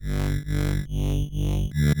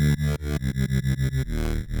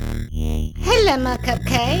Lemma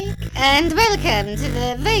Cupcake, and welcome to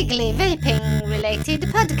the vaguely vaping-related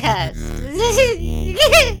podcast.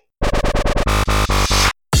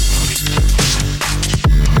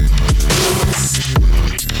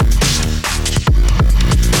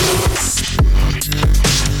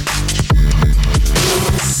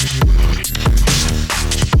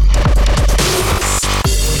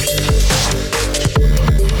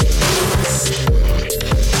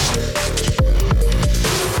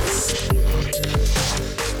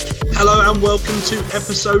 Hello and welcome to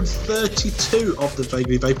episode 32 of the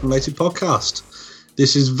Vaguely Vape Related podcast.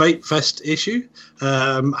 This is Vape Fest issue.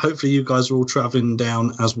 Hopefully you guys are all travelling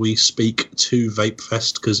down as we speak to Vape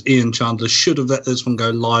Fest, because Ian Chandler should have let this one go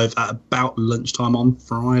live at about lunchtime on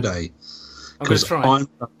Friday. Because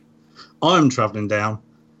I'm travelling down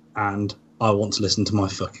and I want to listen to my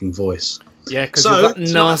fucking voice. Yeah, because you're that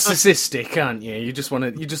narcissistic, aren't you? You just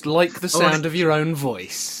like the sound of your own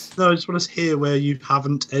voice. No, I just want to hear where you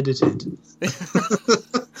haven't edited.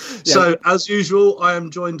 So, as usual, I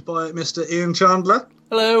am joined by Mr. Ian Chandler.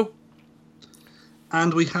 Hello.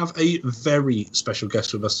 And we have a very special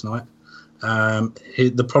guest with us tonight.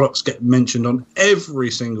 The products get mentioned on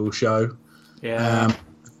every single show. Yeah.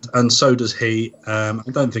 And so does he. I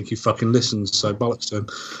don't think he fucking listens, so bollocks to him.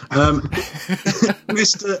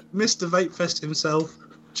 Mr. Vape Fest himself,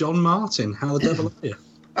 John Martin. How the devil are you?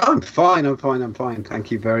 I'm fine. Thank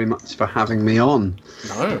you very much for having me on.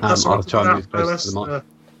 No, I'll try and move closer to the mic.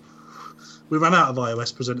 We ran out of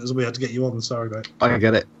iOS presenters and we had to get you on. Sorry, mate. I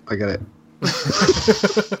get it.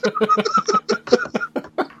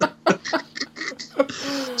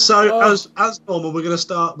 So, as normal, we're going to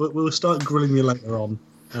start. We'll start grilling you later on.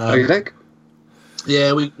 You think?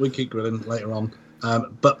 Yeah, we keep grilling later on.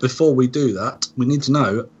 But before we do that, we need to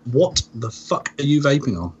know, what the fuck are you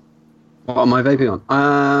vaping on? What am I vaping on?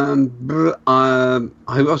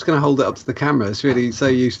 I was going to hold it up to the camera. It's really so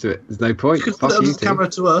used to it. There's no point. You can hold it up to the camera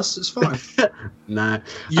to us. It's fine. No.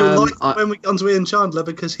 You'll when we get onto Ian Chandler,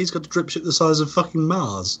 because he's got a drip ship the size of fucking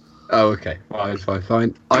Mars. Oh, okay.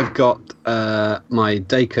 Fine. I've got my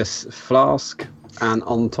Dacus flask, and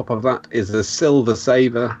on top of that is a Silver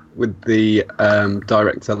Saver with the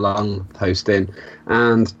Director Lung post in,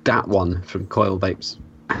 and that one from Coil Vapes,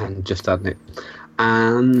 and Just Add Nick.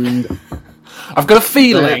 And I've got a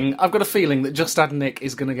feeling that Just Add Nick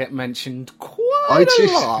is going to get mentioned quite a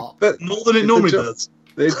lot, but more than it normally does.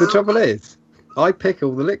 The trouble is, I pick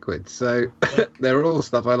all the liquids, so they're all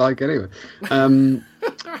stuff I like anyway. And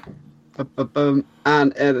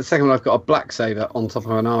the second one, I've got a Black Saver on top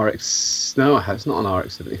of an RX. No, it's not an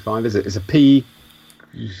RX 75, is it? It's a P.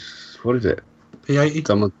 What is it?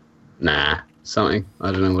 P80. Something.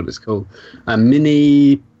 I don't know what it's called. A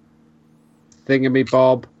mini thingy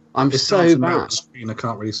bob. It's so bad. Screen, I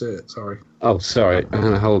can't really see it. Sorry. Oh, sorry. I'm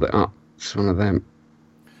gonna hold it up. It's one of them.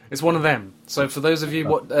 So for those of you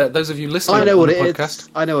listening, I know what it podcast, is.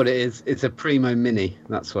 I know what it is. It's a Primo Mini.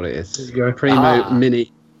 That's what it is. There you go. Primo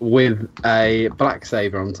Mini with a Black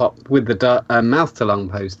Saver on top, with the mouth to lung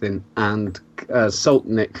posting, and Salt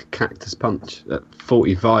Nick Cactus Punch at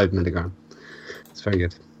 45 milligram. It's very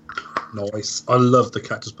good. Nice. I love the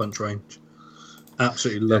Cactus Punch range.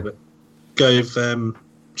 Absolutely love it. Gave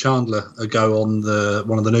Chandler a go on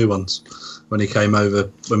one of the new ones when he came over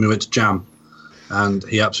when we went to Jam, and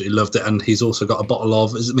he absolutely loved it. And he's also got a bottle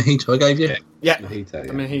of, is it Mojito I gave you? Yeah. Mojito.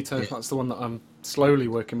 The Mojito. That's the one that I'm slowly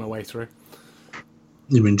working my way through.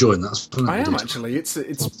 You're enjoying that? I am actually. It's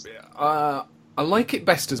I like it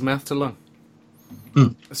best as mouth to lung.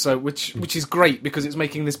 So which is great, because it's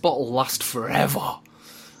making this bottle last forever.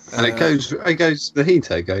 And it goes. The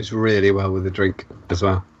Mojito goes really well with the drink as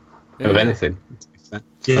well. Yeah. Of anything.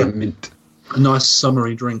 Yeah, mint. A nice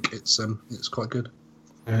summery drink. It's quite good.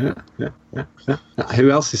 Yeah. Who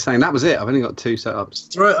else is saying that was it? I've only got 2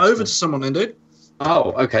 setups. Throw it over to someone then, dude.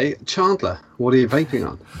 Oh, okay. Chandler, what are you vaping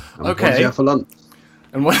on? And Okay. What did you have for lunch?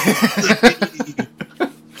 And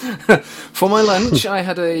for my lunch, I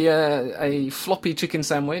had a floppy chicken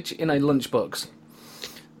sandwich in a lunchbox.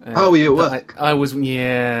 Were you at work? I was,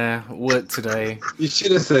 work today. You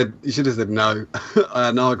should have said no. I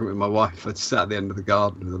had an argument with my wife. I just sat at the end of the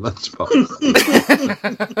garden with a lunchbox.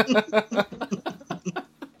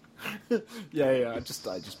 Yeah. I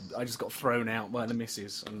just got thrown out by the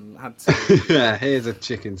missus and had to. Yeah, here's a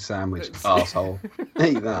chicken sandwich, arsehole.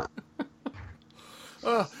 Eat that.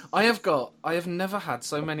 I have never had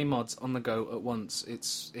so many mods on the go at once.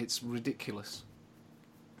 It's ridiculous.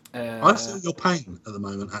 I feel your pain at the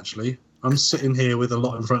moment, actually. I'm sitting here with a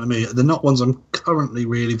lot in front of me. They're not ones I'm currently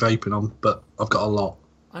really vaping on, but I've got a lot.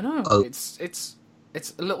 I know. It's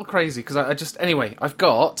a little crazy, because I've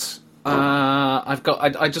got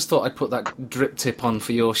I just thought I'd put that drip tip on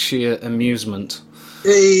for your sheer amusement.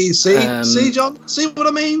 Hey, see, John, see what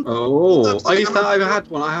I mean? Oh, I've had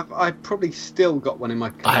one. I probably still got one in my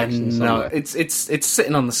collection somewhere. It's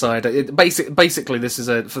sitting on the side. Basically, this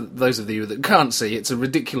is for those of you that can't see, it's a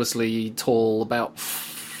ridiculously tall, about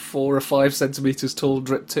 4 or 5 centimeters tall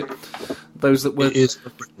drip tip. Those that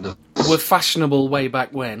were fashionable way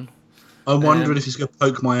back when. I'm wondering if he's going to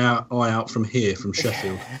poke my eye out from here, from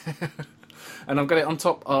Sheffield. And I've got it on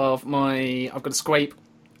top of I've got a scrape,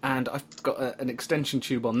 and I've got an extension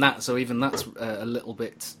tube on that, so even that's a little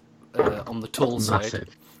bit on the tall side.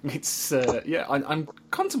 It's I'm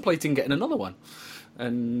contemplating getting another one,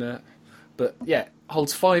 but yeah,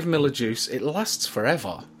 holds 5 ml of juice. It lasts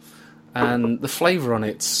forever, and the flavour on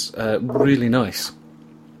it's really nice.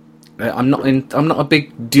 I'm not a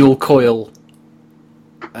big dual coil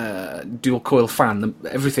fan.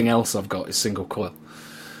 Everything else I've got is single coil,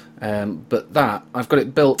 but that I've got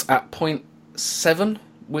it built at 0.7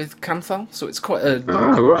 with Canthal, so it's quite a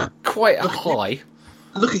high.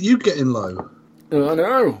 Look at you getting low. I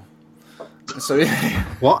know. So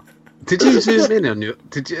what? Did you zoom in on your?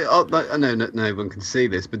 Did you? Oh, no one can see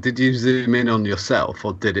this, but did you zoom in on yourself,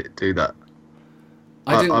 or did it do that?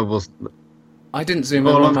 I didn't zoom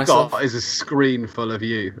in on myself. All I've got is a screen full of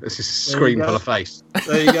you. It's just a screen full of face.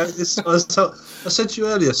 There you go. I said to you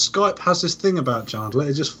earlier, Skype has this thing about Chandler.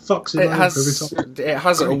 It just fucks him over every time. It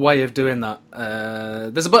has a way of doing that.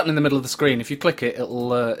 There's a button in the middle of the screen. If you click it,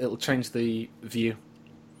 it'll change the view.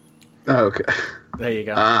 Oh, okay. There you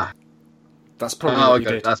go. Ah. That's probably what you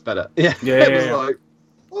did. That's better. Yeah. Yeah. Like,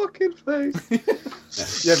 fucking face.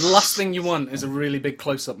 Yeah, the last thing you want is a really big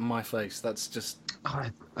close-up of my face. That's just...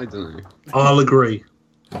 I don't know. I'll agree.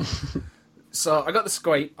 So I got the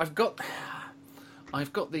scrape. I've got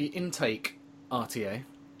the intake RTA,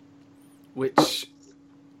 which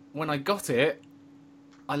when I got it,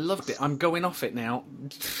 I loved it. I'm going off it now,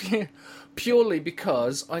 purely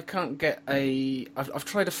because I can't get I've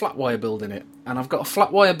tried a flat wire build in it, and I've got a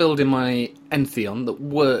flat wire build in my Entheon that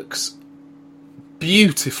works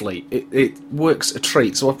beautifully. It works a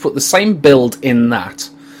treat. So I've put the same build in that.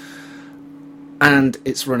 And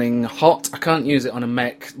it's running hot. I can't use it on a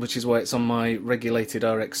mech, which is why it's on my regulated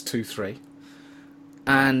RX23.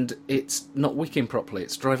 And it's not wicking properly.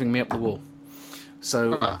 It's driving me up the wall.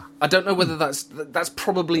 So I don't know whether that's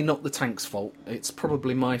probably not the tank's fault. It's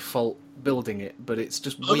probably my fault building it. But it's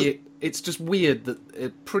just weird. It's just weird that a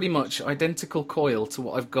pretty much identical coil to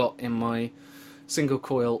what I've got in my single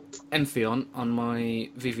coil Entheon on my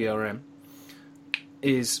VVRM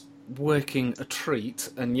is working a treat,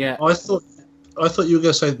 and yet I thought you were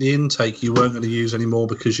going to say the intake you weren't going to use anymore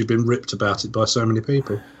because you've been ripped about it by so many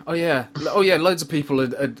people. Oh yeah, loads of people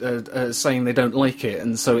are saying they don't like it,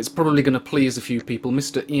 and so it's probably going to please a few people.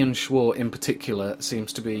 Mr. Ian Schwartz in particular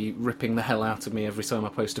seems to be ripping the hell out of me every time I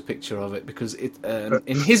post a picture of it because it,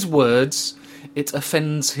 in his words, it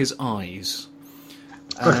offends his eyes.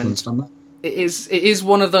 And it is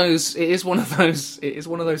one of those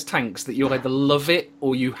tanks that you either love it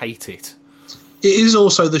or you hate it. It is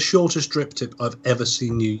also the shortest drip tip I've ever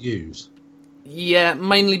seen you use. Yeah,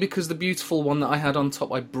 mainly because the beautiful one that I had on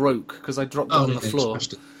top I broke because I dropped it on the floor.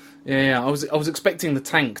 Yeah, I was expecting the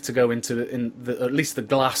tank to go into at least the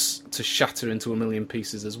glass to shatter into a million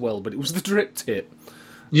pieces as well, but it was the drip tip.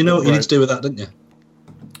 You know what you need to do with that, don't you?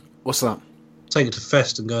 What's that? Take it to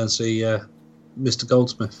Fest and go and see Mr.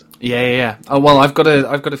 Goldsmith. Yeah. Oh well, I've got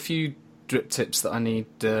a few drip tips that I need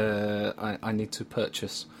to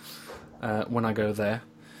purchase. When I go there,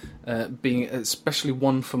 being especially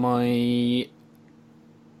one for my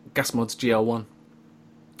Gas Mods GL1,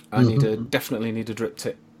 I definitely need a drip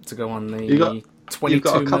tip to go on the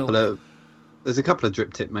 22 mil. There's a couple of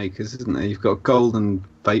drip tip makers, isn't there? You've got Golden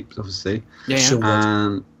Vapes, obviously.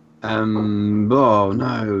 Yeah. And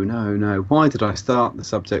no. Why did I start the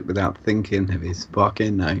subject without thinking of his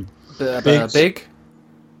fucking name? Big.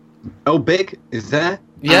 Oh, Big is there?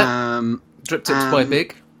 Yeah. Drip tips by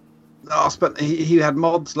Big. But he had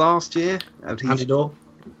mods last year. Andy Door.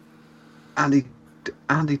 Andy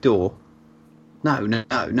Door. No.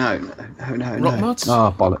 Rock mods.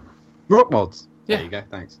 Oh, bollock. Rock mods. Yeah. There you go.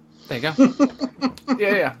 Thanks. There you go.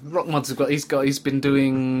 yeah. Rock mods have got. He's been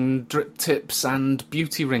doing drip tips and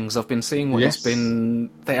beauty rings. I've been seeing what he's been.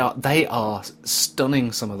 They are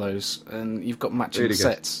stunning. Some of those, and you've got matching really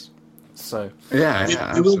sets. So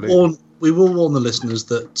yeah. We will warn the listeners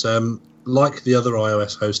that. Like the other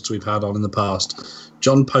iOS hosts we've had on in the past,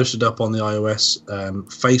 John posted up on the iOS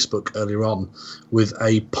Facebook earlier on with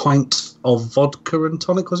a pint of vodka and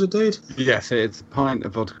tonic, was it, dude? Yes, it's a pint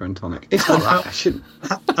of vodka and tonic. It's not that.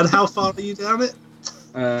 And how far are you down it?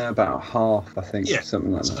 About half, I think. Yeah,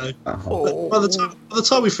 Something like that. so- About half. By the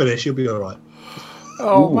time we finish, you'll be all right.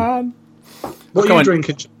 Oh, Ooh. man. What Go are you on.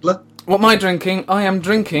 drinking, Chandler? What am I drinking? I am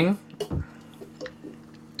drinking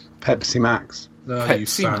Pepsi Max. You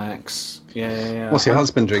Pepsi fan. Max. Yeah. What's your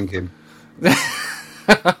husband drinking?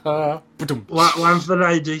 Ba-dum. One for the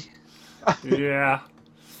lady. Yeah.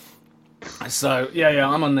 So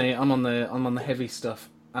I'm on the heavy stuff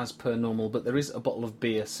as per normal, but there is a bottle of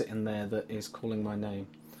beer sitting there that is calling my name.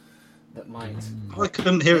 That might. I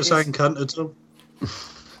couldn't hear it It saying cunt at all.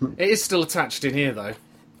 It is still attached in here though.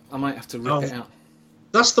 I might have to rip it out.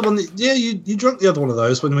 That's the one that, you drank the other one of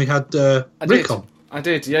those when we had Rick on. I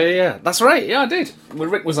did. Yeah. That's right. Yeah, I did. When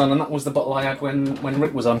Rick was on, and that was the bottle I had when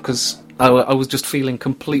Rick was on, because I was just feeling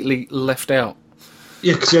completely left out.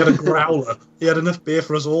 Yeah, because he had a growler. He had enough beer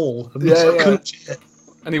for us all. And Yeah, so yeah. couldn't share.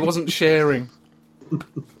 And he wasn't sharing.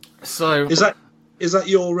 So Is that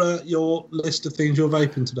your list of things you're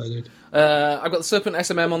vaping today, dude? I've got the Serpent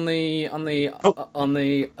SMM on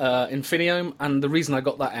the Infiniome, and the reason I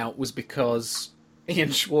got that out was because Ian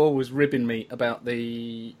Schwar was ribbing me about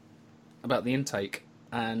the intake,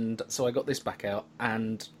 and so I got this back out.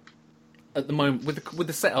 And at the moment, with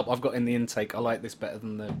the setup I've got in the intake, I like this better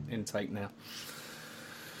than the intake now,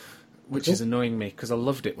 which is annoying me because I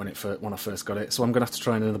loved it when I first got it. So I'm gonna have to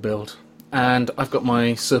try another build. And I've got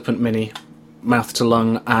my Serpent Mini mouth to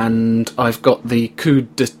lung, and I've got the coup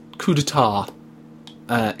d'etat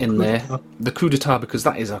in there. The coup d'etat, because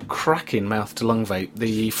that is a cracking mouth to lung vape.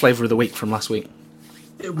 The flavour of the week from last week.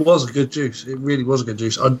 It was a good juice. It really was a good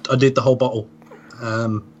juice. I did the whole bottle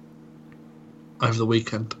over the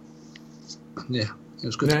weekend. Yeah, it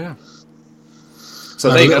was good. Yeah.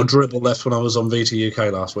 So I there had a you little go. dribble left when I was on VT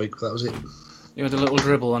UK last week, but that was it. You had a little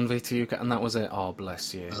dribble on VTUK, and that was it. Oh,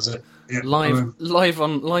 bless you. That was it. Yeah, Live I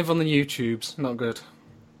know. on the YouTubes. Not good.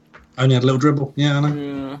 Only had a little dribble. Yeah, I know.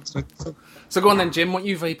 Yeah. So go on then, Jim. What are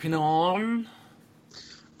you vaping on?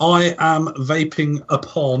 I am vaping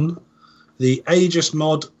upon the Aegis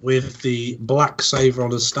mod with the black saver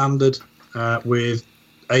on as standard, with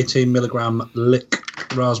 18 milligram lick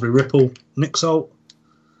raspberry ripple Nick Salt.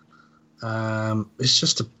 It's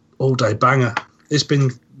just an all-day banger. It's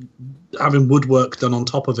been having woodwork done on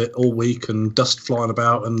top of it all week and dust flying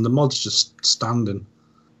about, and the mod's just standing.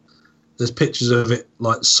 There's pictures of it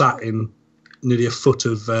like sat in nearly a foot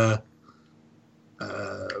of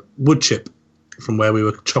wood chip from where we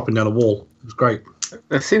were chopping down a wall. It was great.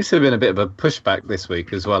 There seems to have been a bit of a pushback this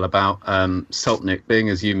week as well about Saltnik, being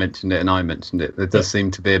as you mentioned it and I mentioned it. There does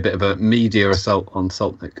seem to be a bit of a media assault on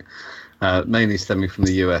Saltnik, mainly stemming from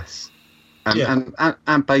the US,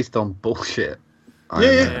 and based on bullshit.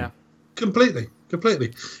 Yeah. Completely.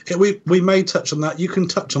 Yeah, we may touch on that. You can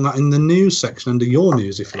touch on that in the news section under your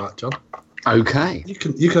news if you like, John. Okay. You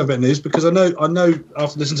can have a bit of news, because I know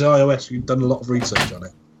after listening to iOS you've done a lot of research on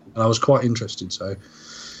it, and I was quite interested. So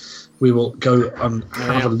we will go and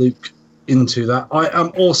have a look into that. I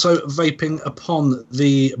am also vaping upon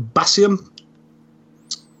the Basium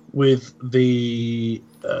with the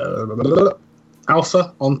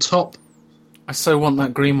Alpha on top. I so want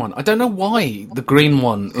that green one. I don't know why the green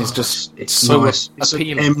one is just It's so nice. It's an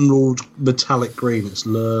appealing. emerald metallic green. It's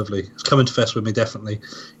lovely. It's coming to Fest with me, definitely.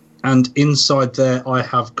 And inside there, I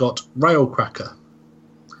have got Railcracker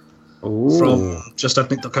from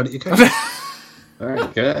justethnic.co.uk. Very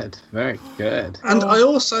good. Very good. And I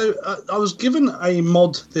also, I was given a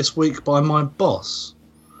mod this week by my boss.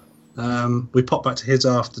 We popped back to his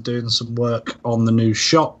after doing some work on the new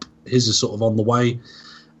shop. His is sort of on the way.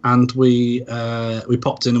 And we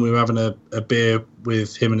popped in and we were having a beer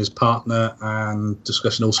with him and his partner and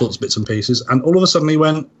discussing all sorts of bits and pieces. And all of a sudden he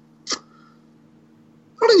went,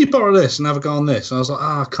 "Why don't you borrow this and have a go on this?" And I was like,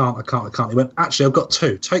 I can't. He went, "Actually, I've got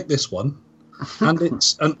two. Take this one." And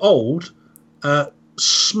it's an old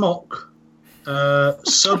Smock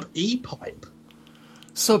sub-E pipe.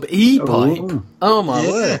 Sub-E pipe? Oh my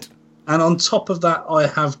word. And on top of that, I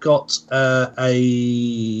have got a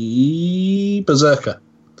Berserker.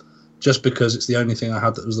 Just because it's the only thing I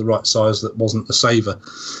had that was the right size that wasn't a saver.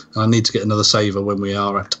 And I need to get another saver when we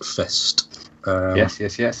are at Fest.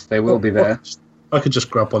 Yes. They will be there. I could just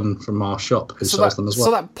grab one from our shop who sells them as well.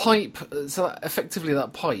 So that pipe, effectively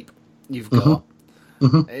that pipe you've got.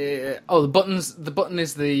 The button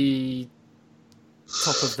is the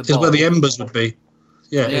top of the bowl. Is where the embers would be.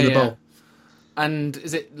 Yeah, in the bowl. And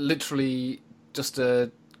is it literally just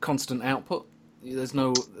a constant output? There's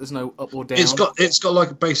no up or down. It's got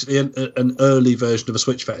like basically an early version of a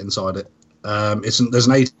switch FET inside it. There's an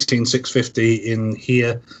 18650 in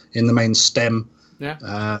here in the main stem.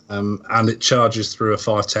 Yeah. And it charges through a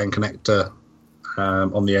 510 connector,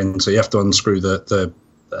 on the end, so you have to unscrew the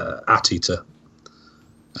ATI to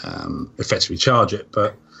effectively charge it.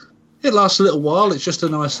 But it lasts a little while. It's just a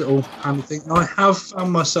nice little handy thing. I have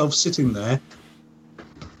found myself sitting there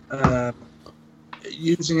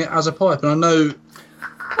using it as a pipe, and I know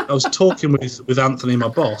I was talking with Anthony, my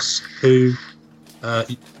boss, who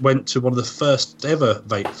went to one of the first ever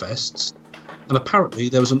Vape Fests, and apparently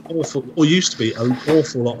there was used to be an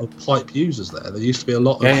awful lot of pipe users there. There used to be a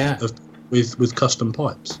lot of with custom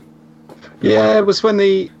pipes. Yeah, it was when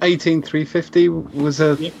the 18350 was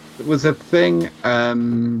a thing.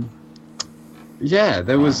 Yeah,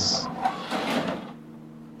 there was.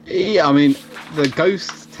 Yeah, I mean, the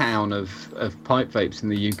ghost town of pipe vapes in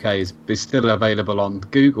the UK is still available on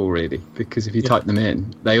Google, really, because if you type them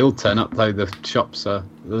in, they all turn up, though the shops are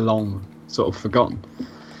long sort of forgotten.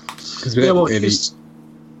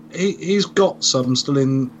 He's got some still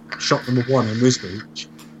in shop number 1 in Wisbech,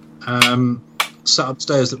 sat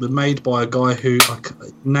upstairs, that were made by a guy who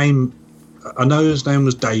I know his name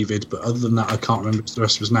was David, but other than that I can't remember the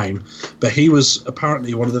rest of his name. But he was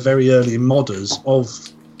apparently one of the very early modders of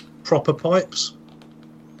proper pipes,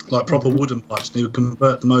 like proper wooden pipes, and he would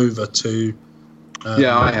convert them over to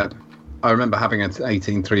I remember having an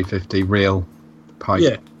 18350 real pipe.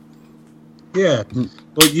 Yeah.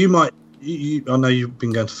 Well, you might. I know you've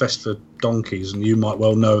been going to Fest for donkeys, and you might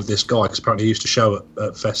well know of this guy, because apparently he used to show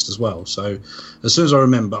at Fest as well. So, as soon as I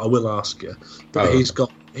remember, I will ask you. But he's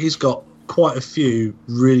got quite a few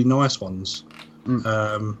really nice ones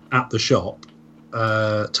at the shop,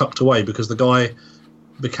 tucked away, because the guy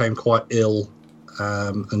became quite ill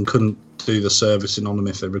and couldn't do the servicing on them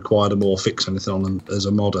if they required them, or fix anything on them as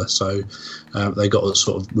a modder. So they got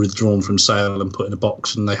sort of withdrawn from sale and put in a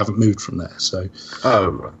box, and they haven't moved from there. So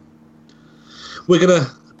we're going to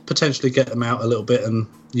potentially get them out a little bit and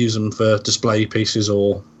use them for display pieces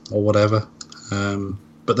or whatever.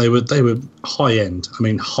 But they were high end. I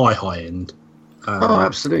mean, high end.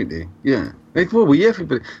 Absolutely, yeah.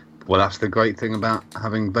 Everybody. Well, that's the great thing about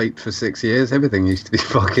having vaped for 6 years. Everything used to be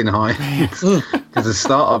fucking high. Because a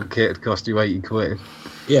startup kit would cost you £80.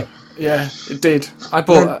 Yeah, it did. I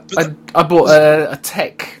bought a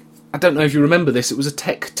Tech. I don't know if you remember this. It was a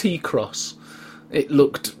Tech T-Cross. It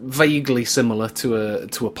looked vaguely similar to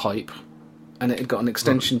a pipe, and it had got an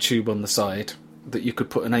extension tube on the side that you could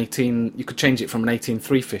put you could change it from an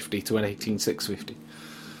 18350 to an 18650.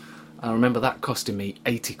 I remember that costing me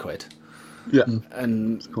 £80. Yeah,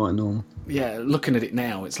 and it's quite normal. Yeah, looking at it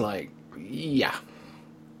now, it's like,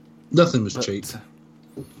 nothing was cheap.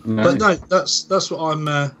 No. But no, that's what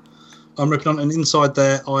I'm ripping on. And inside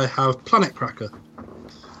there, I have Planet Cracker.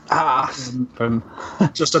 From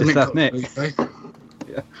just a Nick. Okay.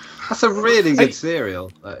 Yeah, that's a really good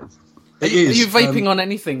cereal. It is. Are you vaping on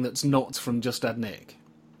anything that's not from Just Add Nick?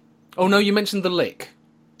 Oh no, you mentioned the Lick.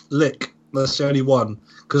 Lick. That's the only one.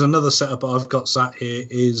 Because another setup I've got sat here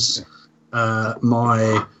is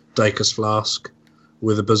my Dacus flask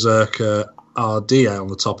with a Berserker RDA on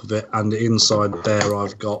the top of it, and inside there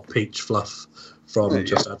I've got Peach Fluff from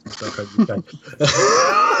Just Add Nick.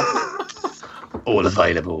 All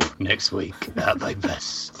available next week at Vape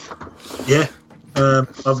Fest. Yeah.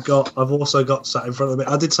 I've also got sat in front of me.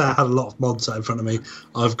 I did say I had a lot of mods sat in front of me.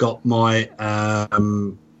 I've got my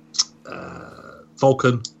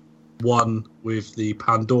Vulcan 1 with the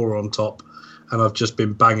Pandora on top, and I've just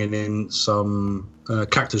been banging in some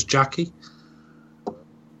Cactus Jackie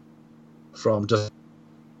from just.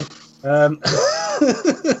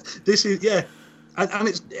 This is and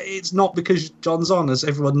it's not because John's on, as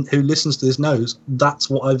everyone who listens to this knows. That's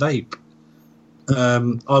what I vape.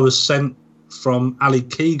 I was sent from Ali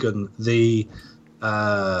Keegan the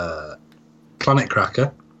Planet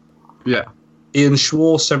Cracker. Yeah. Ian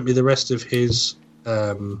Schwarr sent me the rest of his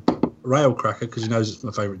Rail Cracker, because he knows it's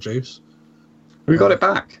my favourite juice. We got it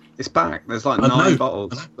back. It's back. There's like 9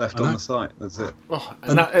 bottles left on the site. That's it. Oh,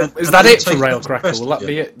 is that it for Rail Cracker? Will that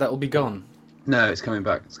be it? That will be gone. No, it's coming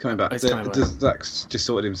back. It's coming back. Coming back. Zach's just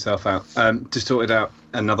sorted himself out. Just sorted out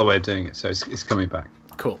another way of doing it, so it's coming back.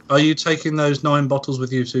 Cool. Are you taking those 9 bottles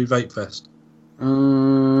with you to Vape Fest?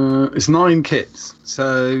 It's 9 kits,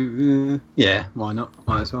 so yeah, why not?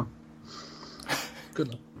 Might as well. Good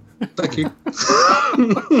luck. Thank you.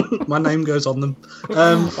 My name goes on them.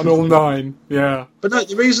 On all 9, yeah. But no,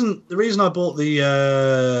 the reason I bought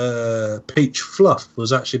the Peach Fluff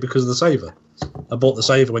was actually because of the saver. I bought the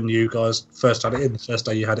saver when you guys first had it in, the first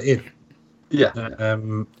day you had it in. Yeah.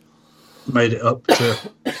 Made it up to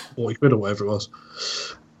 40 quid or whatever it was.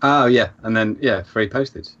 Oh yeah, and then free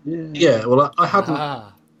postage. Yeah. Yeah. Well, I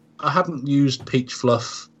hadn't used Peach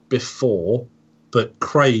Fluff before, but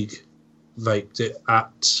Craig vaped it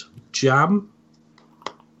at Jam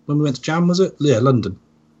when we went to Jam, was it? Yeah, London.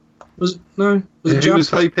 Was it? No? Was it Who Jam? was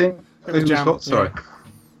vaping? It was Jam, what? Sorry.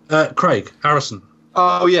 Craig Harrison.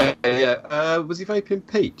 Oh, yeah. Was he vaping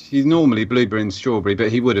peach? He's normally blueberry and strawberry,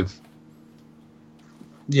 but he would have...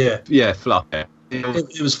 Yeah. Yeah, fluff. Yeah.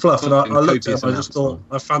 It was fluff, and I looked at copious him, I just thought,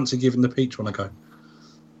 I fancy giving the peach one a go.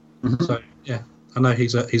 So, yeah. I know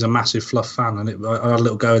he's a massive fluff fan, and I had a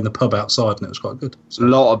little go in the pub outside, and it was quite good. So. A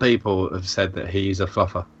lot of people have said that he's a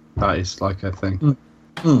fluffer. That is like a thing.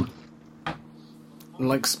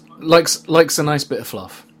 Likes a nice bit of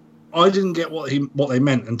fluff. I didn't get what they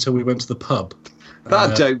meant until we went to the pub.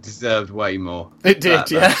 That joke deserved way more. It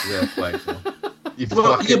did, yeah. Deserved way more. You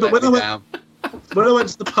Well, yeah, but when when I went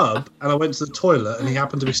to the pub and I went to the toilet and he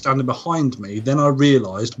happened to be standing behind me, then I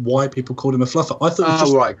realised why people called him a fluffer. I thought it was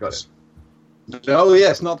just... right, got it. Oh,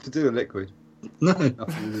 yeah, it's not to do with liquid. No.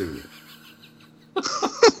 Nothing to do with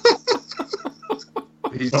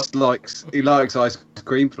it. He just likes ice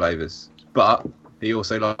cream flavours, but he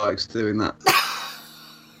also likes doing that.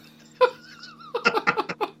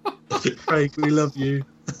 Craig, we love you.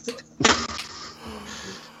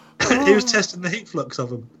 He was testing the heat flux of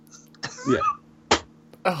them. Yeah.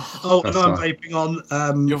 Oh, and I'm right. vaping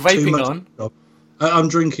on. You're vaping on? Brewdog. I'm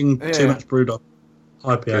drinking too much Brewdog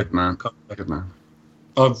IPA. Good man. Good man.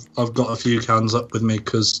 I've got a few cans up with me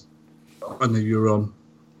because I knew you were on,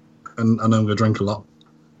 and I know I'm going to drink a lot.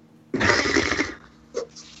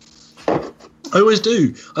 I always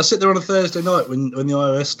do. I sit there on a Thursday night when the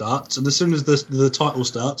iOS starts, and as soon as the title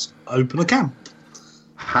starts, I open a can.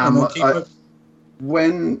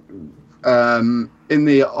 When in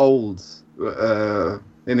the old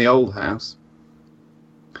house,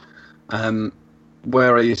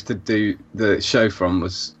 where I used to do the show from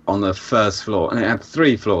was on the first floor, and it had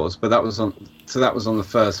 3 floors, but that was on the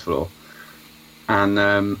first floor,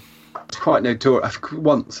 and it's quite notorious.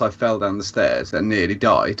 Once I fell down the stairs and nearly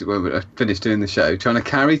died when I finished doing the show, trying to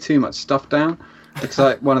carry too much stuff down. It's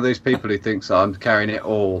like one of those people who thinks I'm carrying it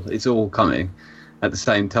all. It's all coming at the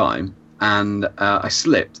same time. And I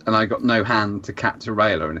slipped, and I got no hand to catch a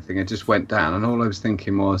rail or anything. I just went down, and all I was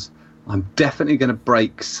thinking was, I'm definitely going to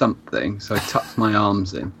break something. So I tucked my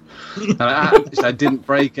arms in. And I didn't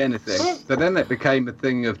break anything. So then it became a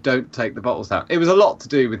thing of don't take the bottles out. It was a lot to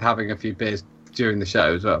do with having a few beers during the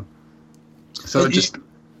show as well. So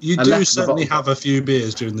you do certainly have a few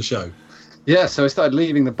beers during the show. Yeah, so I started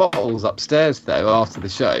leaving the bottles upstairs though after the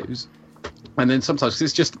shows, and then sometimes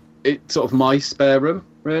 'cause it's sort of my spare room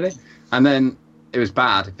really, and then it was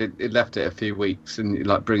bad if it left it a few weeks and you're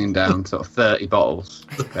like bringing down sort of 30 bottles.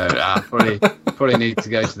 Probably need to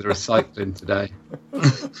go to the recycling today.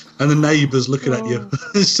 And the neighbours looking at you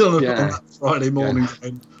still on that Friday morning. Yeah.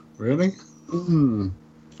 Going, really?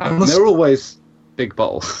 They're always big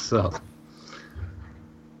bottles. So.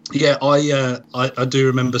 Yeah, I do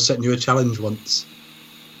remember setting you a challenge once.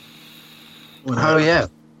 Yeah. I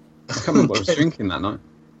can't remember what I was drinking that night.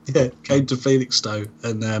 Yeah, came to Felixstowe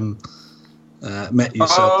and met you.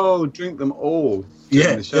 Oh, drink them all.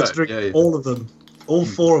 Yeah, let's drink all of them. All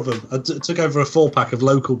 4 of them. I took over a 4-pack of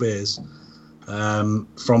local beers from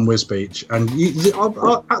Wisbeach. And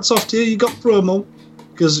hats off to you, you got through them all.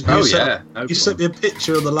 Because you sent me a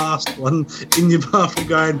picture of the last one in your bathroom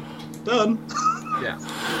going, done. Yeah.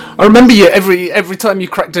 I remember you every time you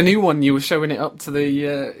cracked a new one, you were showing it up to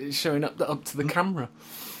the camera.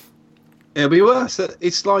 Yeah, we were. So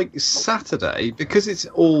it's like Saturday because it's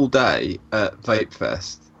all day at Vape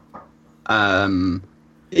Fest.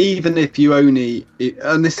 Even if you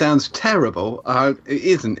and this sounds terrible, it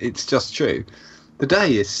isn't. It's just true. The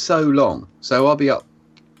day is so long, so I'll be up.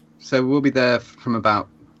 So we'll be there from about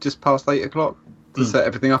just past 8 o'clock to set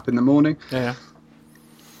everything up in the morning. Yeah.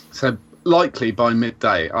 So. Likely by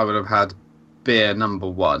midday, I would have had beer number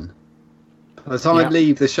 1. By the time I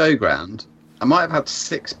leave the showground, I might have had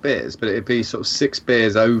 6 beers, but it'd be sort of 6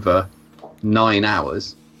 beers over 9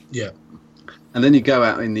 hours. Yeah. And then you go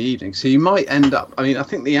out in the evening. So you might end up, I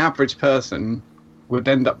think the average person would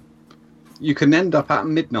you can end up at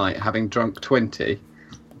midnight having drunk 20,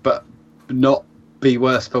 but not be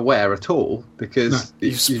worse for wear at all because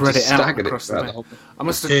you spread it out across the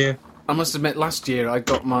day. I must admit, last year I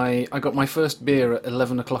got my first beer at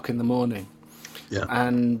 11 o'clock in the morning. Yeah.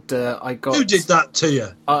 And I got. Who did that to you?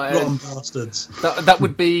 Rotten bastards. That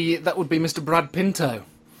would be Mr. Brad Pinto,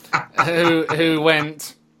 who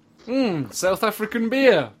went, South African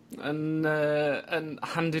beer, and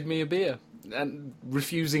handed me a beer, and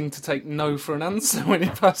refusing to take no for an answer when he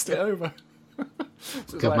passed it over.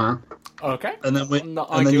 So good man. Okay. And then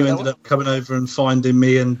you ended up coming over and finding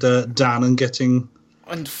me and Dan and getting.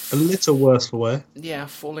 And a little worse for wear. Yeah,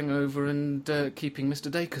 falling over and keeping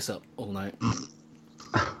Mr. Dacus up all night.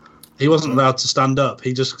 He wasn't allowed to stand up.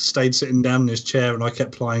 He just stayed sitting down in his chair, and I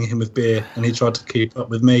kept plying him with beer, and he tried to keep up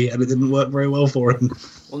with me, and it didn't work very well for him.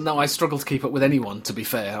 Well, no, I struggle to keep up with anyone, to be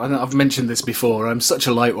fair. I've mentioned this before. I'm such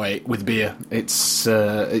a lightweight with beer. It's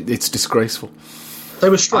disgraceful. They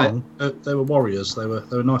were strong. They were warriors. They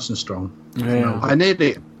were nice and strong. Yeah. I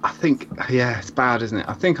think, it's bad, isn't it?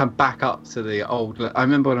 I think I'm back up to the old... I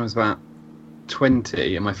remember when I was about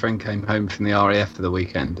 20, and my friend came home from the RAF for the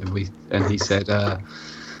weekend, and he said,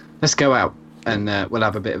 let's go out, and we'll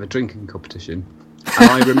have a bit of a drinking competition. And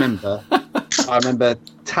I remember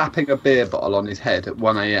tapping a beer bottle on his head at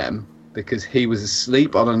 1 a.m. because he was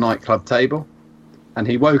asleep on a nightclub table. And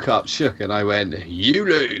he woke up, shook, and I went, "You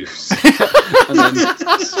lose," and then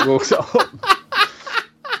walked off.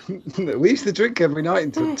 We used to drink every night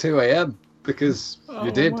until 2 a.m. because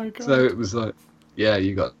you did. So it was like, yeah,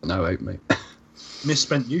 you got no hope, mate.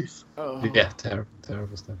 Misspent youth. Oh. Yeah, terrible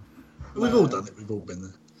stuff. We've all done it. We've all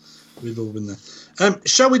been there.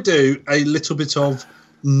 Shall we do a little bit of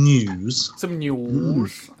news? Some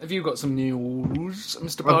news. Have you got some news,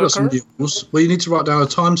 Mr. Parker? I've got some news. Well, you need to write down a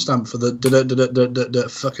timestamp for the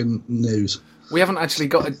fucking news. We haven't actually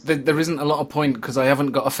got... There isn't a lot of point because I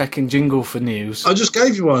haven't got a feckin' jingle for news. I just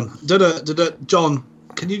gave you one. John,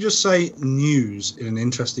 can you just say news in an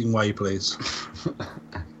interesting way, please?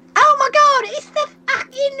 Oh my god, it's the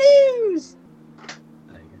fucking news!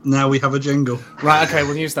 Now we have a jingle. Right, okay,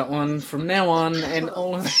 we'll use that one from now on in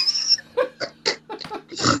all of...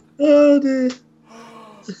 Oh, dear.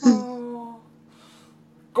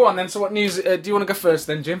 Go on then, so what news... do you want to go first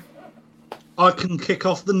then, Jim? I can kick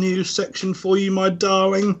off the news section for you, my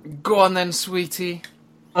darling. Go on then, sweetie.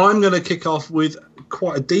 I'm going to kick off with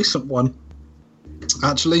quite a decent one,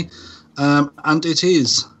 actually. And it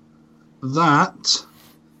is that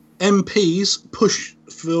MPs push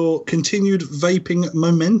for continued vaping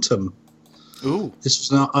momentum. Ooh. This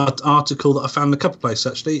was an article that I found in a couple of places,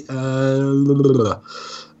 actually.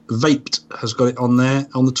 Vaped has got it on there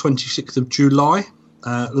on the 26th of July.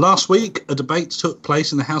 Last week, a debate took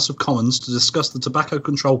place in the House of Commons to discuss the tobacco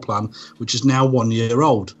control plan, which is now 1 year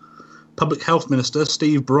old. Public Health Minister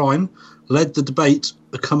Steve Bryan led the debate,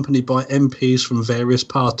 accompanied by MPs from various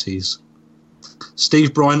parties.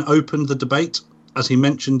 Steve Bryan opened the debate as he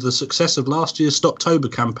mentioned the success of last year's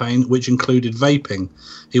Stoptober campaign, which included vaping.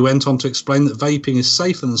 He went on to explain that vaping is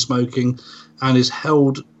safer than smoking and has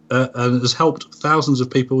helped thousands of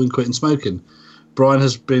people in quitting smoking. Brian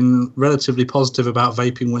has been relatively positive about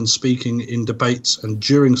vaping when speaking in debates and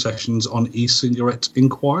during sessions on e-cigarette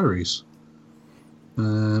inquiries.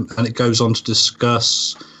 And it goes on to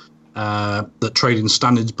discuss that trading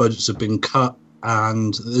standards budgets have been cut,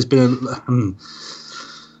 and there's been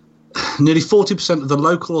nearly 40% of the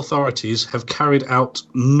local authorities have carried out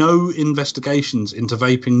no investigations into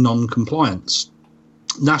vaping non-compliance.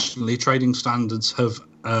 Nationally, trading standards have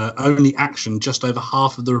only actioned just over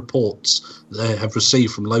half of the reports they have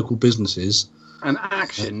received from local businesses. And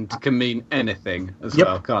action can mean anything as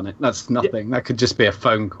well, can't it? That's nothing. That could just be a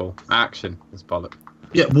phone call. Action is bollocks.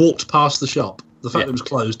 Yeah, walked past the shop. The fact that it was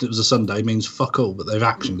closed, it was a Sunday, means fuck all, but they've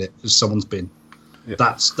actioned it because someone's been. Yeah.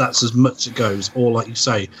 That's as much as it goes. Or, like you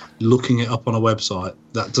say, looking it up on a website,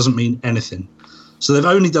 that doesn't mean anything. So they've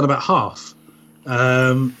only done about half.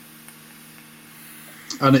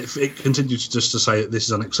 And it continues just to say that this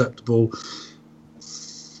is unacceptable.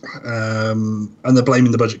 And they're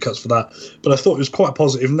blaming the budget cuts for that. But I thought it was quite a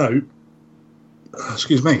positive note, that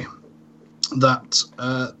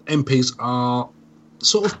MPs are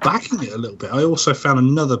sort of backing it a little bit. I also found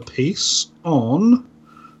another piece on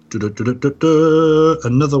another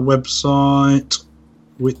website,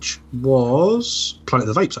 which was Planet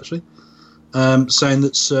of the Vapes, actually, saying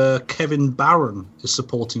that Sir Kevin Barron is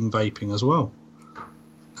supporting vaping as well.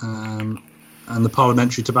 And the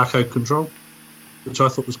Parliamentary Tobacco Control, which I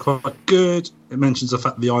thought was quite good. It mentions the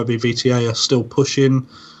fact that the IBVTA are still pushing,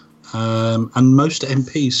 and most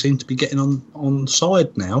MPs seem to be getting on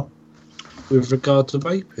side now with regard to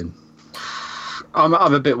vaping. I'm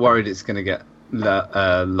a bit worried it's going to get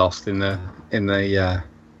lost in the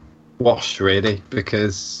wash, really,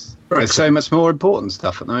 because there's so much more important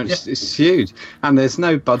stuff at the moment. It's huge, and there's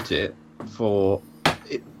no budget for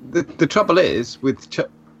it. The trouble is with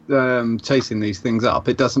chasing these things up,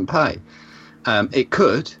 it doesn't pay. It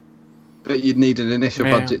could, but you'd need an initial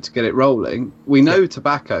budget to get it rolling. We know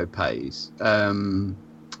tobacco pays.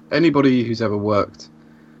 Anybody who's ever worked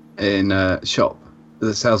in a shop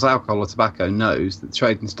that sells alcohol or tobacco knows that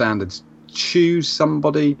trading standards choose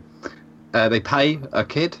somebody. They pay a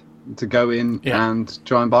kid to go in and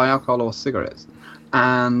try and buy alcohol or cigarettes,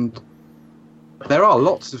 and There are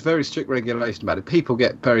lots of very strict regulation about it. People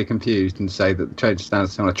get very confused and say that the change of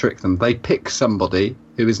standards are trying to trick them. They pick somebody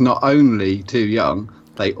who is not only too young,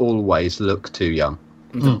 they always look too young.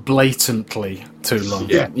 Blatantly too long.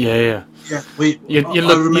 Yeah. Yeah. Yeah, You're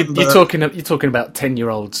talking about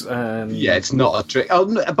 10-year-olds. Yeah, it's not a trick. Oh,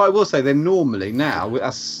 no, but I will say they're normally now, with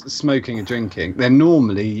us smoking and drinking, they're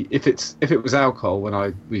normally, if it was alcohol when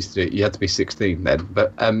we used to do it, you had to be 16 then.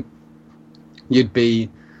 But you'd be,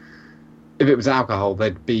 if it was alcohol,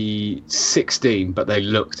 they'd be 16, but they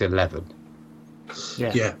looked 11.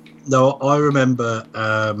 Yeah. No, I remember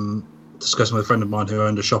discussing with a friend of mine who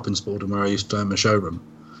owned a shop in Spalding where I used to own a showroom.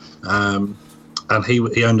 And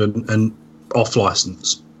he owned an off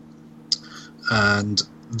license, and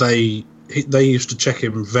they used to check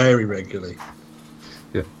him very regularly.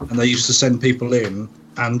 Yeah. And they used to send people in,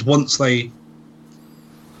 and once they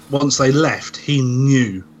left, he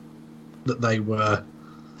knew that they were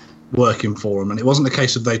working for him, and it wasn't a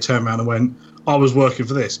case of they turned around and went, "I was working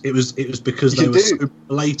for this." It was because they were so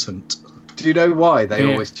blatant. Do you know why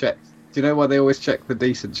they always check? Do you know why they always check the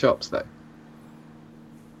decent shops though?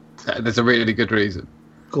 There's a really good reason.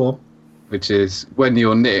 Go on. Which is when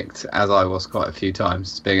you're nicked, as I was quite a few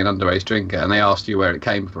times, being an underage drinker, and they asked you where it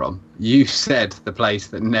came from, you said the place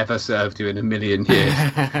that never served you in a million years.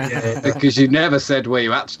 Because you never said where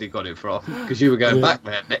you actually got it from, because you were going back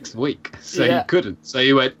there next week. So you couldn't. So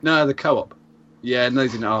you went, no, the Co-op. Yeah, and they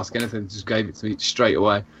didn't ask anything, just gave it to me straight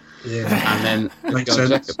away. Yeah. And then makes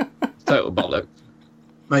sense. Total bollock.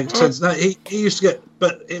 Makes sense. No, he used to get,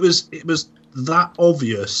 but it was that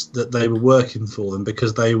obvious that they were working for them,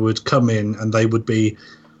 because they would come in and they would be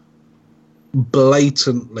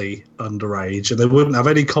blatantly underage and they wouldn't have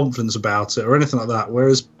any confidence about it or anything like that.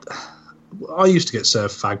 Whereas I used to get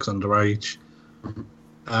served fags underage,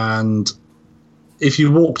 and if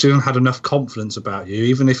you walked in and had enough confidence about you,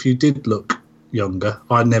 even if you did look younger,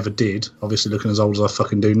 I never did. Obviously, looking as old as I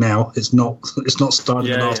fucking do now, it's not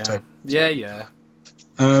starting the last 10. Yeah.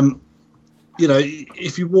 You know,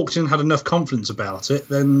 if you walked in and had enough confidence about it,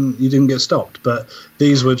 then you didn't get stopped. But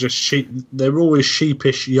these were just they were always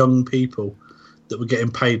sheepish young people that were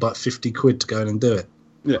getting paid like 50 quid to go in and do it.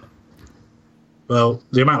 Yeah. Well,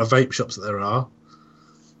 the amount of vape shops that there are,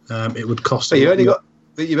 it would cost. But you've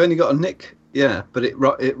only got a nick. Yeah, but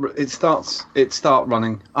it starts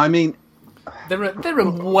running. I mean, there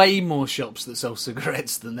are way more shops that sell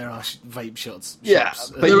cigarettes than there are vape shops. Yeah,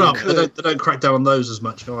 but they don't crack down on those as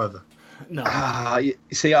much either. No. You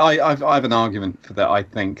see, I have an argument for that. I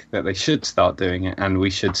think that they should start doing it, and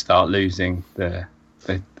we should start losing the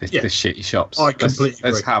shitty shops. I completely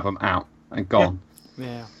agree. Let's have them out and gone.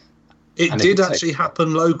 Yeah. It did actually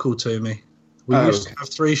happen local to me. We used to have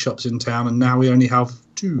 3 shops in town, and now we only have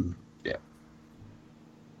 2. Yeah.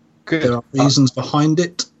 Good. There are reasons behind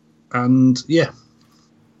it, and there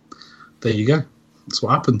you go. That's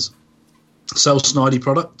what happens. Sell snidey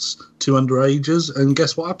products to underagers, and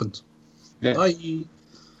guess what happens? Yeah. Bye.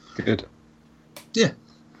 Good. Yeah,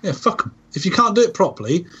 fuck them. If you can't do it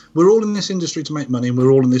properly, we're all in this industry to make money, and we're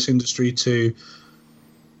all in this industry to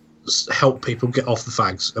help people get off the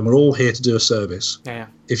fags, and we're all here to do a service. Yeah.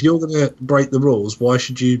 If you're going to break the rules, why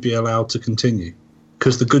should you be allowed to continue?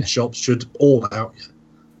 Because the good shops should all out you.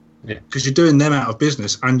 Yeah. Because you're doing them out of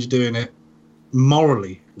business, and you're doing it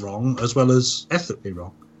morally wrong as well as ethically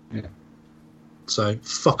wrong. Yeah. So,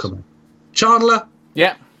 fuck them. Chandler?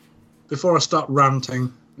 Yeah. Before I start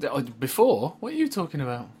ranting. Before? What are you talking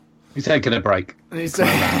about? He's taking a break. We'll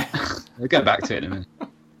go back to it in a minute.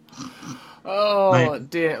 Oh, mate.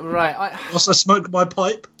 Dear. Right. Whilst I smoke my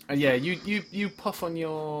pipe? Yeah, you puff on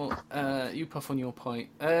your pipe.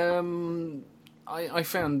 I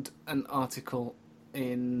found an article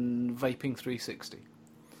in Vaping 360.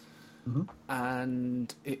 Mm-hmm.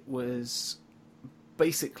 And it was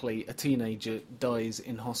basically a teenager dies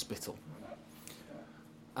in hospital.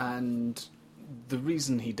 And the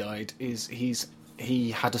reason he died is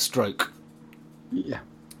he had a stroke. Yeah.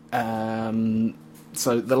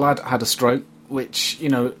 So the lad had a stroke, which,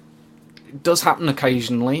 does happen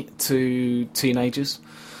occasionally to teenagers.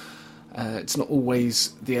 It's not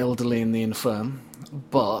always the elderly and the infirm.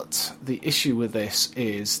 But the issue with this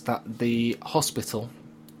is that the hospital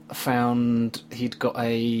found he'd got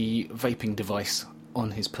a vaping device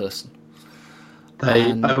on his person.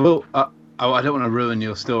 I don't want to ruin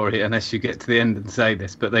your story unless you get to the end and say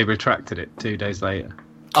this, but they retracted it 2 days later.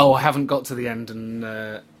 Oh, I haven't got to the end and...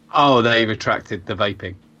 they retracted the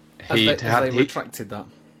vaping. They retracted that?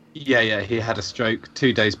 Yeah, he had a stroke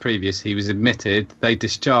 2 days previous. He was admitted, they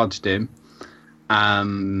discharged him,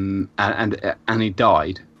 and he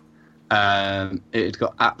died. It had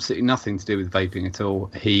got absolutely nothing to do with vaping at all.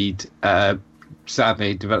 He'd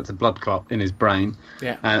sadly developed a blood clot in his brain.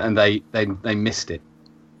 Yeah. And they missed it.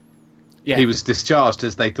 Yeah. He was discharged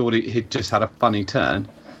as they thought he'd just had a funny turn,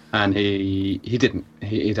 and he didn't.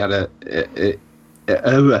 He'd had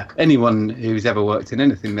anyone who's ever worked in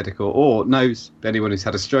anything medical or knows anyone who's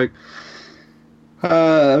had a stroke.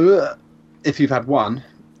 If you've had one,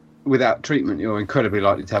 without treatment, you're incredibly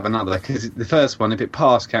likely to have another, because the first one, if it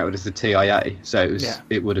passed, counted as a TIA, so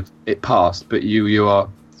it passed. But you're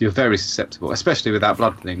very susceptible, especially without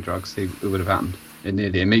blood thinning drugs. It would have happened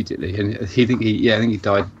nearly immediately, and I think he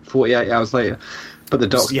died 48 hours later. But the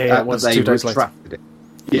doctor, they 2 days later. Retracted it.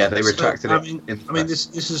 Yeah, they retracted it. I mean, this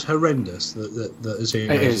is horrendous. That Azim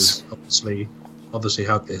has obviously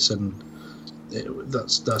had this, and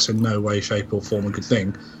that's in no way, shape, or form a good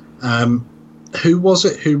thing. Who was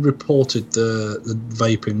it who reported the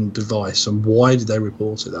vaping device, and why did they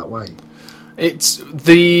report it that way? It's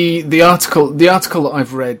the article. The article that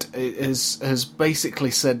I've read has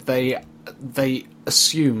basically said they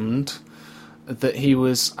assumed that he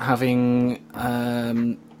was having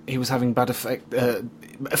bad effect.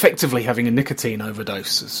 Effectively having a nicotine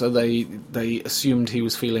overdose, so they assumed he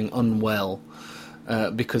was feeling unwell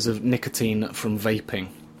because of nicotine from vaping,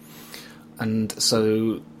 and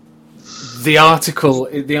so the article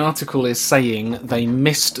is saying they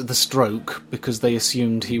missed the stroke because they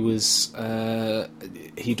assumed he was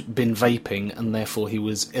he'd been vaping and therefore he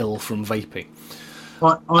was ill from vaping.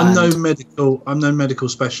 I'm no medical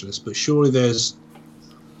specialist, but surely there's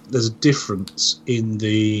a difference in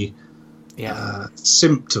the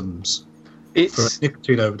symptoms for a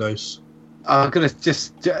nicotine overdose. I'm gonna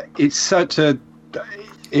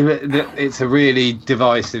it's a really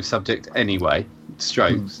divisive subject anyway.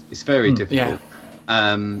 Strokes, it's very difficult.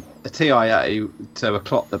 A TIA, so a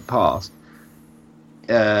clot that passed.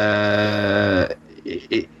 There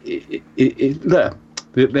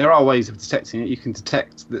are ways of detecting it. You can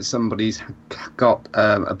detect that somebody's got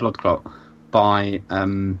a blood clot by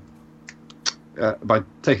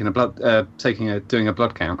taking a blood, doing a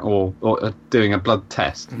blood count or doing a blood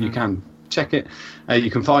test. Mm-hmm. You can check it.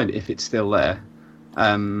 You can find it if it's still there.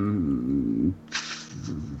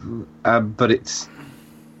 But it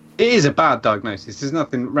is a bad diagnosis. There's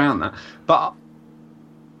nothing around that. But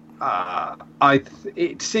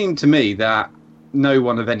it seemed to me that no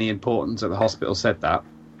one of any importance at the hospital said that.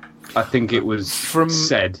 I think it was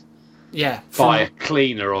said. Yeah, by a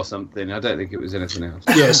cleaner or something. I don't think it was anything else.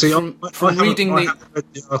 Yeah, see, from reading I haven't read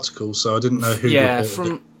the article, so I didn't know who. Yeah,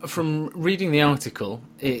 from reading the article,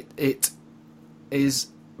 it is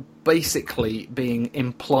basically being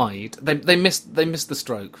implied. They missed the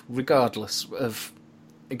stroke, regardless of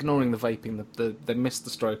ignoring the vaping. They missed the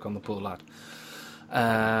stroke on the poor lad.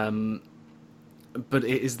 But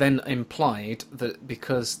it is then implied that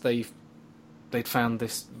because they'd found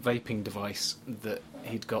this vaping device that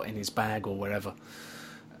he'd got in his bag or wherever.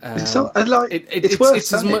 It's as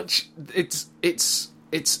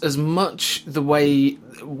much the way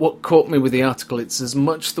what caught me with the article. It's as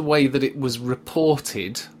much the way that it was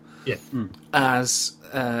reported, as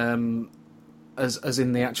in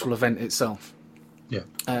the actual event itself. Yeah,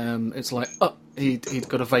 it's like he'd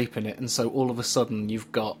got a vape in it, and so all of a sudden you've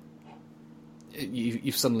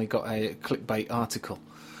suddenly got a clickbait article.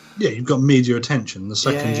 Yeah, you've got media attention the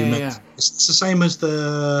second you make. It's the same as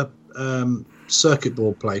the circuit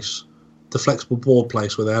board place, the flexible board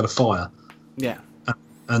place where they had a fire. Yeah.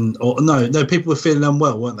 No, people were feeling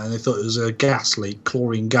unwell, weren't they? They thought it was a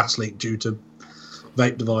chlorine gas leak due to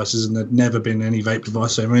vape devices, and there'd never been any vape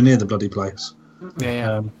device anywhere near the bloody place.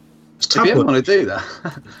 Yeah. If you ever want to do that,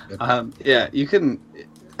 you can.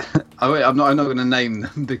 I'm not going to name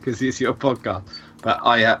them because it's your podcast. But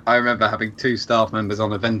I remember having 2 staff members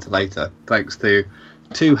on a ventilator thanks to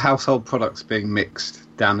 2 household products being mixed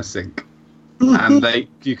down a sink, and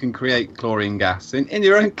you can create chlorine gas in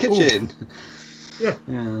your own kitchen. Yeah.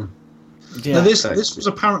 Now this was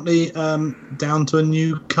apparently down to a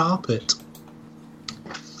new carpet.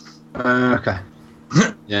 Okay.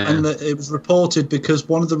 Yeah. And it was reported because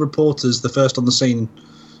one of the reporters, the first on the scene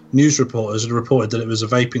news reporters, had reported that it was a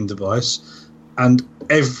vaping device, and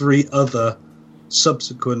every other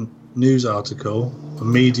subsequent news article,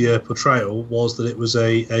 media portrayal, was that it was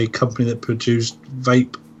a company that produced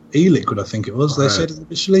vape e-liquid, I think it was. They said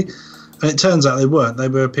initially, and it turns out they weren't. They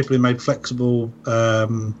were people who made flexible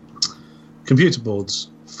computer boards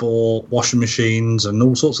for washing machines and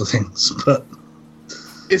all sorts of things. But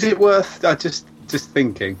is it worth? Just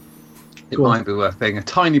thinking, it might be worth being a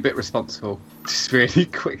tiny bit responsible. Just really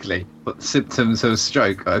quickly, but the symptoms of a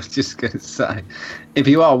stroke, I was just going to say, if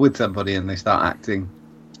you are with somebody and they start acting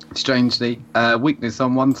strangely, weakness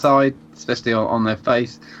on one side, especially on their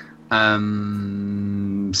face,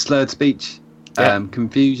 slurred speech,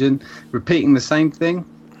 confusion, repeating the same thing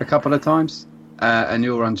a couple of times, and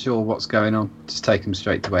you're unsure what's going on, just take them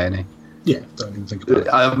straight to A&E. Yeah, don't even think about it.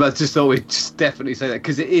 I just thought we'd just definitely say that,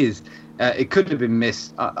 because it is. It could have been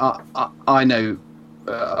missed. I know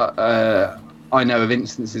of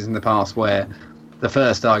instances in the past where the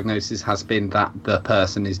first diagnosis has been that the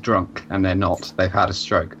person is drunk and they're not. They've had a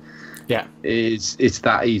stroke. Yeah. It's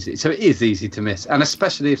that easy. So it is easy to miss. And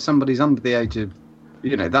especially if somebody's under the age of,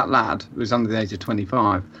 that lad was under the age of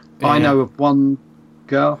 25. Yeah. I know of one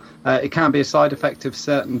girl. It can be a side effect of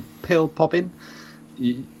certain pill popping.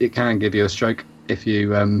 It can give you a stroke if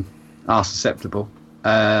you are susceptible.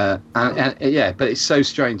 But it's so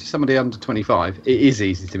strange. Somebody under 25, it is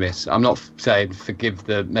easy to miss. I'm not saying forgive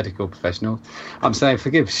the medical professionals. I'm saying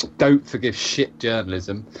don't forgive shit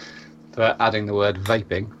journalism for adding the word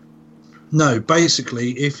vaping. No,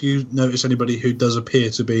 basically, if you notice anybody who does appear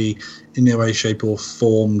to be in no way, shape or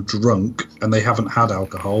form drunk and they haven't had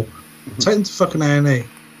alcohol, take them to fucking A&E.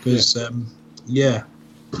 Because,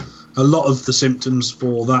 a lot of the symptoms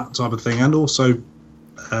for that type of thing, and also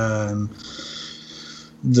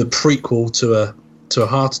the prequel to a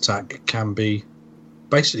heart attack, can be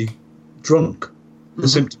basically drunk. The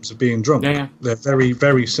symptoms of being drunk. They're very,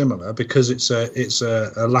 very similar, because it's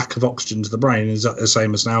a lack of oxygen to the brain. Is that the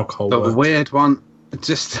same as an alcohol? But the weird one,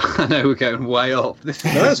 I know we're going way off. This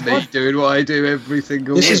is me doing what I do every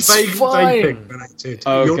single week. This is vaping related.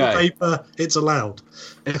 Okay. You're a vapor, it's allowed.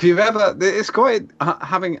 If you've ever, it's quite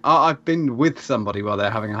I've been with somebody while they're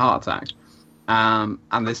having a heart attack. And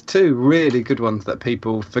there's two really good ones that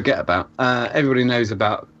people forget about. Everybody knows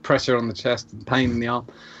about pressure on the chest and pain in the arm.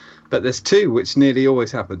 But there's two which nearly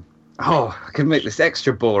always happen. Oh, I can make this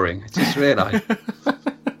extra boring. I just realised.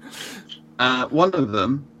 One of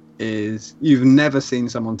them is, you've never seen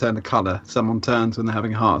someone turn a colour. Someone turns when they're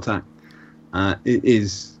having a heart attack. It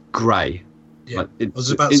is grey. Yeah, I was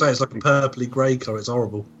about to say, it's like a purpley grey colour. It's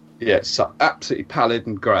horrible. Yeah, it's absolutely pallid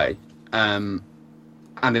and grey. And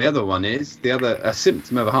the other one is, a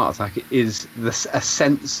symptom of a heart attack is a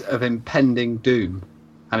sense of impending doom.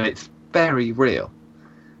 And it's very real.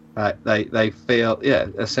 They feel,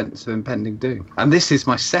 a sense of impending doom. And this is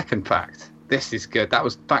my second fact. This is good. That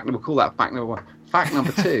was fact number. We'll call that fact number 1. Fact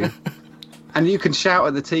number 2, and you can shout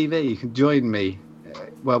at the TV. You can join me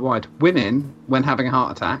worldwide. Women, when having a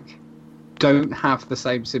heart attack, don't have the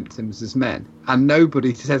same symptoms as men, and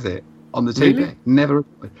nobody says it on the TV. Really? Never.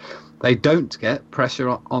 They don't get pressure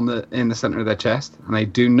in the centre of their chest, and they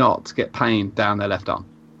do not get pain down their left arm.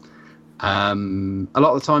 A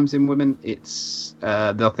lot of the times in women, it's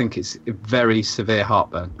they'll think it's very severe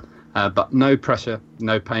heartburn, but no pressure,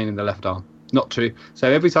 no pain in the left arm. Not true.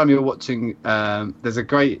 So every time you're watching, there's a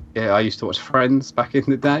great. I used to watch Friends back in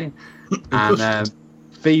the day, and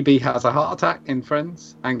Phoebe has a heart attack in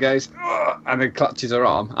Friends and goes, "Ugh," and then clutches her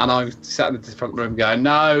arm, and I'm sat in the front room going,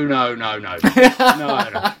 no. You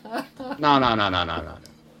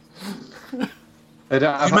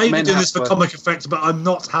may be doing this for comic effect, but I'm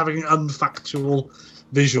not having unfactual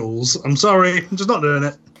visuals. I'm sorry, I'm just not doing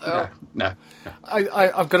it. No.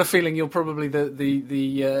 I've got a feeling you're probably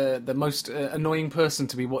the most annoying person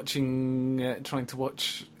to be trying to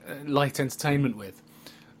watch light entertainment with.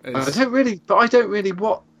 I don't really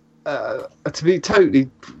what. To be totally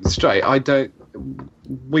straight,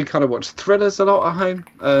 we kind of watch thrillers a lot at home,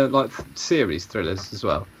 like series thrillers as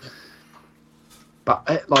well.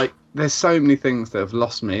 But there's so many things that have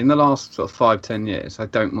lost me in the last sort of 5-10 years. I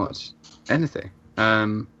don't watch anything.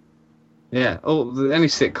 Any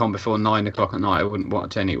sitcom before 9 o'clock at night I wouldn't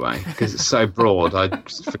watch anyway, because it's so broad. I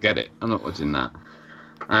just forget it. I'm not watching that.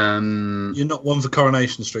 You're not one for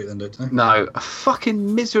Coronation Street then, did you? No,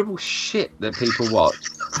 fucking miserable shit that people watch.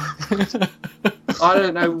 I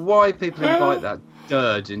don't know why people invite that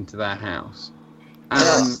dirge into their house.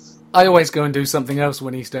 I always go and do something else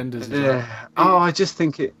when EastEnders. Oh, I just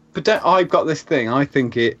think it. But I've got this thing. I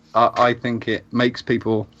think it makes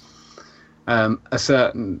people a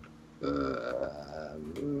certain.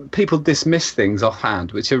 People dismiss things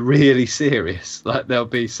offhand, which are really serious. Like there'll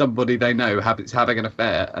be somebody they know having an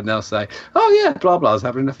affair, and they'll say, "Oh yeah, blah blah's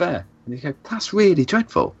having an affair," and you go, "That's really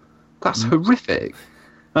dreadful. That's horrific."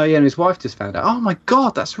 Oh yeah, and his wife just found out. Oh my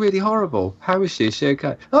god, that's really horrible. How is she? Is she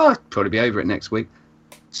okay? Oh, I'll probably be over it next week.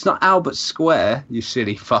 It's not Albert Square, you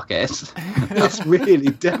silly fuckhead. That's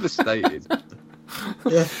really devastating.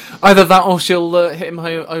 Yeah. Either that, or she'll hit him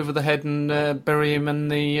over the head and bury him in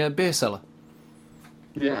the beer cellar.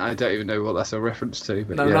 Yeah, I don't even know what that's a reference to.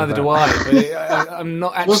 But No, yeah, neither that. do I. But I'm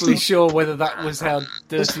not actually sure whether that was how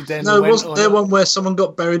Dirty Den went. wasn't there or not. one where someone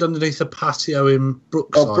got buried underneath a patio in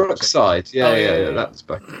Brookside? Oh, Brookside. Yeah, Oh, yeah, that's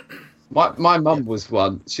back. My mum was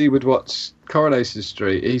one. She would watch Coronation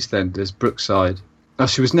Street, EastEnders, Brookside. No,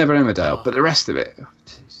 she was never Emmerdale, but the rest of it. Oh,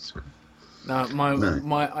 Jesus Christ. No,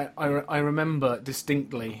 I remember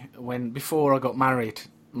distinctly when before I got married,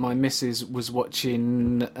 my missus was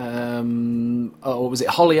watching. What was it?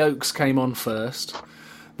 Hollyoaks came on first.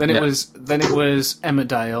 Then it was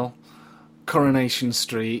Emmerdale, Coronation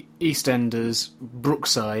Street, EastEnders,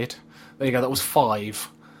 Brookside. There you go. That was 5,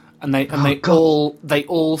 and they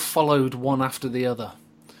all followed one after the other.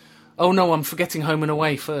 Oh no, I'm forgetting Home and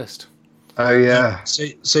Away first. Oh yeah.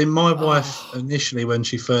 See, my wife initially, when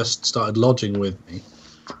she first started lodging with me,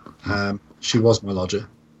 she was my lodger.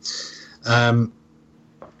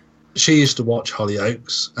 She used to watch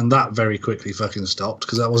Hollyoaks, and that very quickly fucking stopped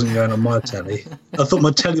because that wasn't going on my telly. I thought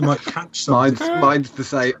my telly might catch something. Mine's the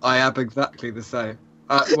same. I am exactly the same.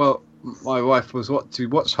 Well, my wife was to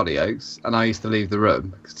watch Hollyoaks, and I used to leave the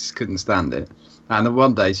room because I just couldn't stand it. And then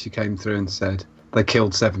one day she came through and said, they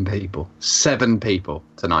killed 7 people. 7 people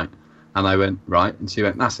tonight. And I went, right. And she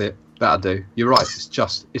went, that's it. That'll do. You're right. It's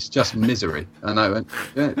just misery. And I went,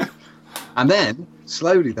 yeah. And then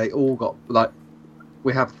slowly they all got like,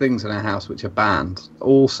 we have things in our house which are banned.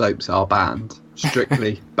 All soaps are banned.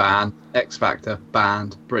 Strictly banned. X Factor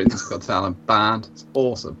banned. Britain's Got Talent banned. It's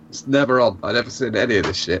awesome. It's never on. I've never seen any of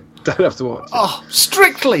this shit. Don't have to watch it. Oh,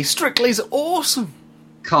 Strictly's awesome.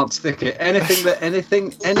 Can't stick it.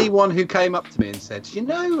 Anyone who came up to me and said, you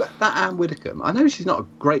know that Anne Widdecombe, I know she's not a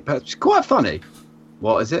great person, she's quite funny.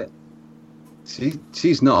 What is it?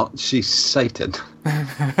 She's not. She's Satan.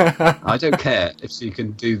 I don't care if she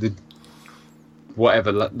can do the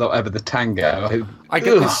whatever the tango. I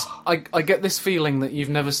get this feeling that you've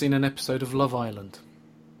never seen an episode of Love Island.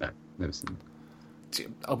 No, never seen it.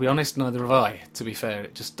 I'll be honest, neither have I. To be fair,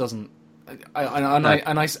 it just doesn't.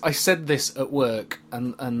 I said this at work,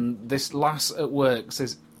 and this lass at work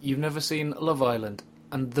says, "You've never seen Love Island,"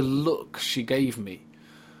 and the look she gave me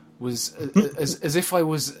was as if I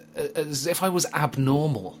was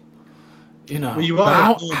abnormal. You know, well, you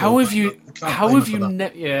are how have you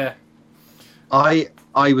yeah. I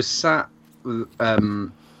was sat at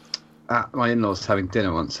my in-laws having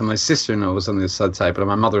dinner once, and my sister-in-law was on the other side of the table, and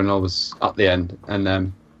my mother-in-law was up the end,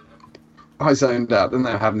 and I zoned out, and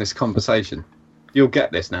they were having this conversation. You'll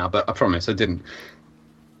get this now, but I promise I didn't.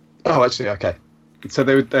 Oh, actually, okay. So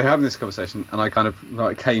they were having this conversation, and I kind of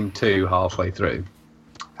like came to halfway through,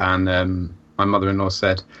 and my mother-in-law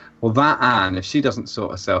said, well, that Anne, if she doesn't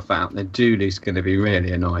sort herself out, then Julie's going to be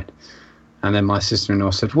really annoyed. And then my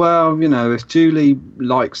sister-in-law said, well, you know, if Julie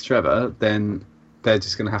likes Trevor, then they're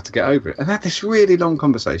just going to have to get over it. And I had this really long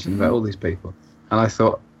conversation about all these people. And I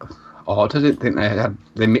thought, odd, I didn't think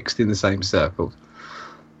they mixed in the same circles.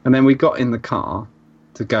 And then we got in the car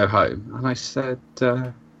to go home, and I said,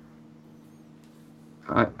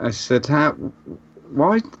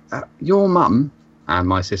 why, your mum and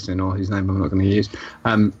my sister-in-law, whose name I'm not going to use,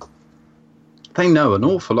 they know an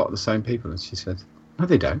awful lot of the same people. And she said, no,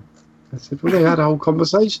 they don't. I said, well, they had a whole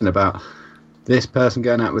conversation about this person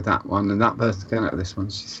going out with that one and that person going out with this one.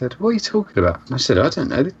 She said, what are you talking about? And I said, I don't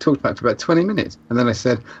know. They talked about it for about 20 minutes. And then I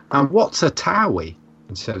said, and what's a Towie?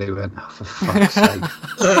 And Shelley went, oh, for fuck's sake.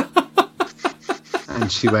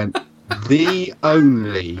 And she went, the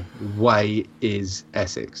only way is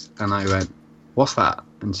Essex. And I went, what's that?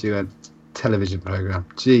 And she went, television programme.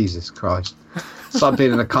 Jesus Christ. So I've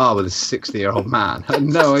been in a car with a 60-year-old man. I had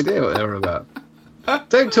no idea what they were about.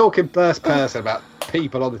 Don't talk in first person about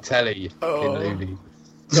people on the telly, you fucking loony.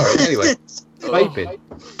 Sorry, anyway. Vaping.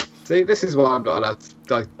 See, this is why I'm not allowed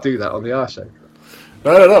to do that on the R show.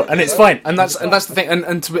 No, and it's fine, and that's the thing.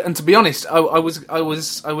 And to be honest, I was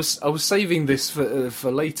saving this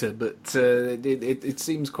for later, but it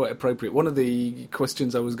seems quite appropriate. One of the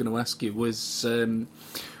questions I was going to ask you was,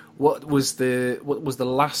 what was the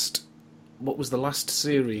last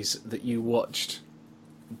series that you watched,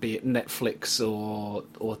 be it Netflix or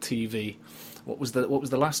TV? What was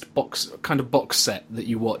the last box set that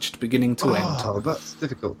you watched, beginning to end? Oh, that's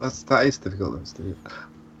difficult. That is difficult. That's difficult.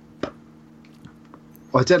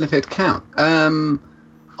 Well, I don't know if it'd count. I've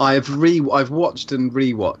watched and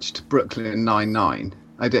rewatched Brooklyn Nine-Nine.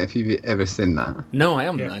 I don't know if you've ever seen that. No, I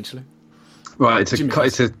haven't actually. Right,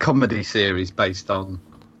 it's a comedy series based on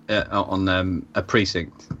a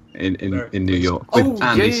precinct in New York with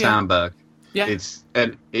Andy Samberg. Yeah,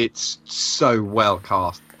 it's so well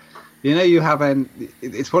cast. You know, you have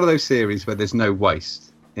it's one of those series where there's no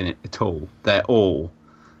waste in it at all. They're all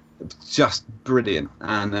just brilliant,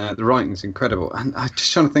 and the writing's incredible. And I'm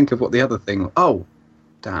just trying to think of what the other thing. Oh,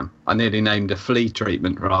 damn! I nearly named a flea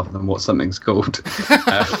treatment rather than what something's called.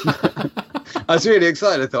 I was really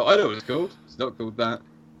excited. I thought, I know what it's called. It's not called that.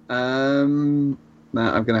 No,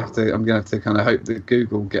 I'm gonna have to kind of hope that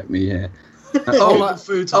Google get me here.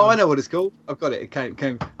 I know what it's called. I've got it. It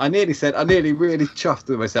came. I nearly really chuffed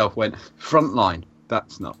with myself. Went Frontline.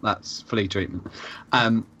 That's flea treatment.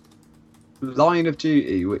 Line of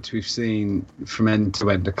Duty, which we've seen from end to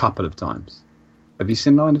end a couple of times. Have you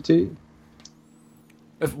seen Line of Duty?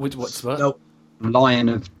 What's that? No. Line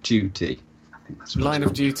of Duty. I think that's what Line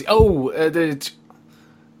it's of Duty. Oh,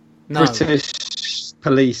 no. British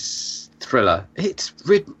police thriller. It's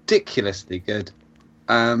ridiculously good.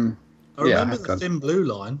 I remember the Thin Blue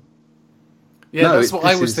Line. Yeah, No, that's what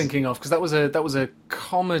I was is- thinking of, because that was a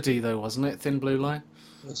comedy, though, wasn't it? Thin Blue Line.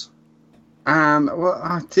 Yes. They're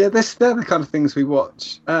the kind of things we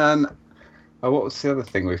watch. And what was the other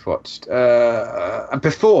thing we've watched? And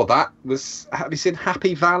before that was, have you seen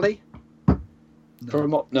Happy Valley?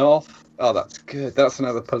 From up north. Oh, that's good. That's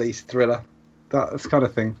another police thriller. That's the kind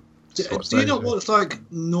of thing. Do you not watch like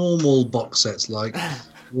normal box sets like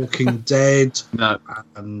Walking Dead No.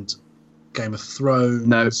 and Game of Thrones?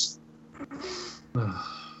 No.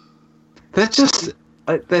 They're just,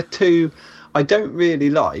 they're too, I don't really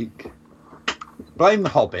like, blame The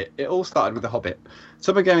Hobbit. It all started with The Hobbit.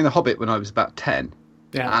 Someone gave me The Hobbit when I was about 10.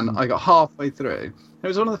 Yeah. And I got halfway through. It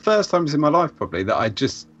was one of the first times in my life probably that I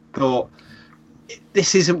just thought,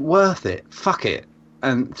 this isn't worth it. Fuck it.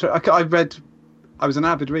 And I was an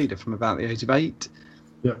avid reader from about the age of 8.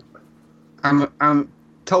 Yeah. And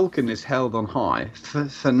Tolkien is held on high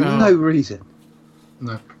for no reason.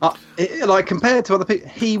 No. Like compared to other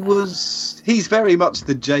people, he's very much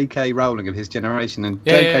the J.K. Rowling of his generation, and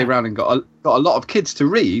J.K. Rowling got a lot of kids to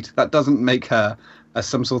read. That doesn't make her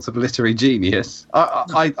some sort of literary genius.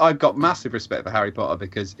 I've got massive respect for Harry Potter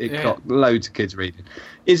because it got loads of kids reading.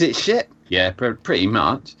 Is it shit? Yeah, pretty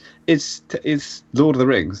much. Is Lord of the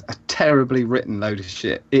Rings a terribly written load of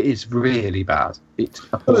shit? It is really bad. It's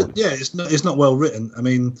appalling. Yeah, it's not well written. I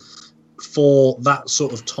mean, for that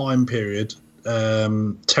sort of time period,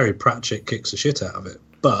 Terry Pratchett kicks the shit out of it.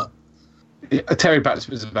 But Terry Pratchett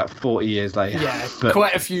was about 40 years later. Yeah, but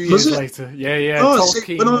quite a few years later. Yeah. Oh,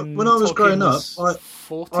 Tolkien, when I was growing up,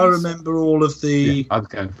 40s? I remember all of the I'm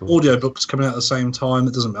going for audiobooks coming out at the same time.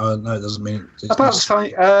 It doesn't mean it's about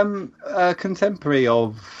say, a contemporary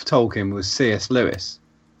of Tolkien was C.S. Lewis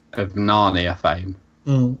of Narnia fame.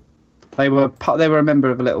 Mm. They were a member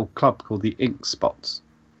of a little club called the Ink Spots,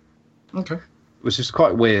 Okay. which is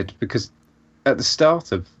quite weird because at the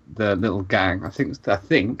start of the little gang, I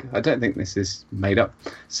don't think this is made up.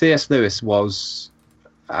 C.S. Lewis was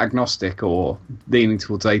agnostic or leaning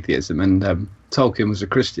towards atheism, and Tolkien was a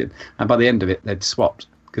Christian. And by the end of it, they'd swapped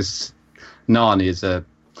because Narnia is the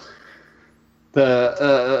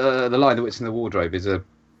Lion, the Witch, and the Wardrobe is an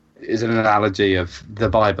analogy of the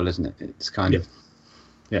Bible, isn't it? It's kind of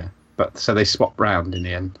But so they swapped round in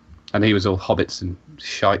the end, and he was all hobbits and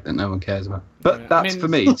shite that no one cares about. But that's for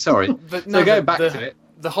me. Sorry. But so going back to it.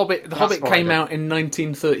 The Hobbit came out in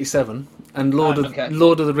 1937, and Lord of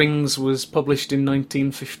the Rings was published in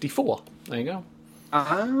 1954. There you go.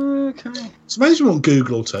 Okay. It's amazing what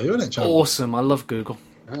Google will tell you, isn't it, Charlie? Awesome. I love Google.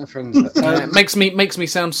 Friends, It makes me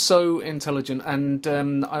sound so intelligent. And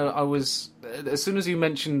I was, as soon as you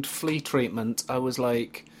mentioned flea treatment, I was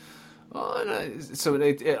like, oh, no. So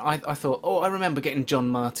I thought, I remember getting John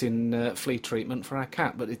Martin flea treatment for our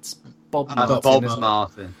cat, but it's Bob Martin. Bob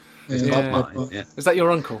Martin. Yeah. Bob Martin. Yeah. Is that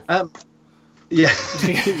your uncle? Yeah,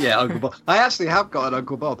 yeah, Uncle Bob. I actually have got an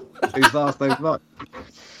Uncle Bob whose last name's Mike.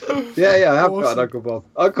 Yeah, I have got an Uncle Bob.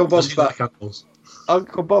 Uncle Bob's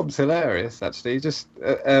Uncle Bob's hilarious. Actually, just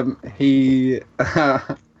he.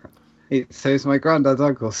 So he's my granddad's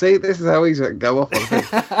uncle. See, this is how easy it can go off on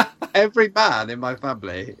things. Every man in my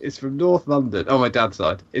family is from North London. On my dad's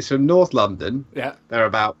side, is from North London. Yeah, they're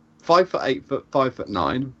about 5'8",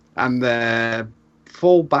 5'9", and their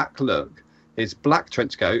full back look is black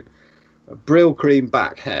trench coat, brill cream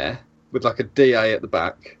back hair with like a DA at the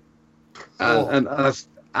back,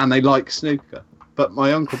 and they like snooker. But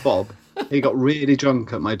my Uncle Bob, he got really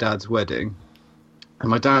drunk at my dad's wedding, and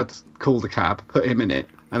my dad called a cab, put him in it,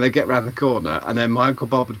 and they get round the corner, and then my Uncle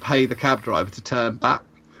Bob would pay the cab driver to turn back,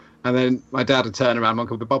 and then my dad would turn around, my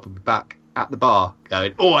Uncle Bob would be back at the bar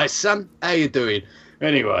going, "Oh, hey son, how you doing?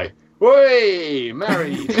 Anyway, way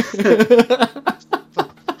married." For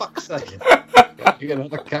fuck's sake. You're going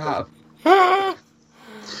to have a cab.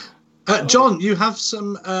 John, you have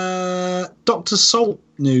some Dr. Salt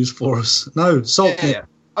news for us. No, Salt. Yeah.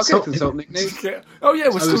 I'll go for the Salt Nick news. Oh yeah,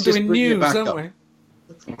 we're still was just doing bringing it news, back aren't up. we?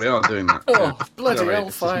 We are doing that. Oh, bloody Sorry,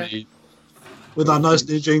 hellfire. this is me. With our nice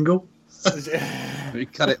new jingle. We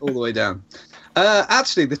cut it all the way down.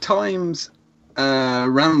 Actually, the Times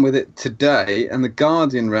ran with it today, and the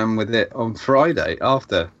Guardian ran with it on Friday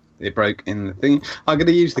after it broke in the thing. I'm going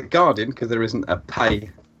to use the Guardian because there isn't a pay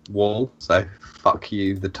wall, so fuck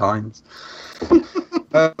you, the Times.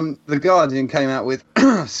 The Guardian came out with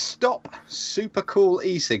stop super cool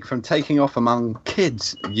e-cig from taking off among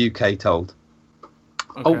kids, UK told.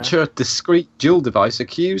 Okay. Ultra discreet dual device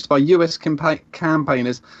accused by US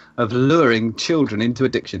campaigners of luring children into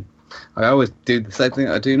addiction. I always do the same thing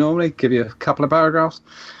I do normally, give you a couple of paragraphs.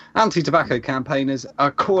 Anti-tobacco campaigners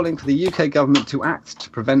are calling for the UK government to act to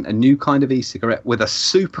prevent a new kind of e-cigarette with a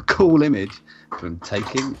super cool image from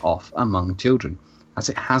taking off among children, as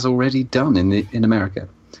it has already done in America.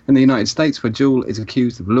 In the United States, where Juul is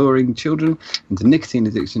accused of luring children into nicotine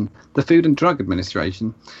addiction, the Food and Drug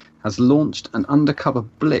Administration has launched an undercover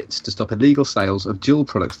blitz to stop illegal sales of Juul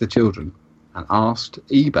products to children and asked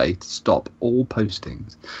eBay to stop all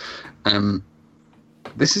postings.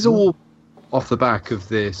 This is all off the back of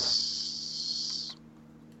this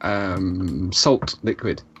salt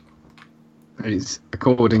liquid. It's,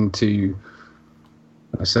 according to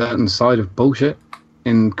a certain side of bullshit,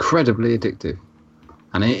 incredibly addictive.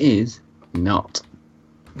 And it is not.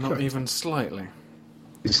 Not even slightly.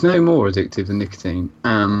 It's no more addictive than nicotine.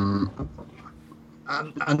 And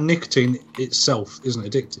nicotine itself isn't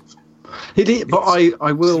addictive. It is, but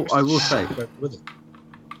I will say, With it.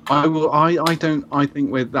 I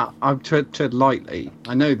think with that, I've tread lightly.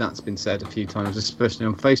 I know that's been said a few times, especially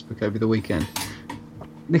on Facebook over the weekend.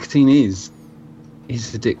 Nicotine is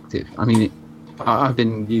addictive. I mean, I've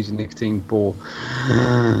been using nicotine for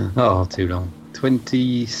too long.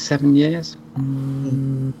 27 years?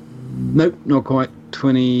 Nope, not quite.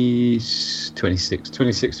 26,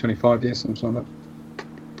 25 years, something like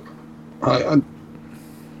that.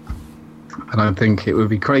 I don't think it would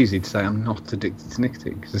be crazy to say I'm not addicted to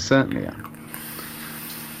nicotine, because I certainly am.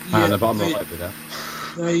 Yeah, But I'm not like that.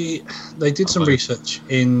 They did some research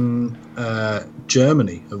in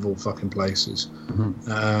Germany, of all fucking places,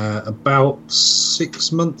 about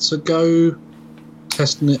 6 months ago,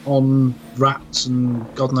 testing it on rats and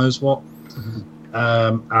God knows what,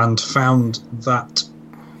 and found that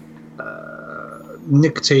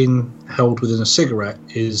nicotine held within a cigarette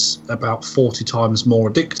is about 40 times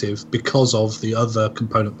more addictive because of the other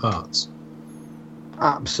component parts.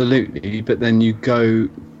 Absolutely, but then you go,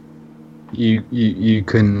 you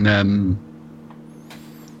can.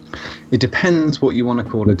 It depends what you want to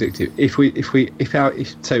call addictive. If we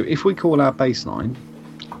call our baseline,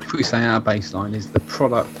 if we say our baseline is the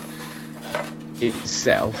product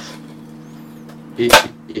itself, it's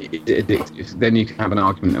addictive, then you can have an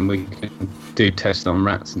argument, and we can do tests on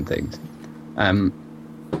rats and things.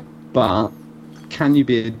 But can you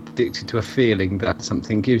be addicted to a feeling that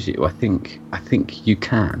something gives you? I think you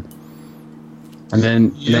can. And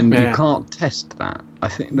then you can't test that. I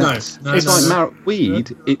think that's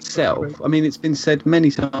weed itself. I mean, it's been said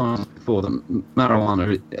many times before that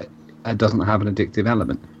marijuana doesn't have an addictive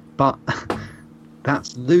element, but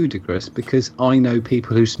that's ludicrous because I know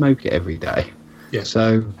people who smoke it every day. Yeah.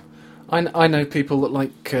 So I know people that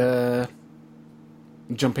like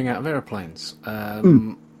jumping out of airplanes.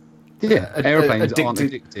 Airplanes aren't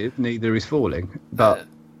addictive. Neither is falling, but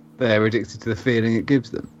they're addicted to the feeling it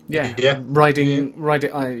gives them. Riding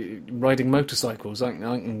motorcycles. I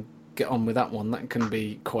can get on with that one. That can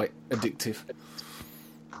be quite addictive.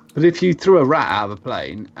 But if you threw a rat out of a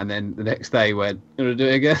plane and then the next day went, "You want to do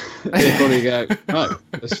it again?" They'd probably go, "No,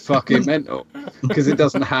 that's fucking mental," because it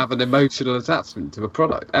doesn't have an emotional attachment to a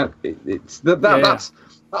product. And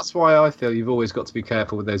that's why I feel you've always got to be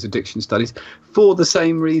careful with those addiction studies. For the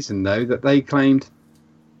same reason, though, that they claimed.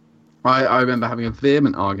 I remember having a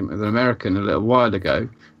vehement argument with an American a little while ago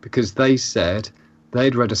because they said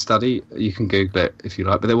they'd read a study. You can Google it if you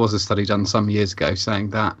like, but there was a study done some years ago saying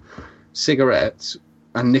that cigarettes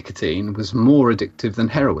and nicotine was more addictive than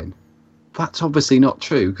heroin. That's obviously not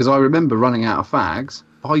true, because I remember running out of fags.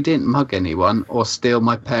 I didn't mug anyone or steal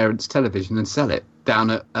my parents' television and sell it down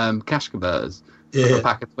at cash converters for a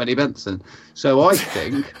pack of 20 Benson. So I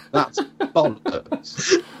think that's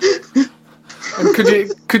bollocks. And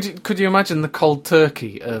could you imagine the cold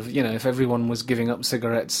turkey of, if everyone was giving up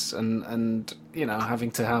cigarettes and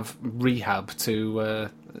having to have rehab to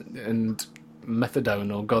and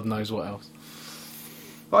methadone or God knows what else.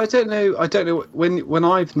 I don't know. When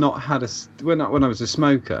I've not had when I was a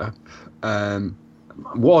smoker,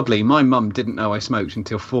 Wadley, my mum didn't know I smoked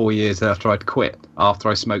until 4 years after I'd quit. After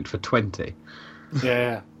I smoked for 20.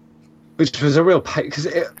 Yeah. which was a real pain because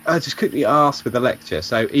I just couldn't be asked with a lecture.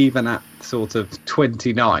 So even at sort of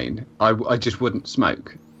 29, I just wouldn't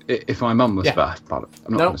smoke. If my mum was bad, I'm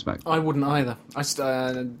not going to smoke. I wouldn't either. I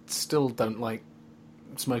still don't like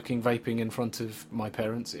smoking, vaping in front of my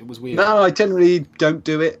parents. It was weird. No, I generally don't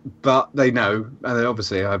do it, but they know, and they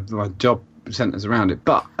obviously my job centres around it.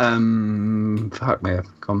 But fuck me,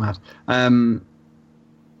 I've gone mad.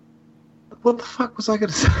 What the fuck was I going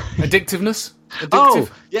to say? Addictiveness. Oh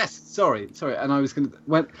yes, sorry. And I was going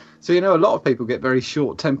to so a lot of people get very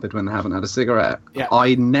short-tempered when they haven't had a cigarette. Yeah.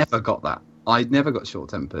 I never got that. I never got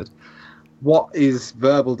short-tempered. What is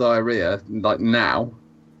verbal diarrhea like now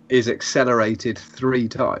is accelerated 3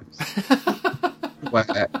 times. Where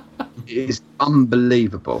it is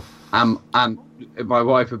unbelievable. And my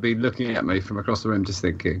wife would be looking at me from across the room just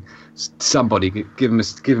thinking, somebody give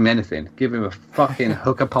him anything. Give him a fucking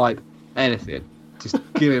hookah pipe, anything. Just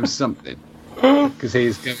give him something. Because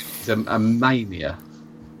he's a mania.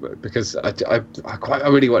 Because I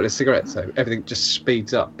really wanted a cigarette, so everything just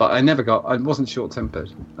speeds up. But I wasn't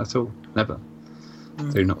short-tempered at all, never.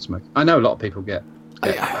 Do not smoke. I know a lot of people get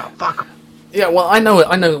fuck. Yeah, well, I know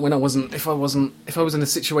it when I wasn't. If I was in a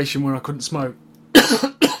situation where I couldn't smoke,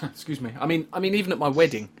 excuse me. I mean, even at my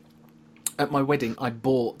wedding, I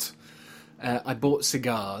bought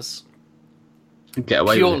cigars. Get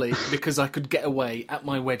away purely with it. because I could get away at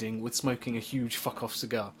my wedding with smoking a huge fuck off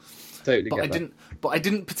cigar. Totally But I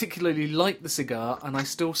didn't particularly like the cigar, and I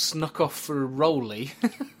still snuck off for a rollie.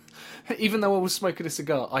 Even though I was smoking a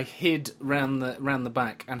cigar, I hid round the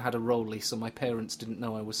back and had a rollie, so my parents didn't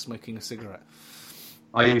know I was smoking a cigarette.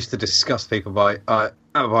 I used to disgust people by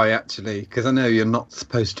actually, because I know you're not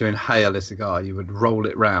supposed to inhale a cigar. You would roll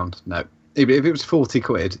it round. No, if it was 40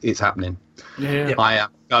 quid, it's happening. Yeah. I am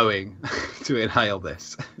going to inhale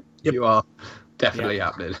this. Yep. You are definitely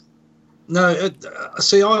happening. No,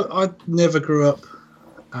 see, I never grew up.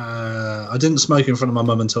 I didn't smoke in front of my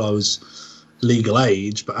mum until I was legal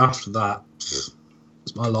age, but after that, it's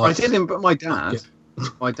my life. I didn't, but my dad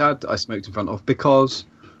I smoked in front of because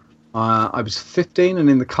I was 15 and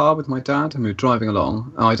in the car with my dad, and we were driving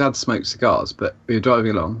along. And my dad smoked cigars, but we were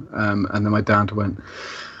driving along, and then my dad went,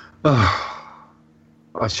 "Oh,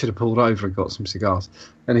 I should have pulled over and got some cigars."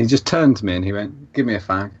 And he just turned to me and he went, "Give me a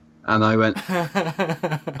fag." And I went,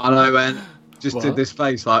 just What? did this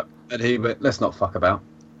face like, and he went, "Let's not fuck about."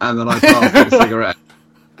 And then I passed him a cigarette,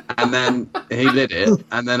 and then he lit it,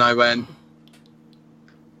 and then I went,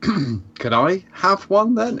 "Can I have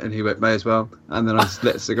one then?" And he went, "May as well." And then I just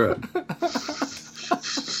lit a cigarette.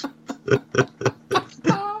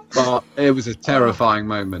 But it was a terrifying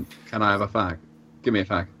moment. Can I have a fag? Give me a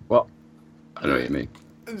fag. What? I know what you mean.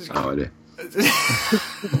 No idea.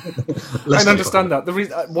 I understand that.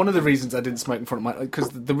 One of the reasons I didn't smoke in front of because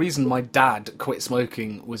the reason my dad quit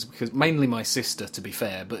smoking was because mainly my sister, to be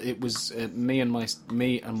fair, but it was me and my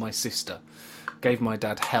sister gave my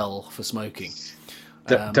dad hell for smoking.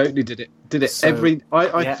 Totally did it. So,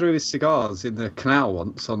 I threw his cigars in the canal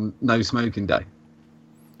once on No Smoking Day.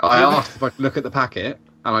 I asked if I could look at the packet,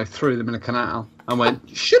 and I threw them in a canal and went,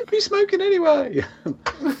 "You shouldn't be smoking anyway."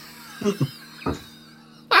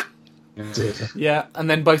 Yeah, and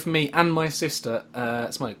then both me and my sister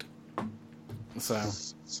smoked. So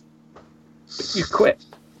you quit.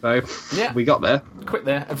 So yeah, we got there. Quit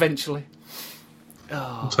there eventually.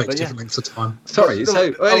 It takes different lengths of time. Sorry. So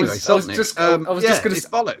anyway, I was just going to. It's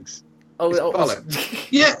bollocks. Bollocks.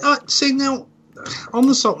 Yeah. See now, on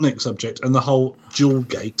the Sopnik subject and the whole dual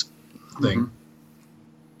gate thing,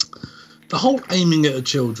 the whole aiming at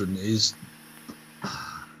children is.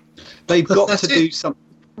 They've got to do something.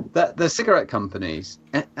 The cigarette companies,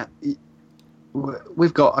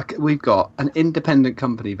 we've got an independent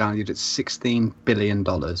company valued at $16 billion.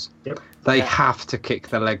 Yep. They have to kick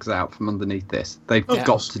their legs out from underneath this. They've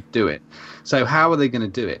got to do it. So how are they going to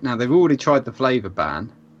do it? Now, they've already tried the flavour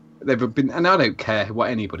ban. And I don't care what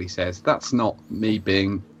anybody says. That's not me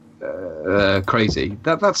being crazy.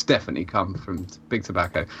 That's definitely come from Big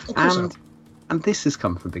Tobacco. And this has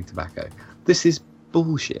come from Big Tobacco. This is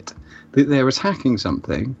bullshit. They're attacking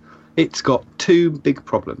something. It's got 2 big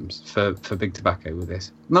problems for Big Tobacco with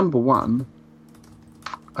this. Number one,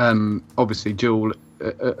 obviously Juul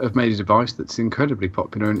have made a device that's incredibly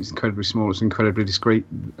popular, and it's incredibly small, it's incredibly discreet,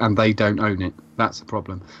 and they don't own it. That's a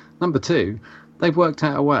problem. Number 2, they've worked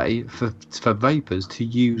out a way for vapors to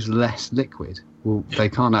use less liquid. Well, they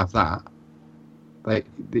can't have that.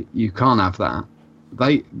 You can't have that.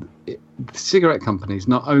 Cigarette companies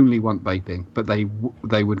not only want vaping, but they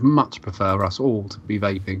would much prefer us all to be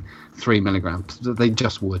vaping 3 milligrams. They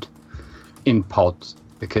just would in pods,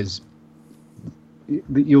 because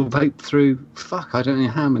you'll vape through. Fuck, I don't know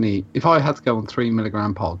how many. If I had to go on 3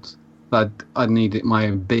 milligram pods, I'd need it my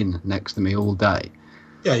own bin next to me all day.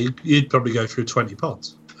 Yeah, you'd probably go through 20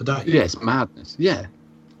 pods a day. Yeah, it's madness. Yeah.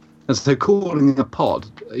 And so calling a pod,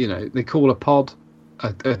 they call a pod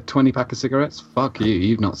a 20 pack of cigarettes. Fuck you,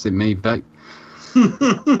 you've not seen me vape.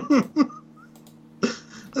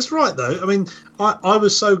 That's right, though. I mean, I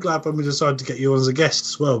was so glad when we decided to get you on as a guest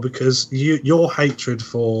as well, because your hatred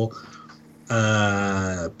for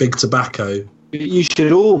big tobacco. You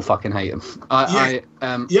should all fucking hate them.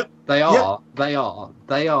 Yep. They are.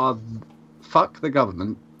 Fuck the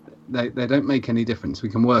government. They don't make any difference. We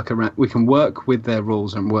can work with their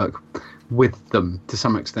rules and work with them to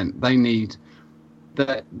some extent. They'd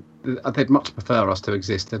much prefer us to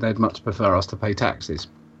exist, and they'd much prefer us to pay taxes.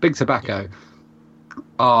 Big tobacco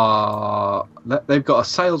they've got a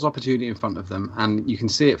sales opportunity in front of them, and you can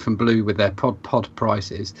see it from Blue with their pod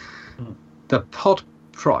prices. The pod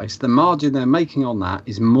price, the margin they're making on that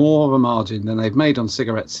is more of a margin than they've made on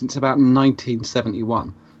cigarettes since about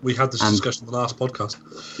 1971. We had this discussion in the last podcast.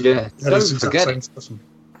 Yeah, don't forget it.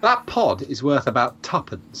 That pod is worth about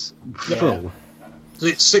tuppence full. So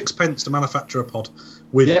it's 6p to manufacture a pod.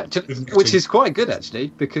 Which is quite good, actually,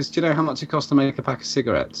 because do you know how much it costs to make a pack of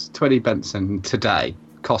cigarettes? 20p, and today,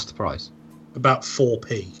 cost price. About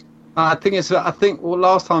 4p. Well,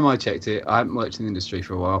 last time I checked it, I haven't worked in the industry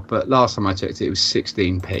for a while, but last time I checked it was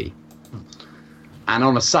 16p. And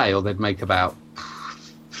on a sale, they'd make about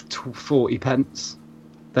 40p.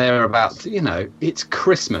 They're about, it's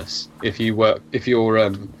Christmas if you're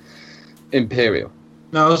Imperial.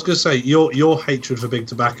 No, I was going to say, your hatred for big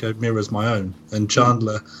tobacco mirrors my own, and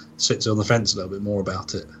Chandler sits on the fence a little bit more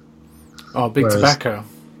about it. Oh, big tobacco.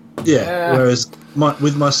 Yeah, whereas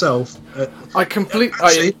with myself... I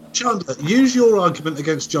completely... Chandler, use your argument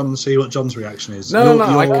against John and see what John's reaction is. I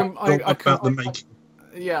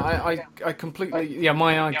completely... Yeah,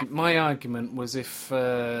 my argument was if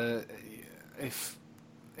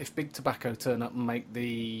big tobacco turn up and make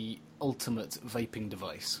the ultimate vaping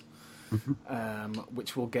device...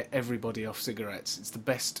 which will get everybody off cigarettes. It's the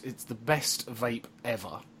best vape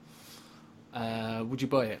ever. Would you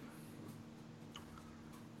buy it?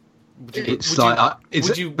 Would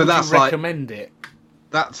you recommend it?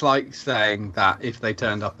 That's like saying that if they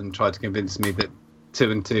turned up and tried to convince me that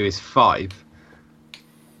 2 and 2 is 5,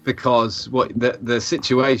 because the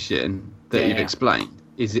situation that you've explained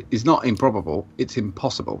is not improbable. It's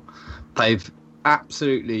impossible. They're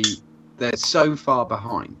so far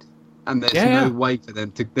behind. And there's no way for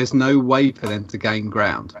them to gain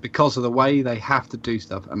ground because of the way they have to do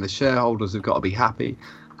stuff, and the shareholders have got to be happy,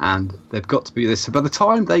 and they've got to be this. So by the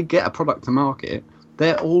time they get a product to market,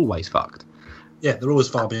 they're always fucked. Yeah, they're always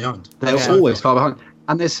far behind. They're always far behind.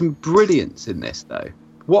 And there's some brilliance in this, though.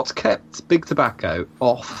 What's kept big tobacco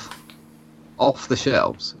off the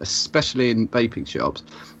shelves, especially in vaping shops,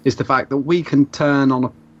 is the fact that we can turn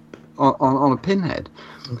on a pinhead.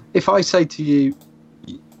 If I said to you,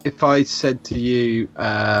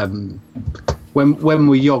 when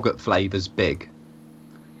were yogurt flavours big?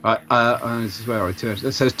 This is where I turned.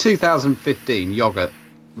 So 2015 yogurt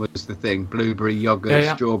was the thing. Blueberry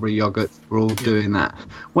yogurt, strawberry yogurt. We're all doing that.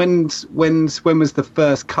 When was the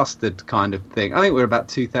first custard kind of thing? I think we're about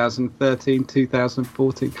 2013,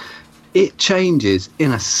 2014. It changes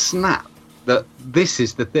in a snap. That this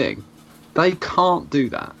is the thing. They can't do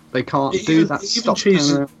that. They can't do that. Even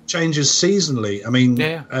changes seasonally. I mean,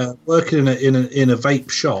 working in a vape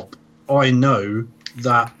shop, I know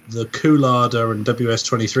that the Coolada and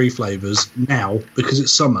WS23 flavours now, because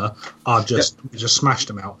it's summer, are just smashed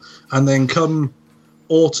them out. And then come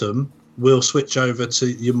autumn, we'll switch over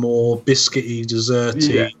to your more biscuity,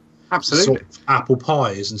 desserty, sort of apple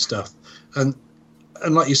pies and stuff. And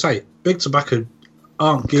like you say, big tobacco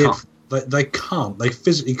aren't geared. They can't. They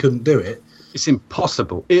physically couldn't do it. It's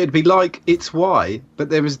impossible. It'd be like it's why, but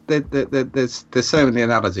there's so many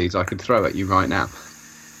analogies I could throw at you right now.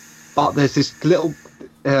 But there's this little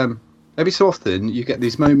every so often you get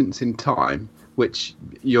these moments in time which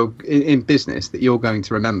you're in business that you're going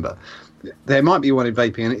to remember. There might be one in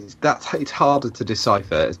vaping, and it's harder to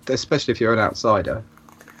decipher, especially if you're an outsider.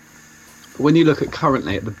 But when you look at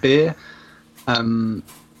currently at the beer,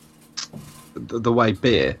 the way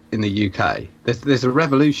beer in the UK, there's a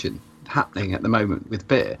revolution happening at the moment with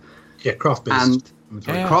beer. Yeah, craft beers. And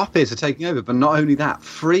craft beers are taking over, but not only that,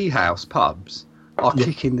 free house pubs are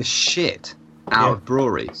kicking the shit out of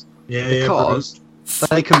breweries. Because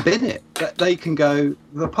they can bin it. They can go,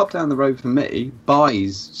 the pub down the road from me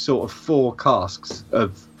buys sort of 4 casks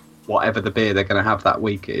of whatever the beer they're going to have that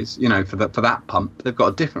week is, for that pump. They've got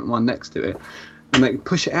a different one next to it. and they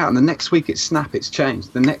push it out, and the next week it's snap, it's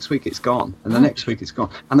changed. The next week it's gone, and the next week it's gone,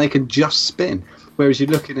 and they can just spin. Whereas you're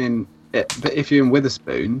looking in, but if you're in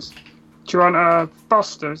Witherspoons, do you want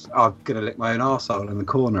Foster's? I'm gonna lick my own arsehole in the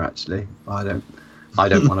corner. Actually, I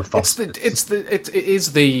don't want a Foster's. It's the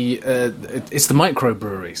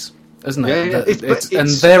microbreweries, isn't it? Yeah. And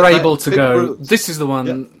they're able to go. Brews. This is the one.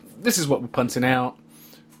 Yeah. This is what we're punting out.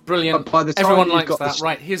 Brilliant. By the time everyone you've likes got that.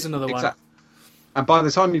 Right, here's another one. And by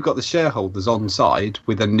the time you've got the shareholders on side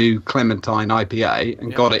with a new Clementine IPA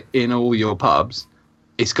and got it in all your pubs,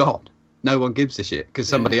 it's gone. No one gives a shit because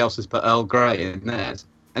somebody else has put Earl Grey in theirs,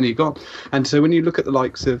 and you're gone. And so when you look at the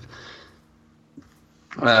likes of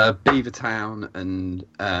Beavertown and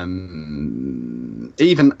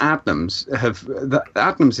even Adnams,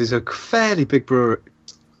 Adnams is a fairly big brewery.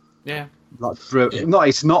 Yeah.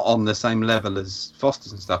 It's not on the same level as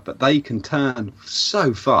Foster's and stuff, but they can turn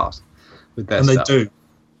so fast with their stuff.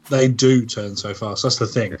 They do turn so fast. That's the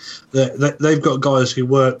thing. They've got guys who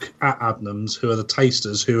work at Adnams who are the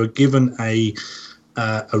tasters, who are given a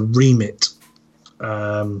remit,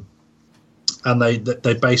 and they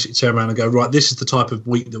basically turn around and go, right, this is the type of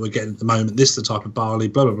wheat that we're getting at the moment. This is the type of barley.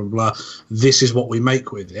 Blah blah blah blah. This is what we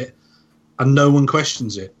make with it, and no one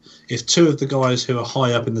questions it. If two of the guys who are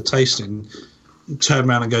high up in the tasting turn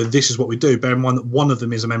around and go, this is what we do, bear in mind that one of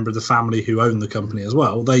them is a member of the family who own the company as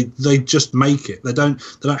well, they just make it. They don't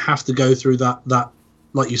have to go through that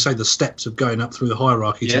like you say, the steps of going up through the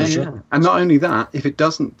hierarchy. And not only that, if it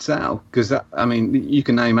doesn't sell, because you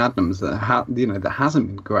can name Adnams that hasn't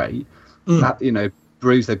been great, that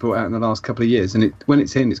brews they brought out in the last couple of years, and when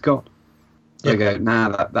it's in, it's gone. They go,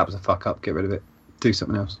 that was a fuck up, get rid of it, do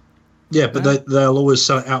something else. Yeah, but they'll always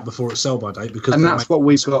sell it out before it's sell by date, because that's what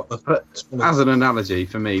we've got. But as an analogy,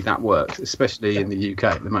 for me, that works, especially in the UK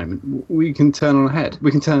at the moment. We can turn on a head,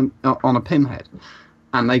 we can turn on a pinhead,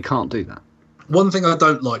 and they can't do that. One thing I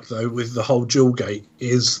don't like though with the whole Jewelgate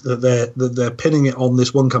is that they're pinning it on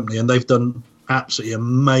this one company, and they've done absolutely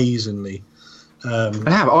amazingly.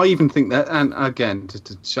 They have. I even think that, and again, just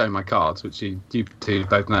to show my cards, which you two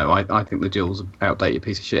both know, I think the Jewel's an outdated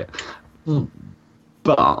piece of shit.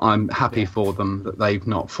 But I'm happy for them that they've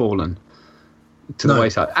not fallen to the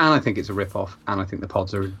wayside. And I think it's a rip-off, and I think the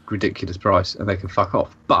pods are a ridiculous price, and they can fuck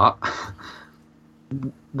off. But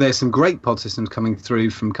there's some great pod systems coming through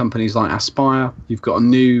from companies like Aspire. You've got a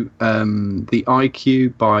new, the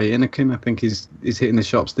IQ by Inokin, I think is hitting the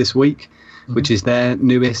shops this week, which is their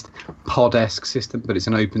newest pod-esque system, but it's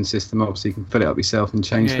an open system. Obviously, you can fill it up yourself and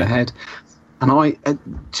change the head. And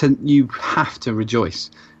you have to rejoice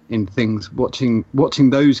in things watching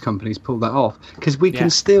those companies pull that off, because we can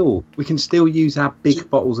still use our big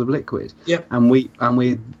bottles of liquid, and we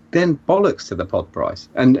then bollocks to the pod price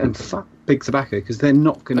and fuck big tobacco, because they're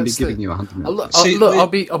not going to be giving you 100 mil. Look, I'll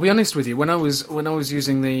be honest with you. When I was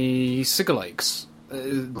using the Cigar Lakes,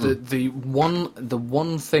 the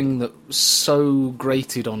one thing that so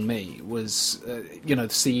grated on me was the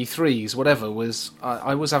CE3s, whatever, was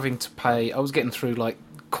I was having to pay. I was getting through like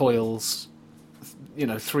coils.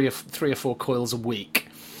 3 or 4 coils a week.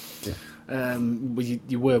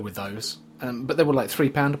 You were with those, but they were like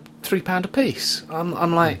 £3 a piece.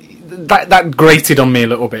 I'm like that grated on me a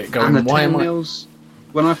little bit. Going, and why 10 am mils?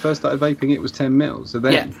 When I first started vaping, it was 10 mils. So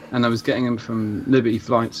then, and I was getting them from Liberty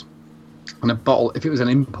Flights, and a bottle, if it was an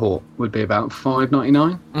import, would be about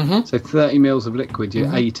 $5.99. So 30 mils of liquid,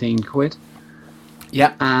 you're 18 quid.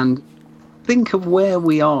 Yeah, and think of where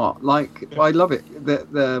we are. Like, I love it.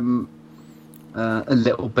 A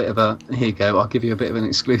little bit of here you go, I'll give you a bit of an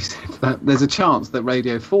exclusive. There's a chance that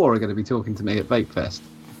Radio 4 are going to be talking to me at Vape Fest.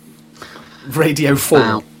 Radio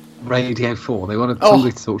 4? Radio 4. They wanted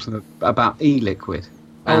somebody to talk to them about e-liquid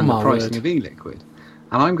and the pricing of e-liquid.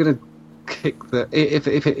 And I'm going to kick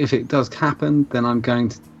if it does happen, then I'm going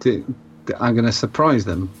to surprise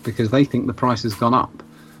them, because they think the price has gone up.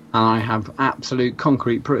 And I have absolute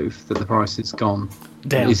concrete proof that the price has gone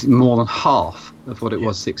down. It's more than half of what it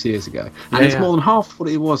was 6 years ago. And it's more than half what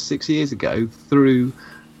it was 6 years ago through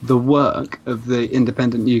the work of the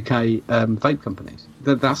independent UK vape companies.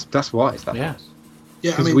 That's why it's that price.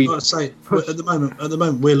 Yeah, I mean, like I say, at the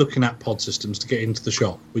moment we're looking at pod systems to get into the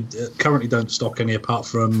shop. We currently don't stock any apart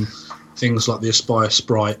from things like the Aspire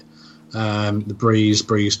Sprite, the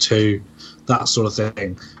Breeze 2, that sort of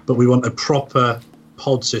thing. But we want a proper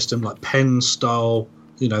pod system, like pen style,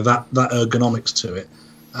 that ergonomics to it.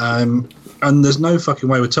 And there's no fucking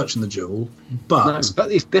way we're touching the Jewel, but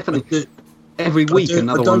it's definitely every week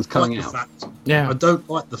another one's coming out. I don't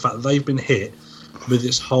like the fact that they've been hit with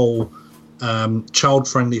this whole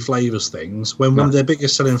child-friendly flavours things, when one of their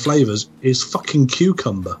biggest selling flavours is fucking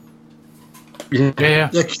cucumber. Yeah.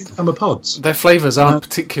 Yeah, cucumber pods. Their flavours aren't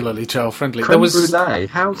particularly child friendly. Creme brulee.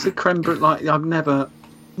 How's the creme brulee? Like, I've never.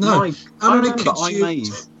 No. How many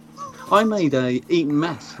kids I made a Eton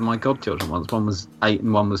mess for my godchildren once. One was 8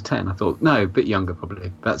 and one was 10. I thought, no, a bit younger probably,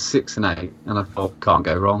 about 6 and 8. And I thought, can't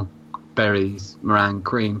go wrong. Berries, meringue,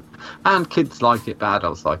 cream, and kids like it, but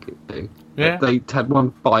adults like it too. Yeah. But they had one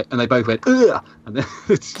bite and they both went, ugh, and then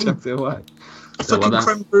chucked it away. Fucking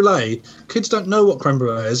creme brulee. Kids don't know what creme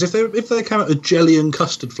brulee is. If they came out with jelly and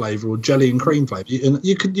custard flavour or jelly and cream flavour,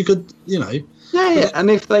 you could, you know. Yeah. And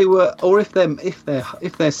if they were, or if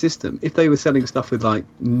their system, if they were selling stuff with like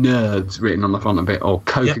nerds written on the front of it, or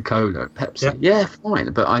Coca-Cola, Pepsi, yeah,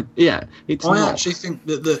 fine. But it's not. I actually think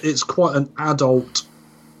that it's quite an adult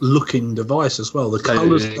looking device as well. The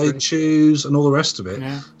colours they choose and all the rest of it.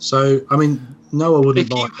 Yeah. So I mean, no, I wouldn't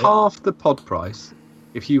buy it. If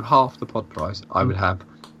you half the pod price, I would have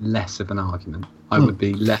less of an argument. I would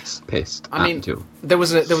be less pissed. There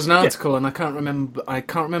was an article, and I can't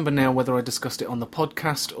remember now whether I discussed it on the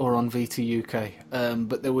podcast or on VT UK.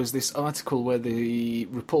 But there was this article where the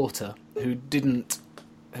reporter who didn't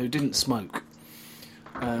smoke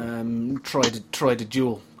tried a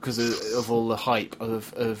juul because of all the hype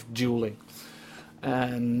of juuling,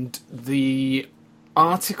 and the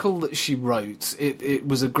article that she wrote, it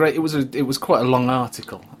was quite a long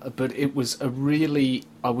article, but I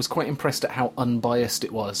was quite impressed at how unbiased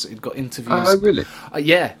it was. It got interviews. Oh, really?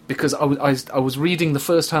 Yeah, because I was reading the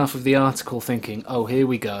first half of the article thinking, oh, here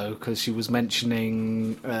we go, because she was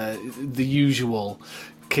mentioning the usual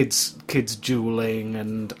kids dueling,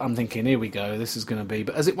 and I'm thinking, here we go, this is going to be.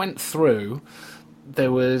 But as it went through,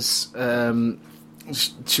 there was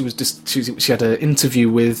she had an interview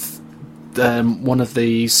with one of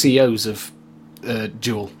the CEOs of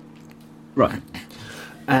Juul, right,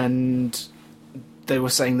 and they were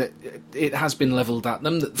saying that it has been levelled at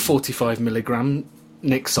them that 45 milligram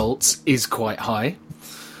nic salts is quite high,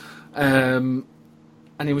 and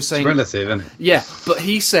he was saying it's relative, isn't it? Yeah, but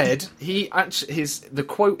he said the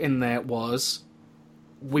quote in there was,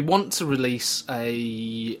 "We want to release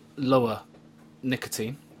a lower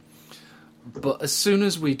nicotine, but as soon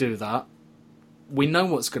as we do that, we know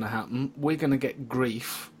what's going to happen. We're going to get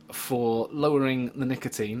grief for lowering the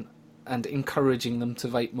nicotine and encouraging them to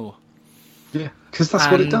vape more." Yeah, because that's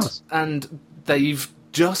what it does. And they've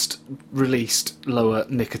just released lower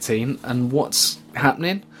nicotine, and what's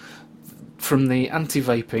happening? From the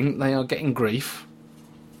anti-vaping, they are getting grief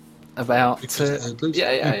about...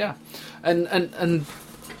 Yeah. And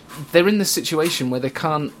they're in this situation where they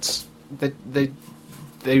can't... They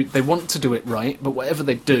want to do it right, but whatever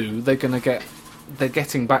they do, they're getting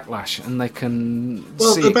backlash, and they can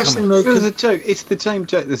see it coming. There's a joke. It's the same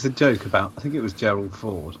joke. There's a joke about, I think it was Gerald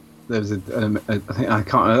Ford. There was I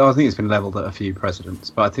think it's been levelled at a few presidents,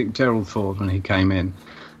 but I think Gerald Ford, when he came in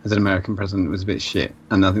as an American president, was a bit shit.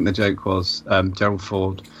 And I think the joke was Gerald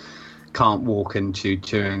Ford can't walk and chew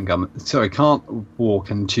gum at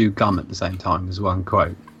the same time, was one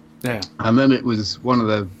quote. Yeah. And then it was one of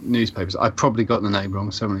the newspapers. I probably got the name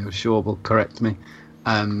wrong. Somebody was sure will correct me.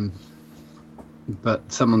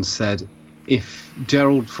 But someone said, if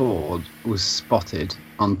Gerald Ford was spotted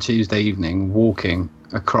on Tuesday evening walking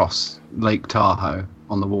across Lake Tahoe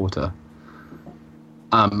on the water,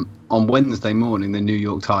 on Wednesday morning the New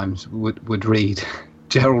York Times would read,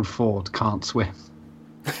 Gerald Ford can't swim.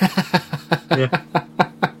 Yeah.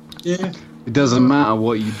 It doesn't matter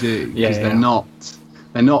what you do, because they're not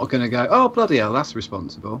going to go, oh bloody hell, that's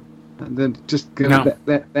responsible. And they're just going to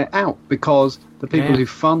they're out, because the people who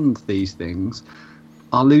fund these things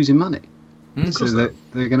are losing money. So they're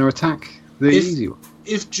going to attack the easy one.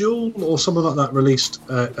 If Juul or someone like that released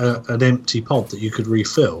an empty pod that you could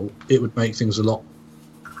refill, it would make things a lot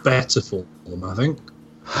better for them, I think.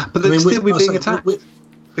 But they'd still be being attacked.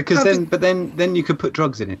 Because then you could put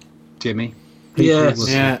drugs in it, Jimmy.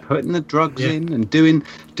 Putting the drugs in and doing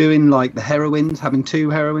like the heroines, having 2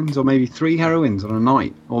 heroines or maybe 3 heroines on a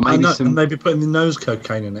night, or maybe and maybe putting the nose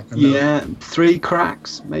cocaine in it. 3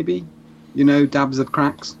 cracks, maybe, dabs of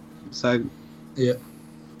cracks. So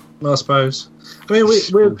well, I suppose. I mean,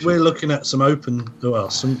 we're looking at some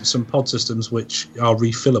some pod systems which are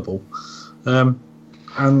refillable,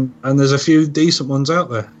 and there's a few decent ones out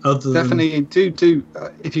there. Definitely do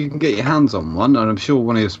if you can get your hands on one, and I'm sure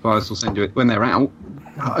one of your suppliers will send you it when they're out,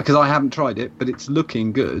 because I haven't tried it, but it's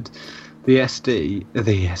looking good. The IQ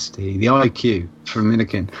from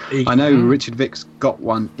Minikin. I know Richard Vick's got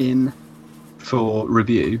one in for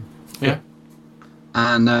review. Yeah,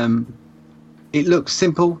 and it looks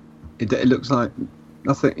simple. It looks like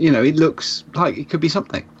nothing. It looks like it could be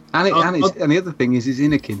something. And the other thing is, it's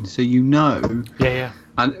Inikin, so Yeah.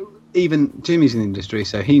 And even Jimmy's in the industry,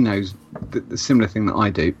 so he knows the similar thing that I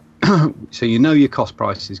do. So you know your cost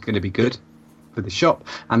price is going to be good for the shop,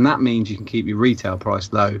 and that means you can keep your retail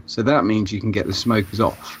price low. So that means you can get the smokers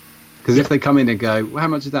off. Because if they come in and go, well, how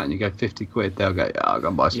much is that? And you go 50 quid, they'll go, yeah, I'll go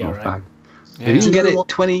and buy a small bag. Yeah. If you can get You know it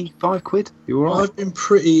 25 quid, you're all right. I've been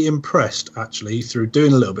pretty impressed, actually, through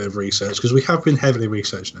doing a little bit of research, because we have been heavily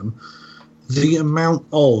researching them. The amount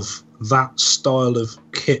of that style of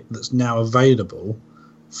kit that's now available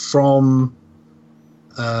from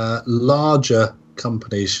larger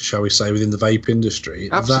companies, shall we say, within the vape industry,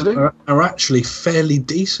 Absolutely. that are actually fairly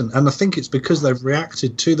decent. And I think it's because they've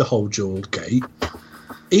reacted to the whole jeweled gate.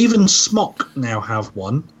 Even Smock now have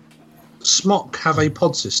one. Smock have a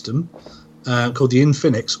pod system called the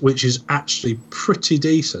Infinix, which is actually pretty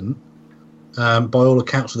decent by all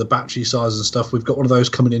accounts with the battery size and stuff. We've got one of those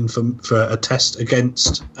coming in for a test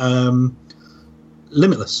against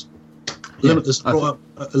Limitless. Limitless brought up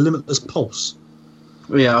a Limitless Pulse.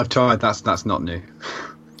 Yeah, I've tried. That's not new.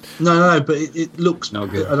 No, but it looks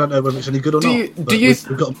not good. I don't know whether it's any good or not.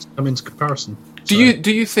 We've got to come into comparison. Do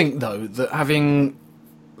you think though that having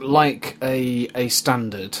like a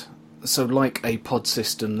standard, so like a pod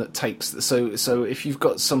system that takes so if you've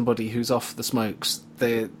got somebody who's off the smokes,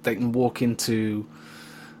 they can walk into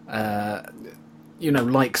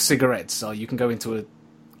like cigarettes, so you can go into a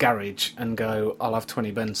garage and go, I'll have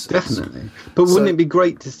 20 Bensons. Definitely, but wouldn't it be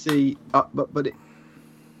great to see? But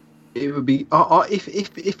it would be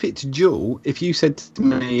if it's dual. If you said to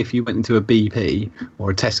me, if you went into a BP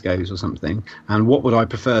or a Tesco's or something, and what would I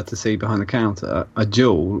prefer to see behind the counter, a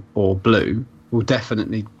dual or blue? Well,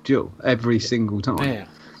 definitely dual every single time. Yeah.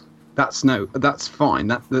 That's fine.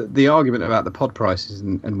 That the argument about the pod prices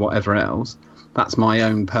and whatever else, that's my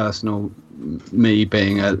own personal, me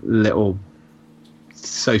being a little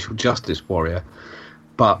social justice warrior.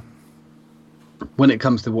 But when it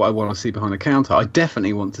comes to what I want to see behind the counter, I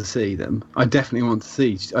definitely want to see them. I definitely want to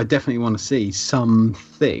see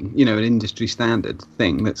something, an industry standard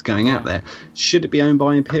thing that's going out there. Should it be owned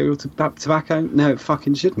by Imperial Tobacco? No, it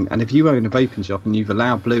fucking shouldn't. And if you own a vaping shop and you've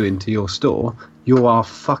allowed blue into your store, you are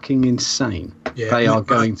fucking insane. Yeah, they are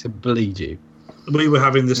going to bleed you. We were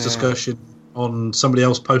having this discussion on, somebody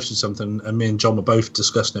else posted something, and me and John were both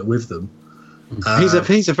discussing it with them. He's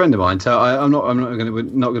a friend of mine, so I'm not going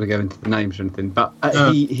to go into the names or anything. But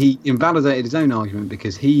he invalidated his own argument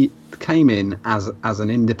because he came in as an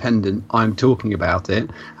independent. I'm talking about it,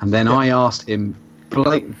 and then I asked him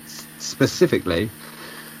specifically.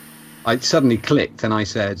 I suddenly clicked, and I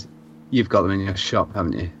said, "You've got them in your shop,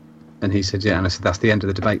 haven't you?" And he said, "Yeah." And I said, "That's the end of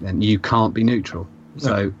the debate. Then you can't be neutral."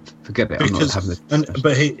 So forget it. I'm not having this.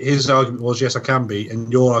 But his argument was, yes, I can be, and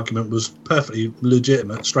your argument was perfectly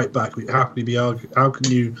legitimate, straight back. How can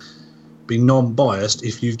you be non-biased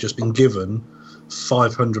if you've just been given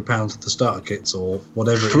 £500 of the starter kits or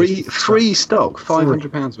whatever? Free stock,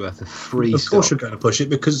 £500 worth of free stock. Of course, you're going to push it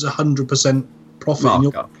because it's 100%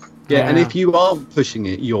 profit. Yeah, and if you aren't pushing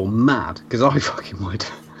it, you're mad, because I fucking would.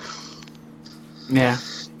 Yeah,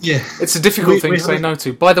 yeah. It's a difficult thing to say no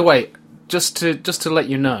to. By the way. Just to let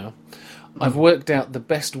you know, I've worked out the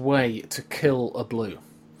best way to kill a blue.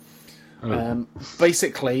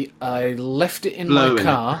 Basically, I left it in my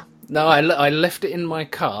car. No, I left it in my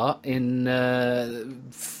car in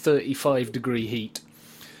 35-degree heat.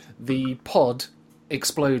 The pod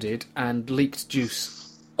exploded and leaked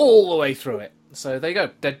juice all the way through it. So there you go,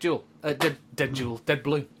 dead blue.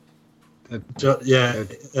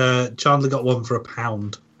 Chandler got one for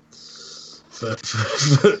 £1. For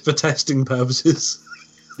testing purposes.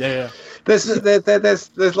 Yeah. There's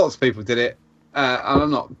lots of people did it. And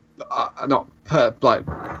I'm not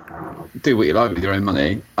do what you like with your own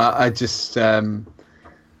money. I just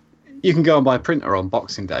you can go and buy a printer on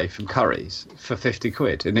Boxing Day from Curry's for 50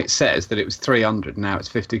 quid, and it says that it was 300 and now it's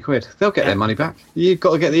 50 quid. They'll get their money back. You've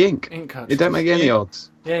got to get the ink. It don't make any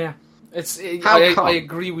odds. Yeah. I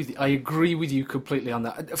agree with you. I agree with you completely on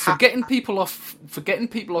that. For getting people off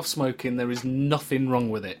smoking, there is nothing wrong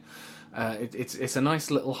with it. It's a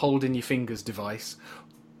nice little hold in your fingers device.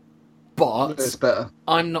 But it's better.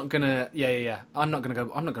 I'm not gonna. I'm not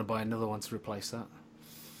gonna buy another one to replace that.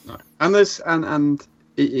 No. And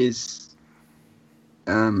it is.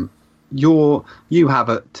 You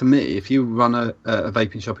have to me, if you run a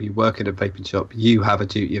vaping shop or you work at a vaping shop, you have a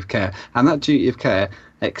duty of care, and that duty of care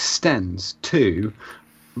extends to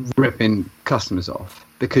ripping customers off,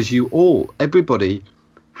 because everybody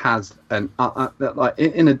has like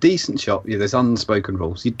in a decent shop, there's unspoken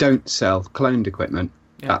rules. You don't sell cloned equipment.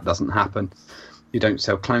 That doesn't happen. You don't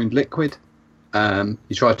sell cloned liquid. You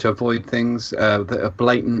try to avoid things that are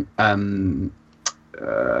blatant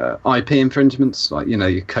IP infringements, like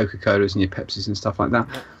your Coca-Colas and your Pepsis and stuff like that.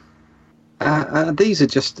 These are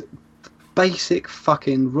just basic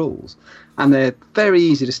fucking rules, and they're very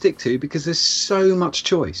easy to stick to because there's so much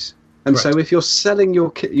choice. And so if you're selling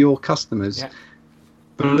your customers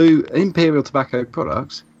blue Imperial Tobacco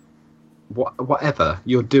products, whatever,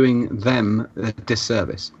 you're doing them a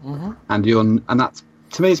disservice, and that's,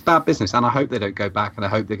 to me, it's bad business. And I hope they don't go back, and I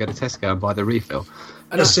hope they go to Tesco and buy the refill.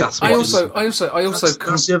 And that's the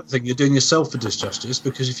other thing. You're doing yourself a disjustice,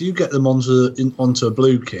 because if you get them onto a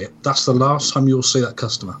blue kit, that's the last time you'll see that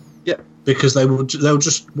customer. Yeah, because they'll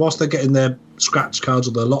just, whilst they're getting their scratch cards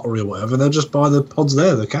or their lottery or whatever, they'll just buy the pods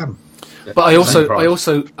there. They can. Yeah. But I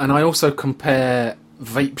also compare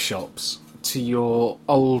vape shops to your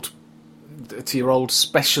old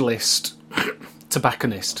specialist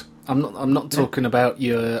tobacconist. I'm not talking about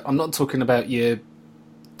your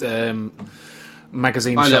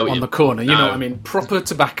magazine shop on the corner. You know what I mean? Proper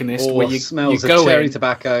tobacconist, or where you smells go of cherry in,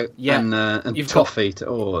 tobacco and you've toffee.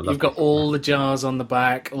 You've got all the jars on the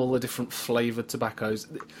back, all the different flavoured tobaccos.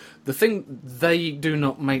 The thing, they do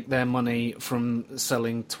not make their money from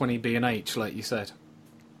selling 20 B&H, like you said.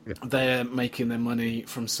 Yeah. They're making their money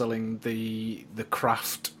from selling the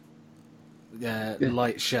craft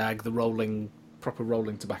light shag, the proper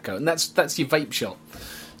rolling tobacco, and that's your vape shop.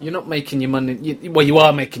 You're not making your money. You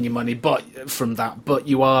are making your money, from that, but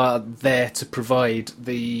you are there to provide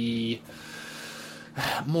the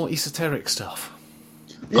more esoteric stuff.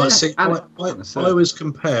 Yeah, I always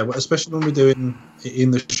compare, especially when we're doing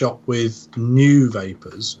in the shop with new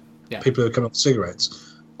vapors, people who are coming off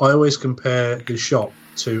cigarettes. I always compare the shop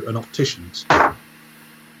to an optician's.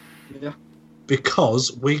 Yeah,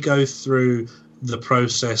 because we go through the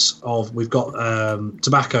process of, we've got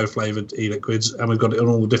tobacco flavoured e-liquids, and we've got it on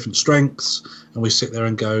all the different strengths, and we sit there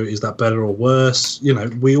and go, is that better or worse?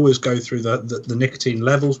 We always go through the nicotine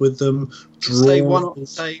levels with them. Say one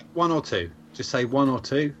or two. Just say one or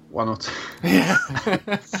two. Yeah.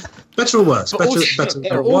 Better or worse? Better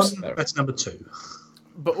number one, better number two.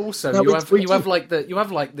 But also, you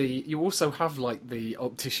also have the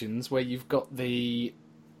opticians, where you've got the,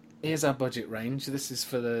 here's our budget range. This is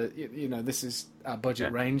for the, this is our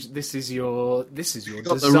budget range. This is your You've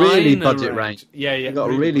got the really budget range. Yeah. You've got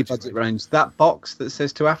a really budget range. That box that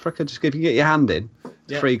says to Africa, just if you get your hand in,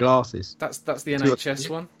 3 glasses. That's the NHS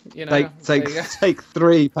one. Take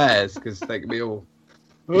 3 pairs, because they can be all.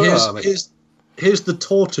 Here's the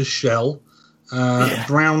tortoise shell,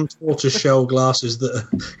 brown tortoise shell glasses that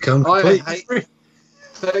come completely free.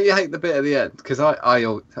 So you hate the bit at the end, because I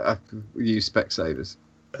use Specsavers.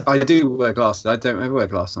 I do wear glasses. I don't ever wear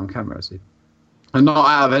glasses on camera, see. And not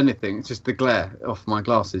out of anything. It's just the glare off my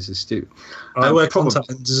glasses is stupid. I wear contact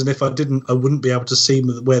lenses, and if I didn't, I wouldn't be able to see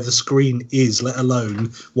where the screen is, let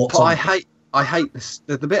alone what's on. I hate this.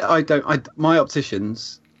 The bit I don't. My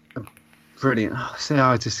opticians are brilliant.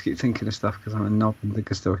 I just keep thinking of stuff because I'm a knob and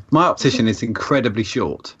think of stuff. My optician is incredibly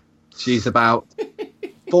short. She's about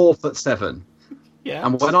 4'7". Yeah.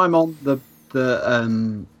 And when I'm on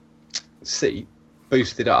the seat,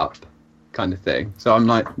 boosted up kind of thing, so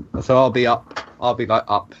I'll be up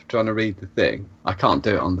trying to read the thing. I can't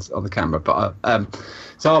do it on the camera, but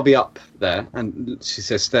so I'll be up there, and she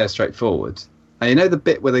says stare straight forward, and the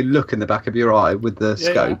bit where they look in the back of your eye with the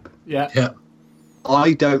scope. Yeah.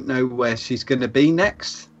 I don't know where she's going to be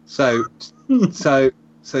next, so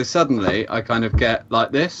suddenly I kind of get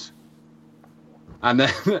like this, and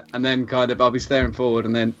then kind of I'll be staring forward,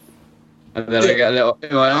 and then I get a little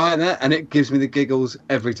in my eye there, and it gives me the giggles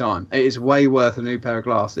every time. It is way worth a new pair of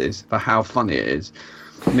glasses for how funny it is,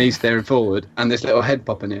 me staring forward and this little head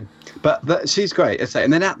popping in. But she's great, I say.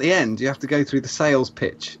 And then at the end, you have to go through the sales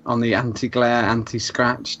pitch on the anti-glare,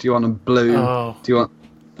 anti-scratch. Do you want a blue? Oh. Do you want?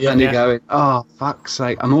 Yeah, and you're going, oh fuck's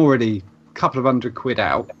sake! I'm already a couple of £100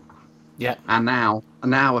 out. Yeah. And now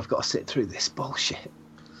I've got to sit through this bullshit.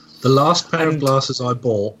 The last pair of glasses I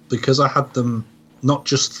bought, because I had them not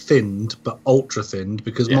just thinned, but ultra thinned,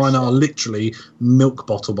 because mine are literally milk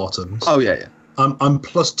bottle bottoms. Oh, yeah. I'm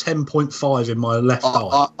plus 10.5 in my left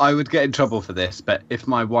eye. I would get in trouble for this, but if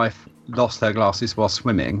my wife lost her glasses while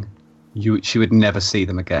swimming, she would never see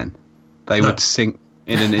them again. They would sink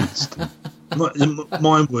in an instant.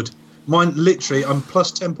 Mine would. Mine, literally, I'm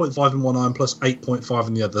plus 10.5 in one eye and plus 8.5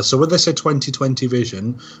 in the other. So when they say 20/20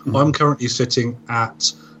 vision, I'm currently sitting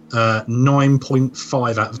at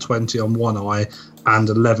 9.5 out of 20 on one eye and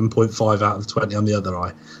 11.5 out of 20 on the other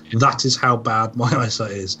eye. That is how bad my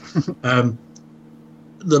eyesight is.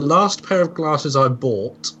 The last pair of glasses I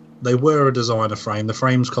bought, they were a designer frame. The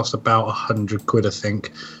frames cost about £100, I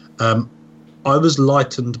think. I was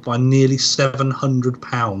lightened by nearly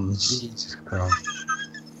 £700. Jesus Christ.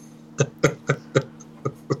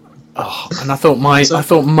 Oh, and I thought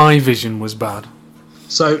my vision was bad.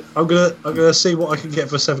 So I'm gonna see what I can get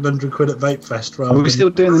for £700 at Vape Fest. Are we still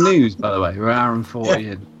doing the news, by the way? We're an hour and 40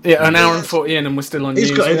 in. Yeah, an hour and 40 in, and we're still on He's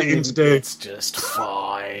news. got editing to do. It's just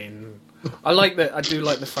fine. I like that. I do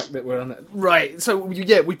like the fact that we're on that. Right. So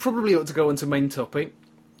yeah, we probably ought to go on to main topic.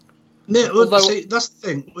 No, Although- see, that's the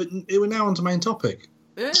thing. We're now on to main topic.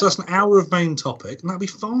 Yeah. So that's an hour of main topic, and that'll be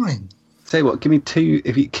fine. Tell you what, give me 2.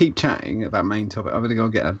 If you keep chatting about main topic, I'm going to go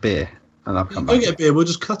and get a beer, and I'll come Go back. get a beer. We'll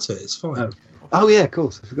just cut it. It's fine. Oh yeah, of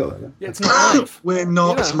course. I forgot about that. Yeah, it's not live. We're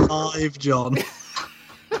not Yeah. live, John.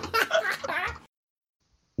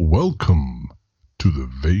 Welcome to the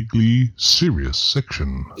vaguely serious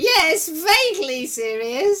section. Yes, vaguely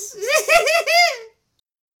serious.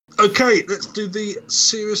 Okay, let's do the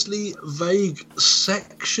seriously vague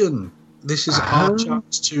section. This is our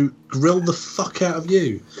chance to grill the fuck out of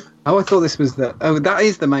you. Oh, I thought this was the. Oh, that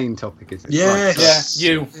is the main topic, is it? Yes.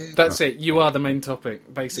 Yeah, you. That's it. You are the main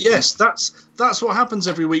topic, basically. Yes, that's what happens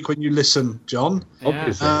every week when you listen, John. Yeah.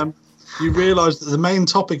 Obviously. You realise that the main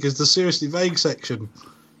topic is the seriously vague section,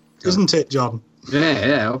 isn't it, John?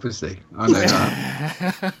 Yeah, obviously. I know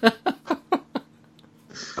that.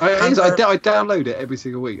 I download it every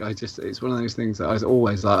single week. It's one of those things that I was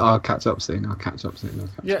always like, I'll catch up soon.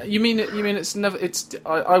 Yeah, you mean it's never.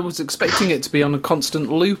 I was expecting it to be on a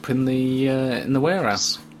constant loop in the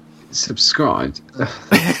warehouse. Subscribed.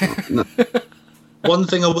 No. One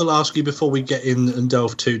thing I will ask you before we get in and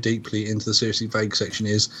delve too deeply into the seriously vague section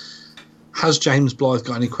is, has James Blythe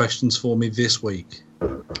got any questions for me this week?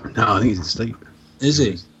 No, I think he's asleep. Is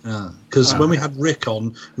he? Because when we had Rick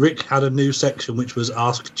on, Rick had a new section which was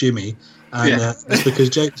Ask Jimmy, and it's because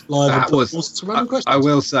James Blythe had put all sorts of random questions. I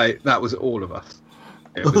will say that was all of us.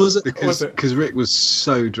 Was it? Because Rick was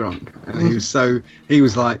so drunk, and he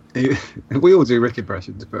was like, we all do Rick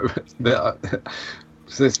impressions, but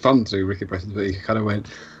so it's fun to do Rick impressions. But he kind of went,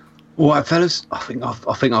 "All right, fellas, I think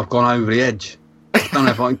I've gone over the edge. I don't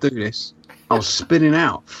know if I can do this. I was spinning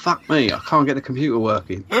out. Fuck me, I can't get the computer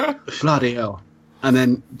working. Bloody hell!" And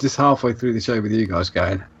then just halfway through the show with you guys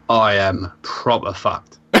going, "I am proper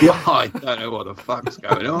fucked. I don't know what the fuck's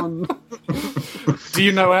going on." Do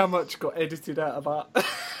you know how much got edited out of that?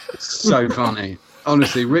 So funny.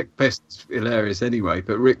 Honestly, Rick Pest's hilarious anyway,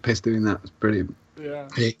 but Rick Pest doing that was brilliant. Yeah.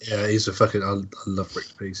 He's a fucking. I love Rick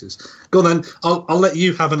to pieces. Go on then. I'll let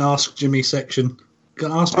you have an Ask Jimmy section.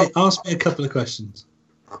 Go ask me a couple of questions.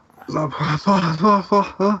 No, Yeah,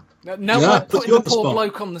 putting put you the on the poor spot.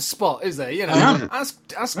 bloke on the spot, is there? You know, Yeah. ask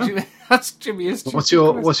Jimmy. Ask Jimmy. What's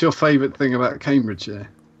your favourite thing about Cambridgeshire?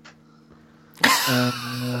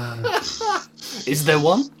 Is there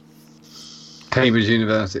one? Cambridge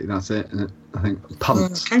University. That's it, isn't it? I think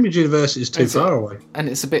punts. Cambridge University is too far away. And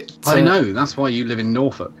it's a bit. I know. That's why you live in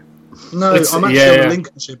Norfolk. No, It's- I'm actually yeah, on yeah. the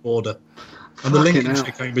Lincolnshire border. I'm the Fucking Lincolnshire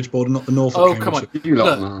hell. Cambridge border, not the Norfolk Oh, Cambridge. come on. You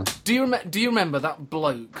lot, Look, man. do you remember that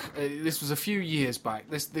bloke? This was a few years back.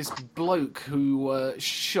 This bloke who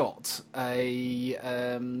shot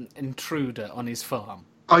a intruder on his farm.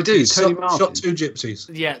 I do. Tony Shot Martin. 2 gypsies.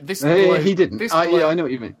 Yeah, this Hey, bloke, he didn't. This Yeah, bloke, I know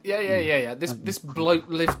what you mean. Yeah. This bloke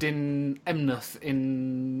lived in Emneth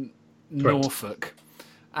in Norfolk,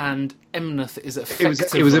 and Emneth is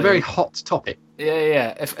effectively It was a very hot topic.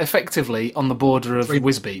 effectively on the border of Three-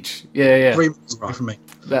 Wisbech. Yeah. 3 minutes away from me.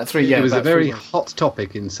 That three. Yeah, it was a about very 3 miles. hot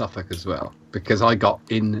topic in Suffolk as well, because I got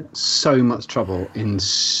in so much trouble in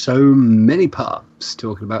so many pubs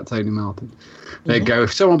talking about Tony Martin. They'd go,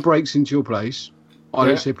 if someone breaks into your place, I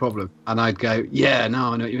don't see a problem. And I'd go, yeah,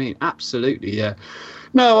 no, I know what you mean. Absolutely, yeah.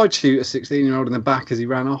 No, I'd shoot a 16-year-old in the back as he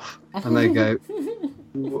ran off. And they'd go,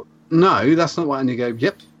 no, that's not what. And you go,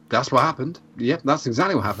 yep, that's what happened. Yep, that's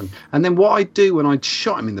exactly what happened. And then what I'd do when I'd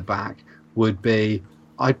shot him in the back would be,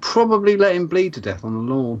 I'd probably let him bleed to death on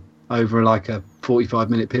the lawn over like a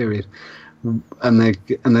 45-minute period. And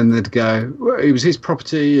then they'd go, well, it was his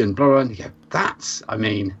property and blah, blah, and you go,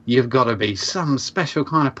 you've got to be some special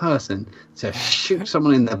kind of person to shoot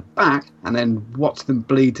someone in the back and then watch them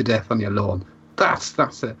bleed to death on your lawn.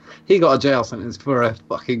 That's it. He got a jail sentence for a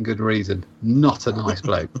fucking good reason. Not a nice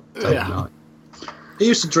bloke. Yeah. He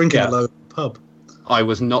used to drink in a local pub. I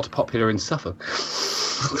was not popular in Suffolk.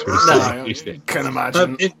 No, can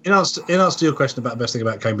imagine. In answer to your question about the best thing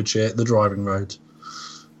about Cambridgeshire, the driving roads.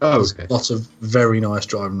 Oh, There's okay. lots of very nice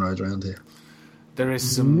driving roads around here. There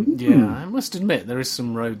is some, I must admit, there is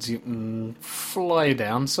some roads you can fly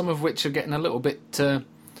down, some of which are getting a little bit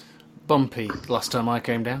bumpy last time I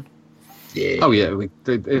came down. Yeah. Oh yeah,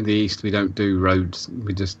 in the east we don't do roads.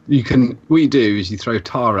 What you do is you throw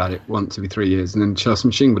tar at it once every 3 years and then shove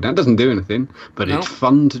some shingle down. It doesn't do anything, but No. it's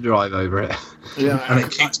fun to drive over it. Yeah, And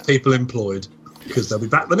it keeps people employed because they'll be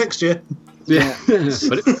back the next year. Yeah,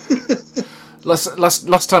 but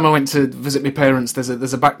Last time I went to visit my parents,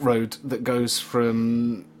 there's a back road that goes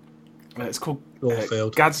from it's called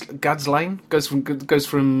Caulfield. Gads Lane. Goes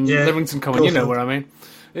from Yeah, Livingston Common. You know Caulfield. where I mean.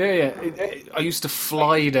 Yeah. I used to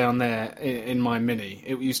fly down there in my Mini.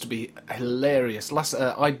 It used to be hilarious.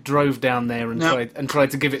 I drove down there and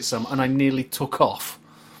tried to give it some, and I nearly took off.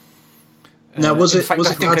 Now, was it I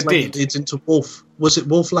think I Gads Lane did. leads into Wolf? Was it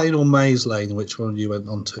Wolf Lane or Maze Lane? Which one you went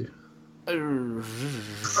on to?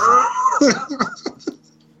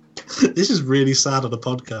 This is really sad on a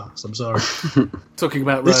podcast. I'm sorry. Talking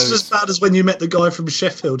about This roads. is as bad as when you met the guy from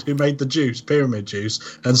Sheffield who made the juice, pyramid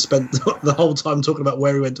juice, and spent the whole time talking about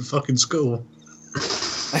where he went to fucking school.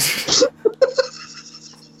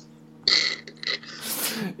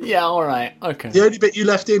 Yeah, all right, okay. The only bit you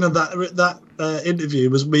left in on that interview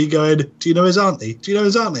was me going, "Do you know his auntie? Do you know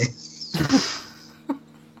his auntie?"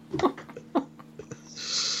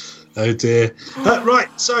 Oh dear. Right,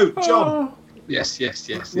 so John, yes.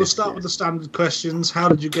 we'll start with the standard questions. How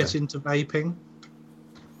did you get into vaping?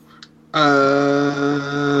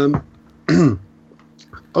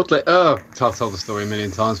 Oddly, I've told the story a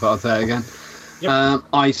million times, but I'll tell it again. Yep.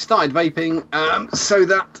 I started vaping so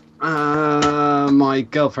that my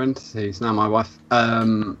girlfriend, who's now my wife,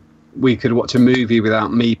 we could watch a movie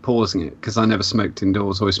without me pausing it, because I never smoked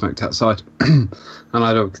indoors, always smoked outside. And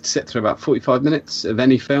I'd sit through about 45 minutes of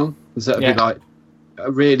any film. So it'd be like a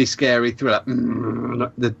really scary thriller.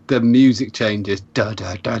 The music changes, da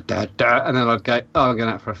da da da da, and then I'd go, I'm going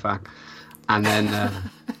out for a fag, and then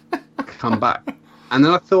come back. And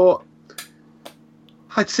then I thought,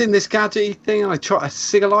 I'd seen this gadget thing, and I tried a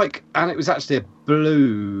cig-alike, and it was actually a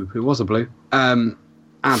blue. It was a blue. And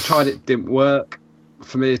I tried it, didn't work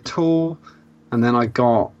for me at all. And then I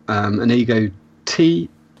got an Ego T,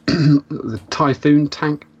 the Typhoon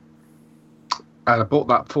tank. And I bought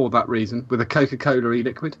that for that reason, with a Coca-Cola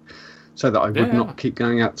e-liquid, so that I would not keep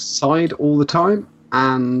going outside all the time.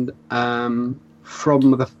 And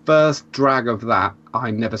from the first drag of that, I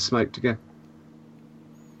never smoked again.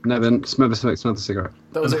 Never smoked another cigarette.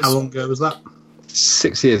 And how long ago was that?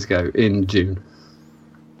 6 years ago in June.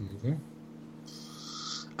 Mm-hmm.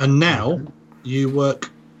 And now you work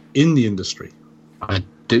in the industry. I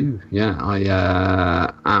do, yeah. I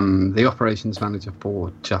am the operations manager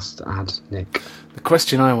for Just Add Nick. The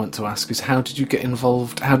question I want to ask is, how did you get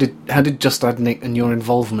involved? How did Just Add Nick and your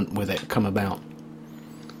involvement with it come about?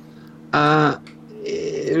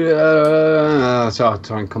 So I'll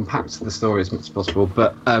try and compact the story as much as possible.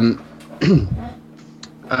 But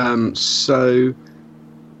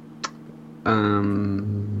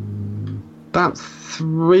about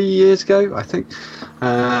 3 years ago, I think,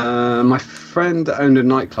 my friend owned a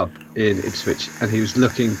nightclub in Ipswich, and he was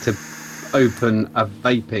looking to open a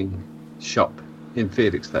vaping shop in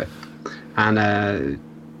Felixstowe. And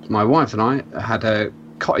my wife and I had a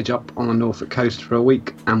cottage up on the Norfolk coast for a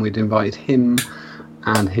week, and we'd invited him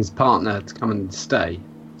and his partner to come and stay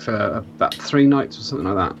for about 3 nights or something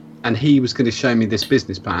like that. And he was going to show me this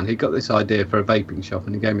business plan. He got this idea for a vaping shop,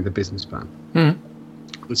 and he gave me the business plan.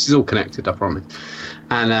 Which is all connected, I promise.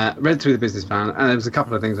 And read through the business plan, and there was a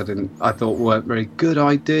couple of things I thought weren't very good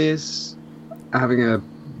ideas, having a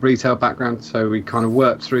retail background, so we kind of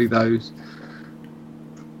worked through those.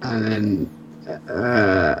 And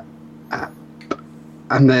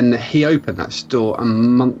then he opened that store a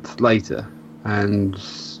month later, and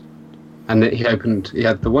he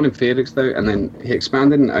had the one in Felixstowe, and then he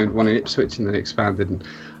expanded and owned one in Ipswich, and then he expanded and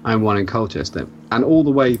owned one in Colchester. And all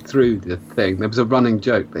the way through the thing, there was a running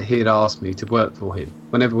joke that he had asked me to work for him.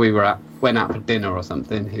 Whenever we went out for dinner or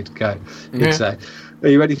something, he'd say, "Are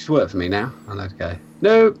you ready to work for me now?" And I'd go,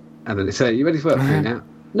 "No." And then he'd say, "Are you ready to work for me now?"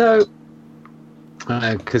 "No."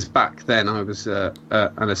 Because back then I was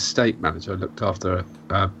an estate manager. I looked after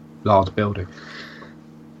a large building.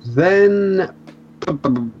 Then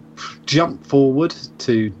jump forward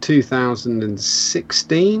to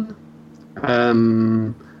 2016,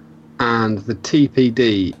 and the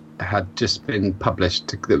TPD had just been published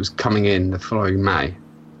that was coming in the following May,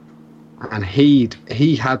 and he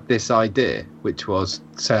had this idea, which was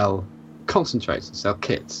sell concentrates and sell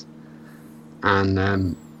kits,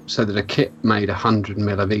 and so that a kit made 100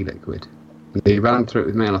 ml of e-liquid. And he ran through it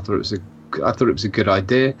with me, and I thought it was a good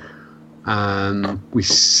idea. We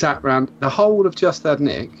sat round. The whole of Just Add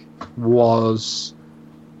Nick was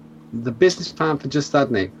the business plan for Just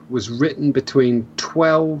Add Nick was written between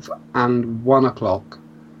 12 and 1 o'clock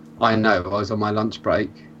I know. I was on my lunch break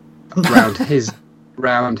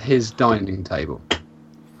round his dining table.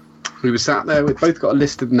 We were sat there. We both got a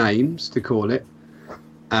list of names to call it.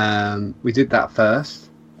 We did that first.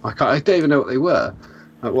 I don't even know what they were.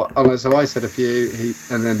 So I said a few,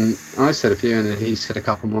 and then I said a few, and then he said a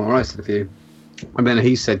couple more. I said a few, and then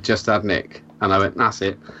he said just add Nick, and I went that's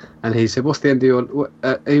it. And he said, "What's the end of your?"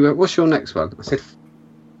 He went, "What's your next one?" I said,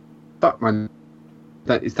 "Fuck man,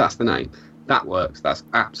 that's the name. That works. That's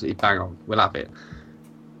absolutely bang on. We'll have it."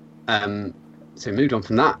 So we moved on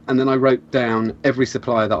from that, and then I wrote down every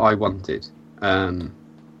supplier that I wanted.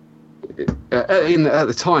 At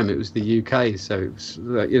the time, it was the UK, so it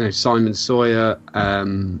was Simon Sawyer,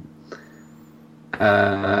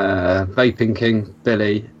 Vaping King,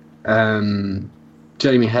 Billy,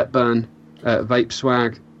 Jamie Hepburn, Vape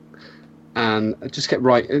Swag, and I just kept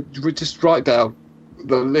write down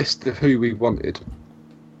the list of who we wanted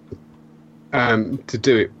to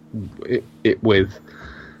do it with.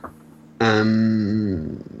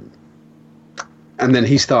 And then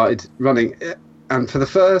he started running it, and for the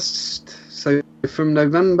first, so from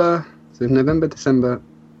November, December,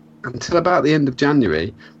 until about the end of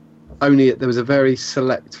January, there was a very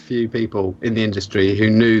select few people in the industry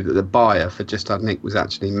who knew that the buyer for Just Add Nick was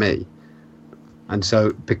actually me. And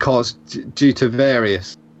so, because due to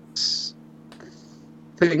various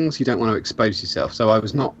things, you don't want to expose yourself. So I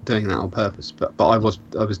was not doing that on purpose, but I was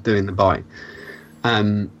doing the buying.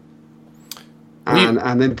 And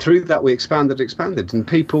then through that we expanded, and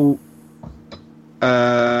people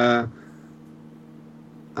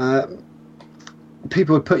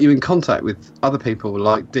people would put you in contact with other people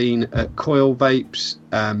like Dean at Coil Vapes,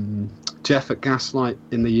 Jeff at Gaslight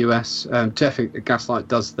in the US. Jeff at Gaslight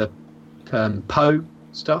does the Poe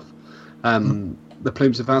stuff, the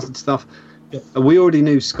Plumes of Hazard stuff. Yep. We already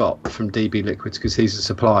knew Scott from DB Liquids because he's a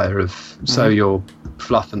supplier of So Your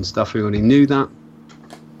Fluff and stuff. We already knew that.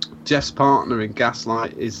 Jeff's partner in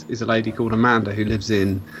Gaslight is a lady called Amanda who lives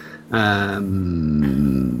in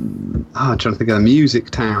I'm trying to think of a music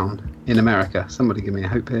town in America. Somebody give me a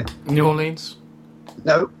hope here. New Orleans?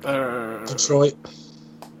 No. Detroit?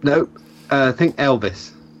 No. I think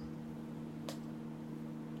Elvis.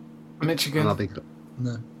 Michigan?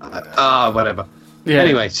 No. Whatever. Yeah.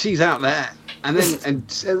 Anyway, she's out there. And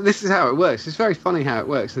this is how it works. It's very funny how it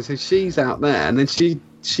works. So she's out there, and then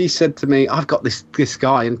she said to me, I've got this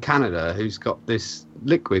guy in Canada who's got this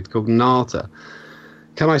liquid called Nata.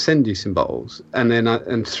 Can I send you some bottles? And then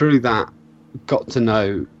and through that got to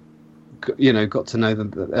know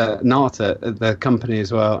the Nata, the company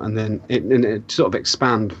as well, and then it sort of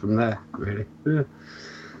expand from there, really.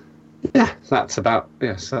 Yeah, that's about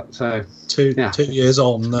so 2 years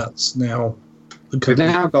on. That's now. We've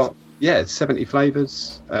now got 70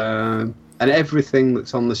 flavours, and everything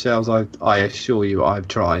that's on the shelves. I assure you, I've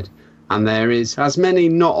tried, and there is as many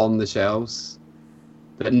not on the shelves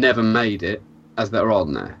that never made it as that are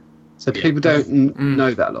on there. So people don't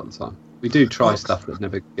know that a lot of the time. We do try stuff that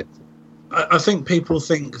never gets. I think people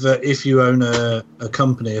think that if you own a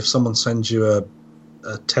company, if someone sends you a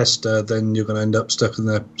tester, then you're going to end up stocking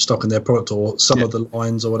their product or some of the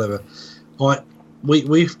lines or whatever.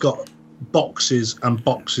 We've got boxes and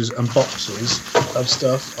boxes and boxes of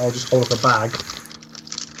stuff. I'll just hold up a bag.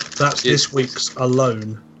 That's this week's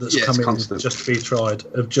alone that's coming just to be tried,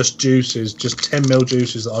 of just juices, just 10 ml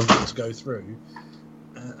juices that I've got to go through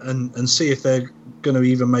and see if they're going to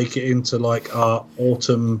even make it into like our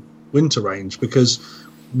autumn winter range, because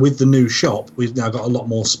with the new shop we've now got a lot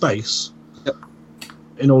more space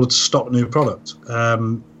in order to stock new product.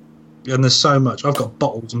 And there's so much. I've got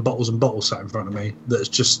bottles and bottles and bottles sat in front of me that's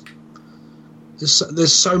just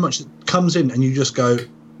there's so much that comes in and you just go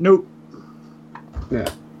nope. Yeah.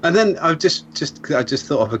 And then I just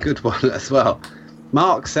thought of a good one as well.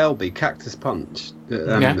 Mark Selby, Cactus Punch.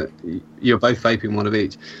 You're both vaping one of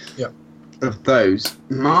each. Yeah. Of those,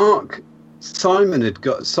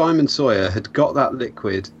 Simon Sawyer had got that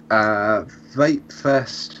liquid Vape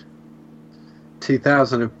Fest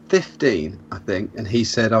 2015, I think, and he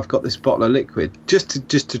said, "I've got this bottle of liquid just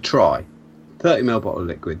to try, 30 ml bottle of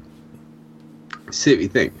liquid. See what you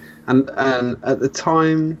think." And at the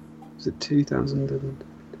time, was it 2000?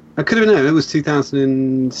 I could have known it was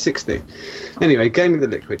 2016. Anyway, gave me the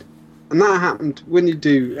liquid, and that happened when you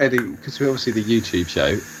do Eddie, because we're obviously the YouTube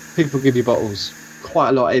show. People give you bottles quite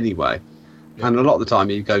a lot anyway, and a lot of the time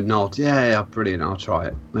you go nod, yeah, brilliant, I'll try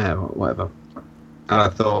it, yeah, whatever. And I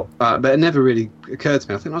thought, but it never really occurred to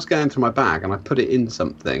me. I think I was going through my bag and I put it in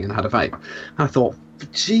something and had a vape. And I thought,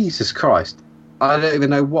 Jesus Christ, I don't even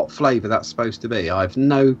know what flavour that's supposed to be. I have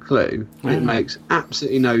no clue. It makes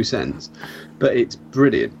absolutely no sense, but it's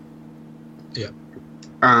brilliant. Yeah.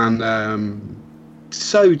 and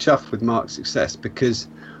so chuffed with Mark's success because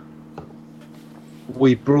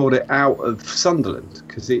we brought it out of Sunderland,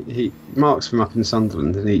 because Mark's from up in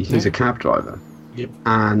Sunderland, and he's a cab driver. Yep.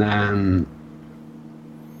 And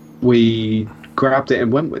we grabbed it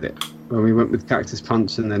and went with it. When we went with Cactus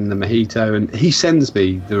Punch and then the Mojito, and he sends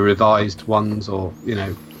me the revised ones, or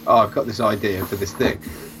I've got this idea for this thing,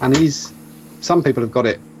 and some people have got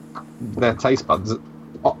their taste buds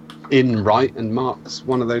in right, and Mark's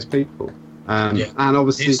one of those people. And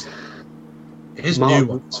obviously his new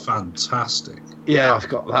one's fantastic. Yeah, I've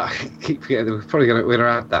got that. I keep forgetting that we're going to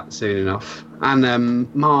add that soon enough.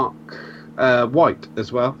 And Mark White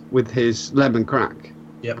as well, with his lemon crack.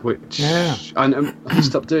 Yep. Which I've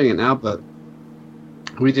stopped doing it now, but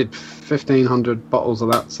we did 1,500 bottles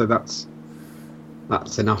of that, so that's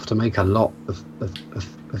enough to make a lot of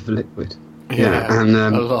liquid. Yeah, and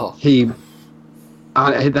a lot.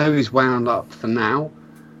 Though he's wound up for now,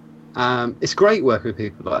 it's great working with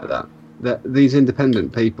people like that. These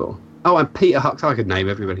independent people. Oh, and Peter Hux, I could name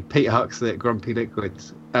everybody. Peter Hux at Grumpy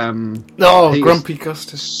Liquids. Grumpy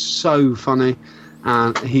Custard. So funny.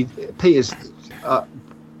 And Peter's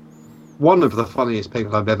one of the funniest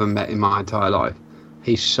people I've ever met in my entire life.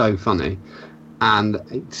 He's so funny. And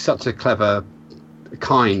he's such a clever,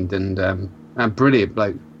 kind, and brilliant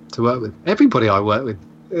bloke to work with. Everybody I work with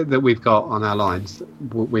that we've got on our lines,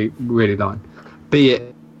 we really like. Be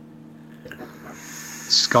it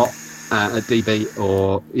Scott at DB,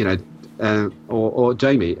 or or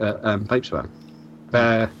Jamie at Vape Swag.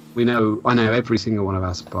 I know every single one of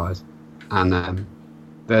our suppliers, and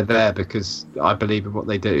they're there because I believe in what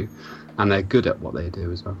they do, and they're good at what they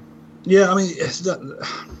do as well. Yeah, I mean,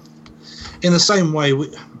 in the same way,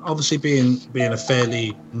 obviously being a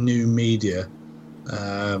fairly new media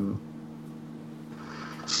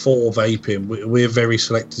for vaping, we're very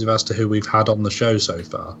selective as to who we've had on the show so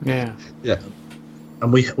far. Yeah.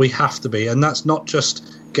 And we have to be, and that's not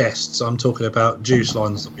just guests. I'm talking about juice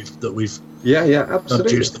lines that we've absolutely done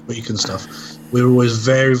Juice the Week and stuff. We're always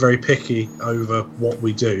very, very picky over what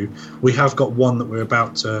we do. We have got one that we were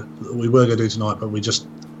going to do tonight, but we just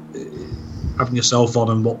having yourself on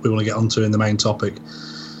and what we want to get onto in the main topic.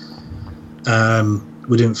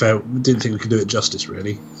 We didn't think we could do it justice,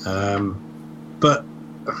 really. But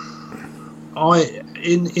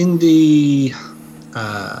in the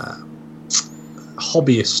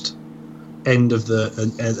hobbyist end of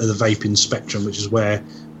the vaping spectrum, which is where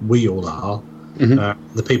we all are,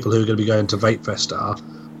 the people who are going to be going to Vape Fest are,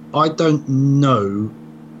 I don't know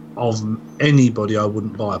of anybody I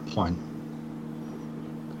wouldn't buy a pint.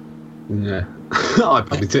 Yeah, I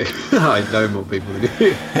probably do. I know more people than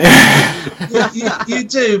you. You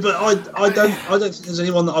do, but I don't think there's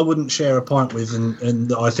anyone that I wouldn't share a pint with and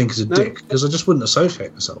that I think is a dick, because I just wouldn't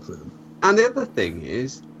associate myself with them. And the other thing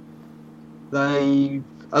is, a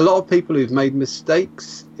lot of people who've made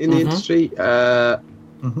mistakes in the industry,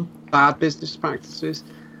 bad business practices.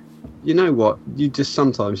 You know what?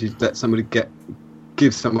 Sometimes you let somebody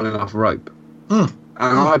give someone enough rope.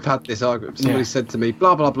 And I've had this argument. Somebody said to me,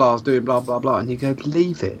 blah, blah, blah, I was doing blah, blah, blah. And you go,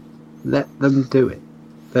 leave it. Let them do it.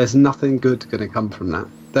 There's nothing good going to come from that.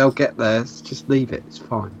 They'll get there. Just leave it. It's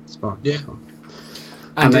fine. It's fine. Yeah. It's fine.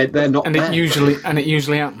 And they're not there. It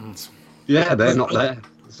usually happens. Yeah, they're not there.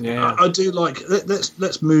 Yeah. I do like.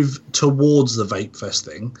 Let's move towards the Vape Fest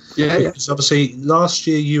thing. Yeah. Because obviously last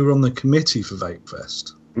year you were on the committee for Vape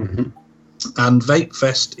Fest, and Vape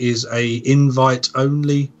Fest is a invite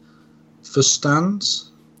only for stands.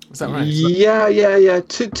 Is that right? Yeah.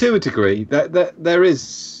 To a degree, there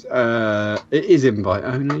is. It is invite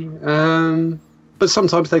only, but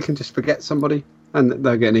sometimes they can just forget somebody and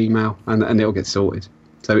they'll get an email and it'll get sorted.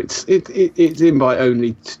 So it's invite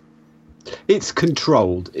only. It's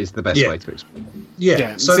controlled is the best way to explain it.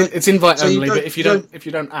 Yeah. So it's invite only, but if you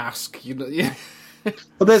don't ask, Well,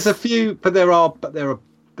 there's a few, but there are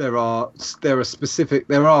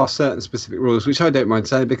certain specific rules which I don't mind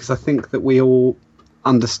saying, because I think that we all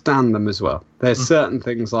understand them as well. There's certain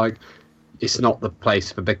things like it's not the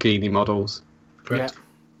place for bikini models. Correct.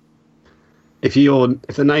 Yeah. If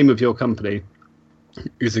the name of your company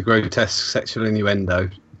is a grotesque sexual innuendo,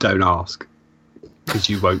 don't ask, because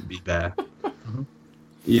you won't be there.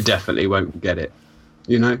 You definitely won't get it.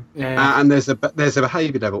 You know. Yeah. And there's a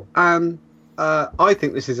behaviour level, and I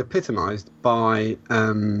think this is epitomised by.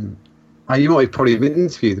 You might have probably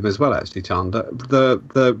interviewed them as well, actually, Chandler.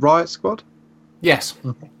 The Riot Squad. Yes.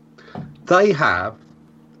 They have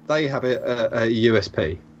a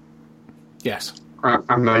USP. Yes.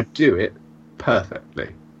 And they do it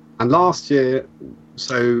perfectly. And last year,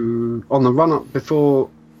 so on the run up before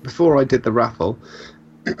I did the raffle,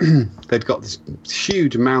 they'd got this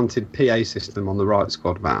huge mounted PA system on the Riot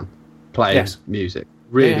Squad van playing music,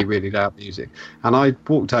 really loud music. And I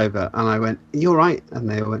walked over and I went, "Are you all right?" And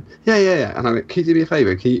they all went, yeah. And I went, "Can you do me a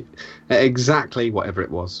favour? Can you, at exactly whatever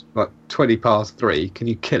it was, like 3:20, can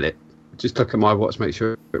you kill it? Just look at my watch, make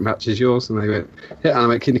sure it matches yours." And they went, "Yeah." And I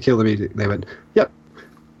went, "Can you kill the music?" And they went, "Yep."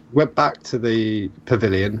 Went back to the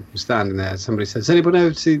pavilion, was standing there. Somebody said, "Does anybody know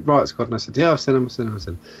to see Riot Squad?" And I said, "Yeah, I've seen them.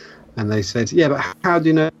 And they said, "Yeah, but how do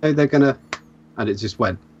you know they're going to..." And it just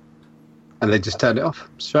went. And they just turned it off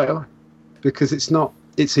straight away. Because it's a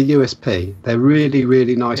USP. They're really,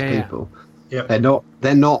 really nice people. Yep. They're not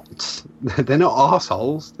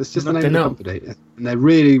arseholes. That's just the name of the company. And they're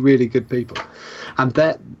really, really good people. And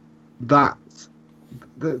that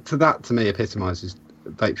to me epitomises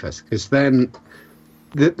Vape Fest. Because then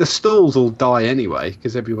the stalls all die anyway,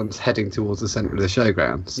 because everyone's heading towards the centre of the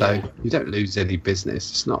showground. So you don't lose any business.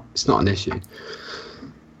 It's not an issue.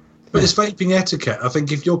 But it's vaping etiquette. I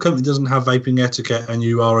think if your company doesn't have vaping etiquette and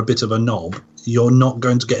you are a bit of a knob, you're not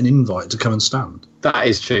going to get an invite to come and stand. That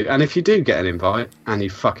is true. And if you do get an invite and you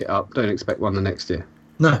fuck it up, don't expect one the next year.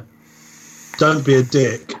 No. Don't be a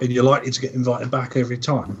dick, and you're likely to get invited back every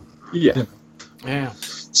time. Yeah.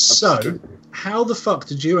 So, how the fuck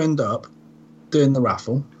did you end up doing the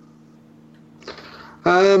raffle?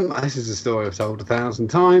 This is a story I've told 1,000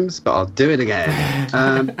 times, but I'll do it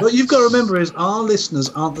again. What you've got to remember is our listeners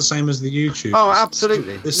aren't the same as the YouTubers. Oh,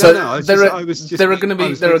 absolutely. So there's going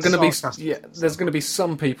to be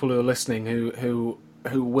some people who are listening who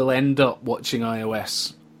will end up watching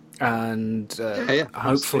iOS and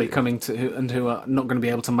hopefully coming to and who are not going to be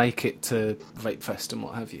able to make it to Vape Fest and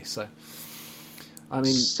what have you. So, I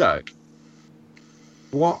mean,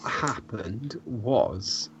 what happened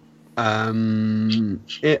was.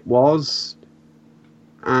 It was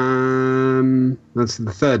that's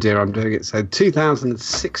the third year I'm doing it, so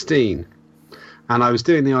 2016, and I was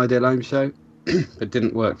doing the Ideal Ohm Show but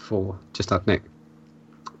didn't work for Just Like Nick,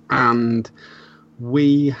 and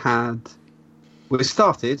we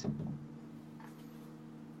started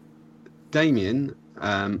Damien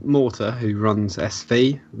Mortar, who runs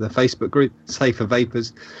SV, the Facebook group Safer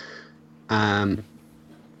Vapors, had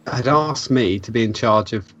asked me to be in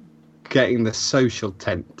charge of getting the social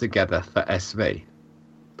tent together for SV.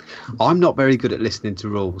 I'm not very good at listening to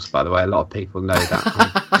rules, by the way. A lot of people know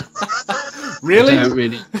that. Really? I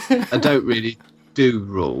don't really do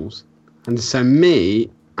rules. And so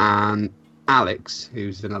me and Alex,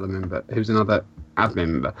 who's another admin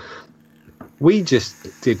member, we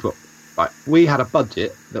just did we had a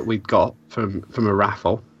budget that we'd got from a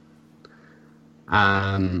raffle.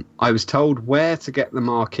 I was told where to get the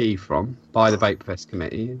marquee from by the Vape Fest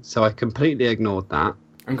committee, so I completely ignored that.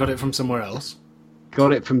 And got it from somewhere else?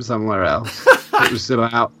 Got it from somewhere else. It was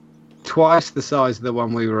about twice the size of the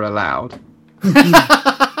one we were allowed. But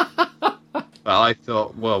I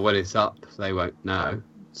thought, well, when it's up, they won't know.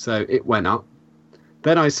 So it went up.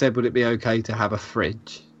 Then I said, would it be okay to have a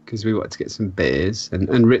fridge? Because we wanted to get some beers.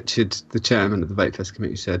 And Richard, the chairman of the Vape Fest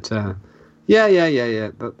committee, said... Yeah.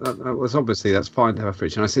 That was obviously, that's fine to have a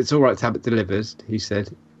fridge. And I said, it's all right to have it delivered. He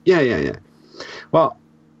said, yeah. Well,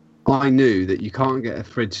 I knew that you can't get a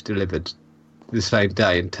fridge delivered the same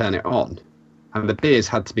day and turn it on. And the beers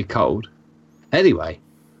had to be cold. Anyway,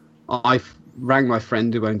 I rang my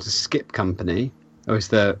friend who owns a skip company. It was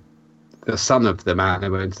the son of the man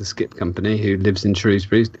who owns the skip company, who lives in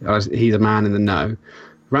Shrewsbury. He's a man in the know.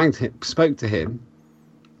 Rang him, spoke to him.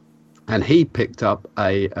 And he picked up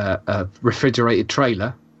a refrigerated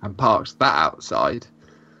trailer and parked that outside.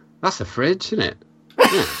 That's a fridge, isn't it? Yeah,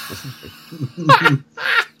 that's a fridge.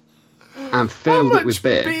 And filled it with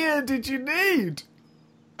beer. How much beer did you need?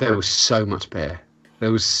 There was so much beer.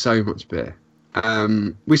 We spent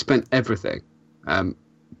everything.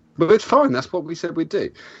 But it's fine. That's what we said we'd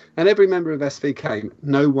do. And every member of SV came.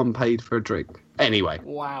 No one paid for a drink. Anyway.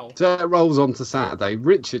 Wow. So it rolls on to Saturday.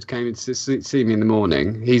 Richard came in to see me in the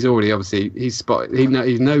morning. He's already he's spotted. He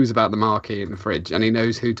knows about the marquee in the fridge, and he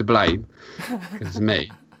knows who to blame. It's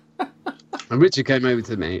me. And Richard came over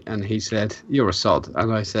to me and he said, "You're a sod."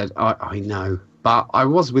 And I said, I know, but I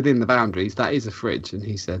was within the boundaries. That is a fridge. And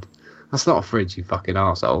he said, "That's not a fridge, you fucking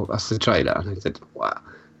arsehole. That's the trailer." And I said, "Wow,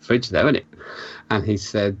 fridge though, isn't it?" And he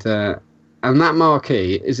said, "And that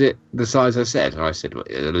marquee, is it the size I said?" And I said, "Well,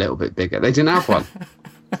 it's a little bit bigger." They didn't have one.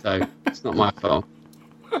 So it's not my fault.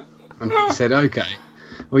 And he said, "Okay,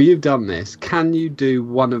 well, you've done this. Can you do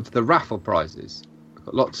one of the raffle prizes? I've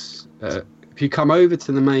got lots. If you come over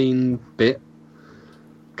to the main bit,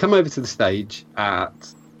 come over to the stage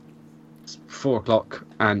at 4:00,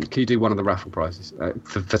 and can you do one of the raffle prizes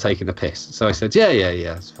for taking the piss? So I said, yeah,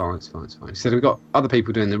 it's fine. He said, we've got other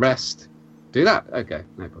people doing the rest. Do that? Okay,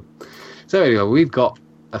 no problem. So anyway, we've got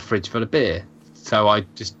a fridge full of beer. So I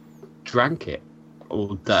just drank it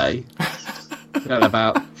all day. At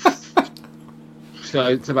about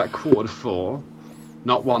 4:45.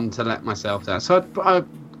 Not one to let myself down. So I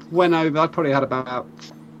went over. I probably had about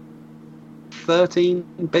 13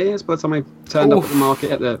 beers by the time I turned up at the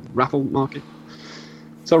market, at the raffle market.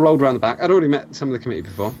 So I rolled around the back. I'd already met some of the committee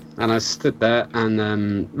before, and I stood there,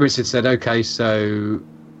 and Richard said, okay, so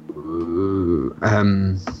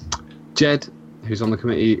Jed, who's on the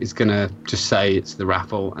committee, is going to just say it's the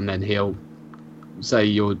raffle, and then he'll say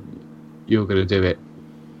you're going to do it,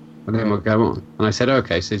 and then we'll go on. And I said,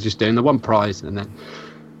 okay, so just doing the one prize, and then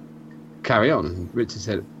carry on. And Richard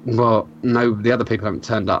said, well, no, the other people haven't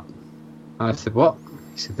turned up. I said, what?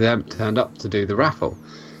 He said, they haven't turned up to do the raffle.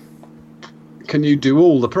 Can you do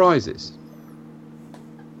all the prizes?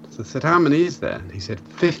 So I said, how many is there? And he said,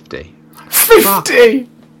 50. 50?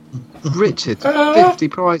 Richard, 50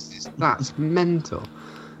 prizes? That's mental.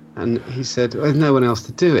 And he said, well, there's no one else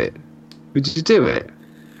to do it. Would you do it?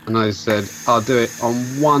 And I said, I'll do it on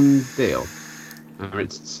one deal. And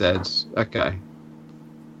Richard said, okay.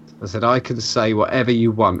 I said, I can say whatever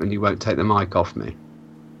you want and you won't take the mic off me.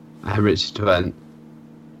 And Richard went,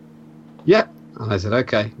 yeah. And I said,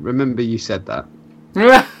 okay, remember you said that.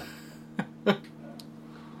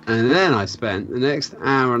 And then I spent the next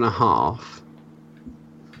hour and a half,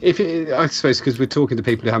 I suppose because we're talking to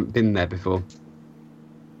people who haven't been there before,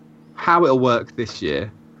 how it'll work this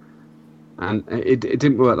year. And it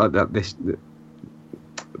didn't work like that.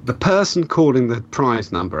 The person calling the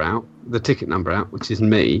prize number out, the ticket number out, which is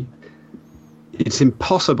me, it's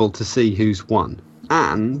impossible to see who's won.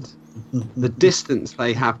 And the distance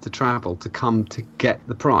they have to travel to come to get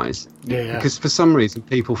the prize. Yeah. Because for some reason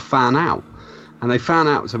people fan out. And they fan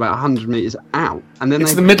out to about 100 metres out. And then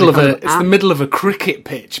it's the middle of a cricket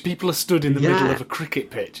pitch. People are stood in the middle of a cricket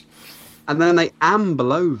pitch. And then they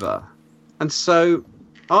amble over. And so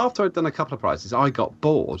after I'd done a couple of prizes, I got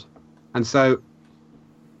bored. And so,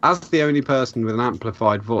 as the only person with an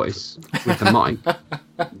amplified voice with the mic,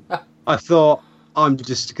 I thought, I'm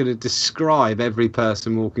just going to describe every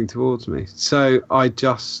person walking towards me. So I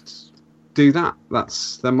just do that.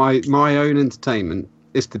 That's my own entertainment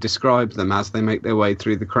is to describe them as they make their way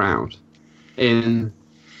through the crowd in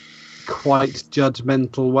quite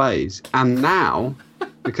judgmental ways. And now,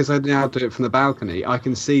 because I now do it from the balcony, I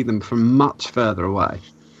can see them from much further away.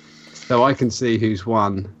 So I can see who's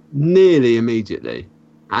won nearly immediately.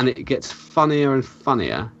 And it gets funnier and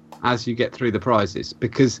funnier as you get through the prizes,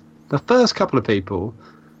 because the first couple of people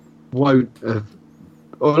won't have,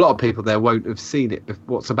 or a lot of people there won't have seen it,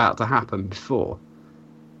 what's about to happen before.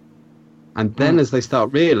 And then as they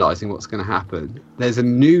start realising what's going to happen, there's a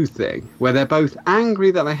new thing where they're both angry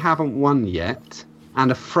that they haven't won yet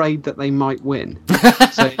and afraid that they might win.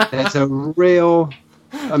 So there's a real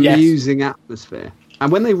amusing atmosphere.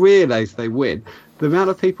 And when they realise they win, the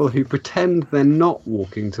amount of people who pretend they're not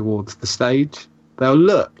walking towards the stage, they'll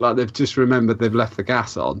look like they've just remembered they've left the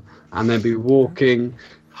gas on, and they'll be walking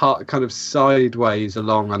kind of sideways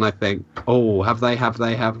along, and I think, oh, have they?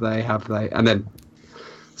 And then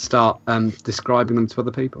start describing them to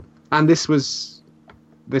other people. And this was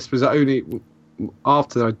only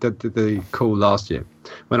after I did the call last year,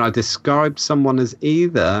 when I described someone as they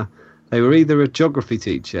were either a geography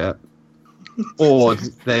teacher or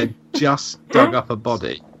they just dug up a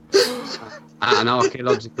body at an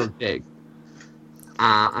archaeological dig.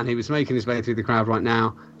 And he was making his way through the crowd right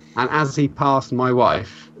now. And as he passed my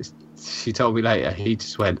wife, she told me later, he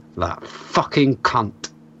just went, that fucking cunt.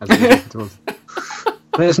 As he was towards.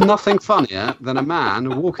 There's nothing funnier than a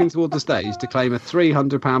man walking toward the stage to claim a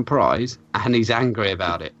 £300 prize, and he's angry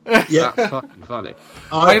about it. Yeah, that's fucking funny.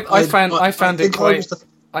 I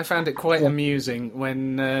found it quite amusing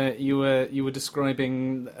when you were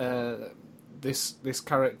describing this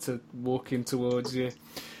character walking towards you,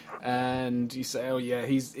 and you say, "Oh yeah,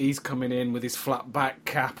 he's coming in with his flat back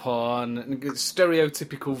cap on, and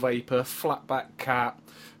stereotypical vapor, flat back cap,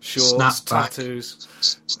 shorts, tattoos,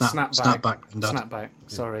 snapback.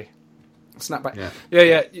 Sorry, snapback.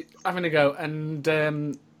 Yeah. Having a go, and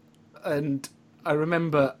I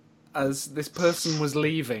remember as this person was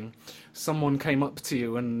leaving, someone came up to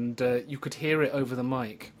you, and you could hear it over the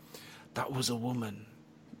mic. That was a woman.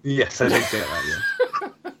 Yes, I did get that. Yeah.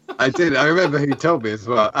 I did. I remember who told me as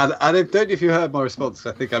well. And I don't know if you heard my response.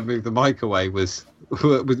 I think I moved the mic away.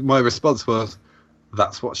 My response was,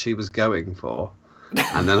 "That's what she was going for,"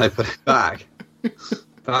 and then I put it back.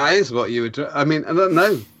 That is what you would. I mean,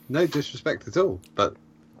 no, no disrespect at all, but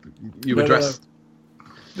you were dressed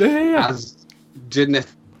as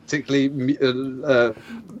genetically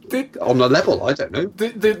on a level. I don't know.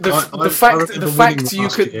 The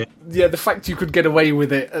fact you could get away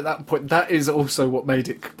with it at that point, that is also what made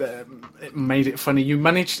it funny. You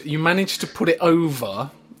managed to put it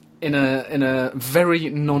over in a very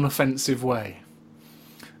non-offensive way.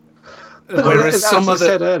 But whereas some as I other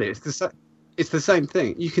said earlier, it's the same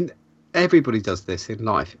thing. Everybody does this in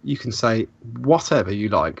life. You can say whatever you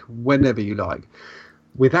like, whenever you like,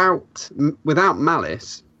 without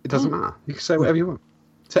malice. It doesn't matter. You can say whatever you want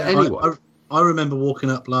to anyone. I remember walking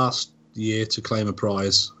up last year to claim a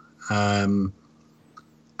prize, and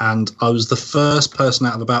I was the first person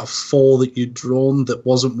out of about 4 that you'd drawn that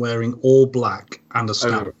wasn't wearing all black and a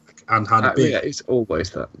snapback and had a beard. Yeah, it's always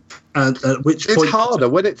that. And at which point it's harder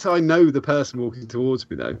when I know the person walking towards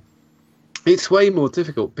me, though. It's way more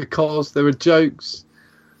difficult because there are jokes.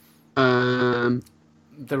 There are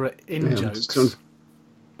in-jokes.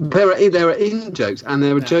 There are in-jokes, and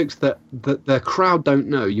there are jokes that the crowd don't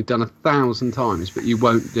know you've done 1,000 times, but you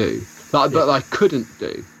won't do. But I couldn't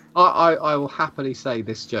do. I will happily say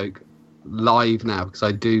this joke live now because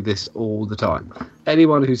I do this all the time.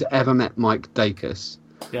 Anyone who's ever met Mike Dacus.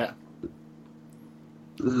 Yeah.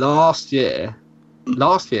 Last year,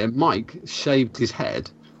 Mike shaved his head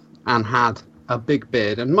and had a big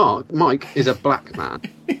beard, and Mike is a black man,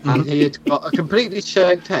 and he had got a completely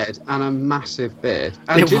shaved head and a massive beard.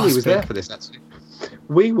 And Jimmy was there for this, actually.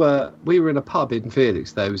 We were in a pub in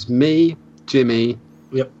Felix. There was me, Jimmy,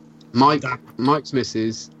 Mike, Mike's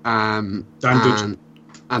missus, and Dan.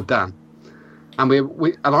 And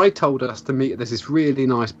we I told us to meet at this really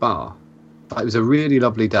nice bar. It was a really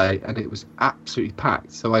lovely day, and it was absolutely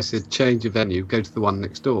packed. So I said, change of venue, go to the one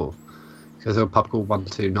next door. Because there's a pub called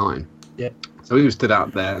 129. Yeah. So we stood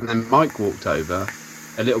out there, and then Mike walked over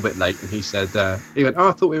a little bit late, and he said, he went,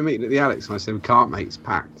 I thought we were meeting at the Alex. And I said, we can't, mate, it's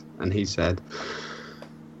packed. And he said,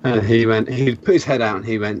 he put his head out, and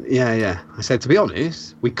he went, yeah. I said, to be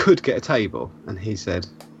honest, we could get a table. And he said,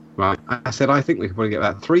 right. I said, I think we could probably get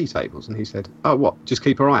about 3 tables. And he said, oh, what, just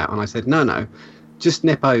keep our eye out? And I said, no. Just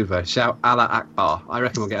nip over, shout Allah Akbar. I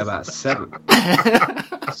reckon we'll get about 7.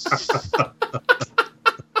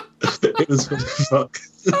 It was fuck.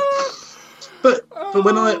 But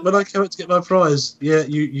when I came up to get my prize,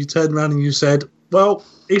 you turned around and you said, "Well,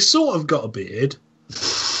 he's sort of got a beard."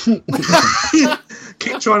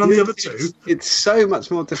 Keep trying on the other 2. It's so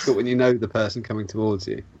much more difficult when you know the person coming towards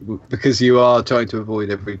you because you are trying to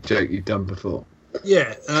avoid every joke you've done before.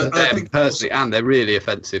 Yeah, I think personally, and they're really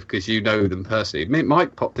offensive because you know them personally.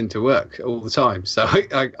 Mike popped into work all the time, so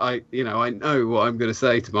I know what I'm going to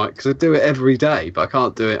say to Mike because I do it every day, but I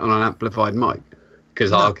can't do it on an amplified mic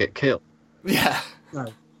because I'll get killed. Yeah, no,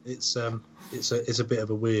 it's a bit of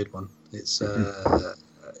a weird one. It's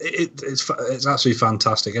it's actually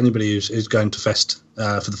fantastic. Anybody who's going to Fest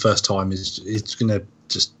for the first time is going to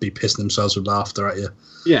just be pissing themselves with laughter at you.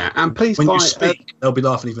 Yeah, and please when you speak, they'll be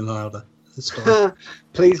laughing even louder.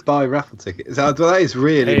 Please buy raffle tickets. That is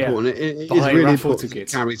really important. It is really important. It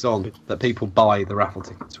carries on that people buy the raffle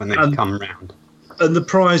tickets when they come round. And the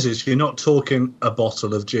prizes, you're not talking a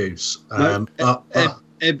bottle of juice.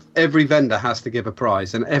 Every vendor has to give a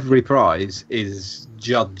prize, and every prize is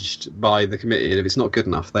judged by the committee. And if it's not good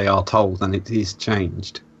enough, they are told, and it is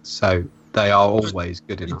changed. So they are always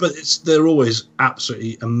good enough. But they're always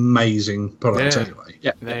absolutely amazing products anyway.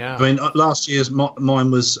 Yeah, they are. I mean, last year's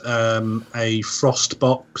mine was a Frost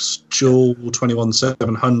Box Jewel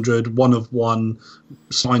 21700, 1 of 1,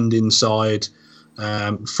 signed inside,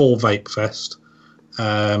 for Vape Fest,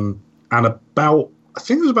 and about, I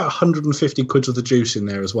think there's about 150 quids worth of juice in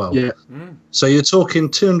there as well. Yeah. So you're talking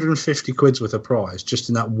 250 quids worth of prize just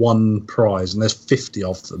in that one prize, and there's 50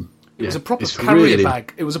 of them. It was a proper carrier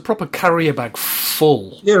bag. It was a proper carrier bag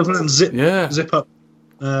full. Yeah, it was one of them zip up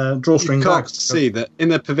drawstring bags. See that in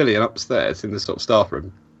the pavilion upstairs in the sort of staff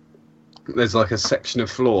room. There's like a section of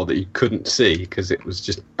floor that you couldn't see because it was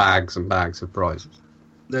just bags and bags of prizes.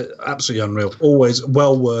 They're absolutely unreal. Always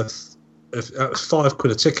well worth.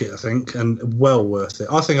 £5 a ticket, I think, and well worth it.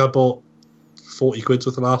 I think I bought 40 quid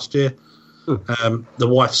worth of last year. The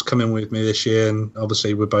wife's coming with me this year, and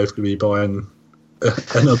obviously we're both going to be buying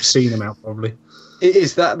an obscene amount, probably. It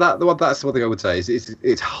is that's the one thing I would say is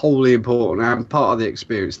it's wholly important and part of the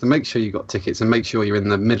experience to make sure you got tickets and make sure you're in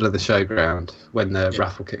the middle of the showground when the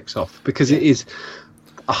raffle kicks off, because it is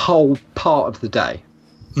a whole part of the day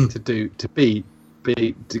to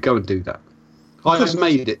go and do that. I have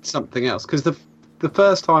made it something else because the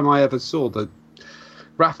first time I ever saw the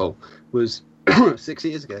raffle was 6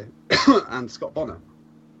 years ago, and Scott Bonner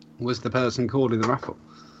was the person calling the raffle.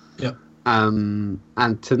 Yeah. And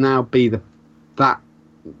to now be that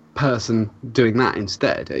person doing that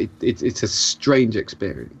instead, it's a strange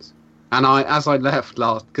experience. And as I left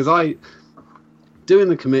last, because doing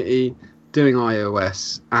the committee, doing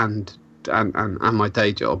iOS, and my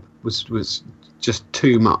day job was just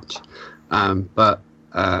too much. But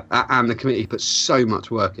the committee put so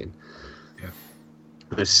much work in. Yeah.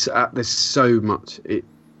 There's so much.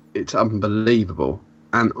 It's unbelievable.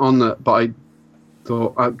 And but I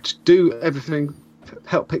thought I'd do everything.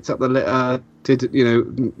 Picked up the litter.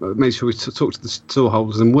 Made sure we talked to the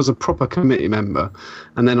storeholders and was a proper committee member.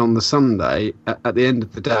 And then on the Sunday, at the end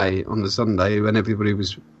of the day, on the Sunday, when I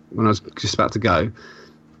was just about to go,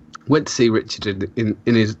 went to see Richard in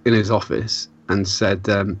his office and said,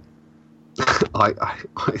 I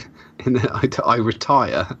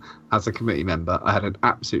retire as a committee member. I had an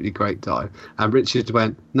absolutely great time. And Richard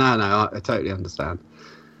went, no, I totally understand.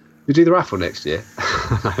 We do the raffle next year.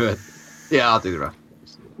 I went, yeah, I'll do the raffle.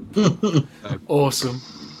 Awesome.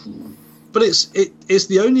 But it's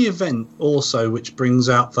the only event also which brings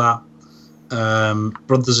out that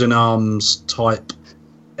brothers in arms type.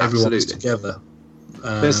 Everyone's together.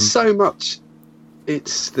 There's so much.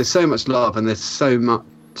 There's so much love, and there's so much.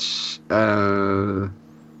 There's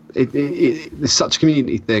such a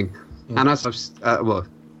community thing, and as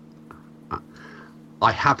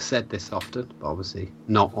I have said this often, but obviously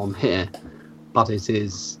not on here. But it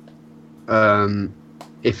is.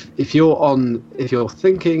 If you're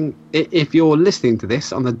listening to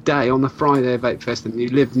this on the Friday of Vape Fest and you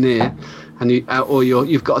live near, and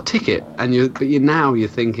you've got a ticket and you're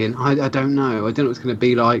thinking, I don't know what it's going to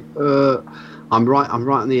be like. I'm right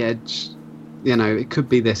on the edge. It could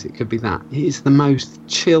be this, it could be that. It is the most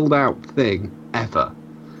chilled out thing ever.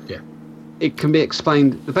 Yeah. It can be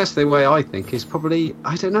explained. The best way I think is probably,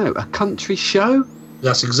 I don't know, a country show.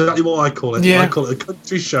 That's exactly what I call it. Yeah. I call it a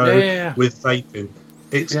country show with vaping.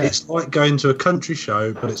 It's like going to a country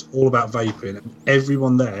show, but it's all about vaping. And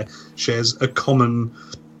everyone there shares a common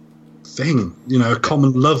thing, a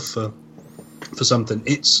common love for something.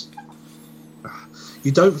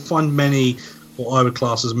 You don't find many what I would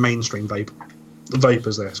class as mainstream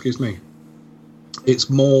vapors there. Excuse me. It's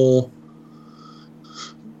more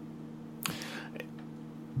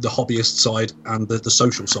the hobbyist side and the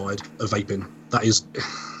social side of vaping. That is.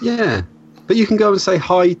 Yeah. But you can go and say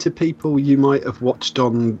hi to people you might have watched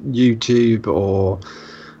on YouTube, or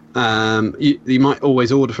you might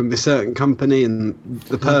always order from this certain company, and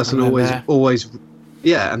the person always,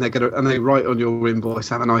 and they write on your invoice,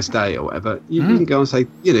 "Have a nice day" or whatever. You can go and say,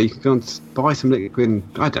 you can go and buy some liquid, and,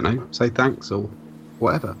 I don't know, say thanks or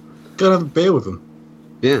whatever. Go and have a beer with them.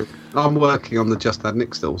 Yeah, I'm working on the Just Add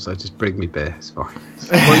Nick stall, so just bring me beer. It's fine.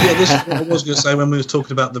 Well, this is what I was going to say when we were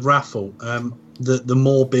talking about the raffle. The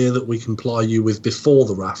more beer that we can ply you with before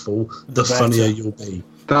the raffle, the funnier you'll be.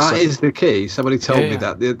 That is the key. Somebody told me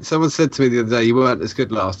that. Someone said to me the other day, "You weren't as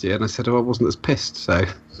good last year," and I said, "Oh, I wasn't as pissed. So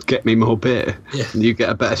get me more beer, and you get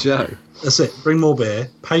a better show." That's it. Bring more beer.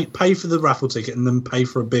 Pay for the raffle ticket, and then pay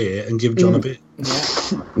for a beer, and give John a beer.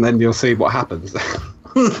 Yeah. And then you'll see what happens.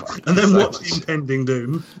 And then watch the impending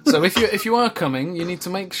doom. So if you are coming, you need to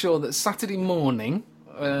make sure that Saturday morning,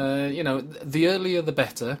 the earlier the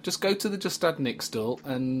better. Just go to the Just Add Nick stall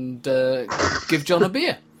and give John a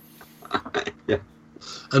beer. Yeah.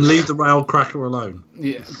 And leave the rail cracker alone.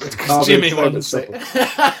 Yeah, because Jimmy wants it.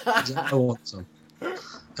 I want some.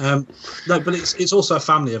 No, but it's also a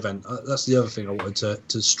family event. That's the other thing I wanted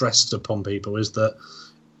to stress upon people is that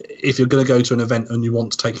if you're going to go to an event and you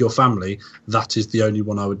want to take your family, that is the only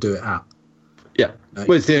one I would do it at. Yeah,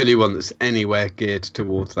 well, it's the only one that's anywhere geared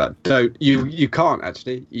towards that. You can't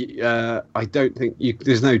actually. I don't think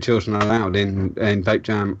there's no children allowed in Vape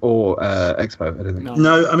Jam or Expo. I don't think.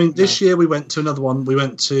 No, I mean this year we went to another one. We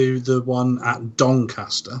went to the one at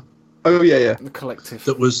Doncaster. Oh yeah. The collective.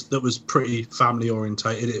 That was pretty family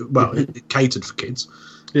orientated. It catered for kids.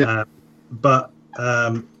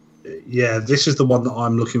 Yeah, this is the one that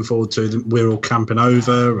I'm looking forward to. We're all camping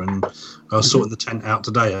over, and I was sorting the tent out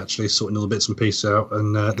today, actually, sorting all the bits and pieces out,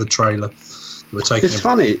 and the trailer. We're taking. It's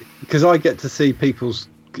funny because I get to see people's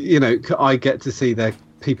their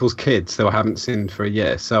people's kids that I haven't seen for a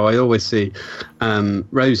year. So I always see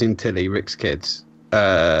Rosie and Tilly, Rick's kids.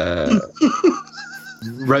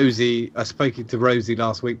 Rosie, I spoke to Rosie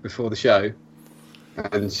last week before the show.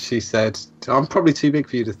 And she said, "I'm probably too big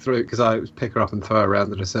for you to throw," because I would pick her up and throw her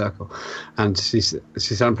around in a circle. And she said,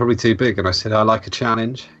 "I'm probably too big." And I said, "I like a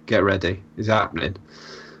challenge. Get ready. It's happening.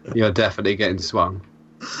 You're definitely getting swung."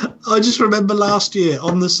 I just remember last year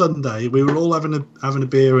on the Sunday we were all having a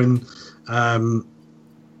beer in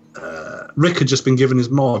Rick had just been given his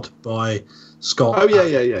mod by Scott. Oh,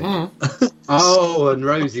 yeah. Oh, and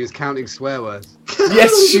Rosie was counting swear words.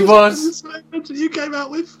 Yes, she was. You came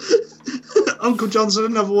out with Uncle Johnson,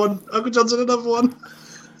 another one. Uncle Johnson, another one.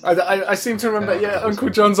 I seem to remember. Yeah, Uncle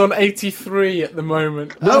John's on 83 at the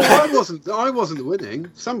moment. No, I wasn't. I wasn't winning.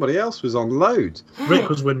 Somebody else was on loads. Rick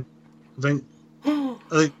was winning. I think he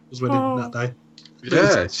was winning that day.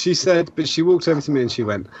 Yeah, she said, but she walked over to me and she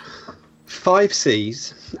went, 5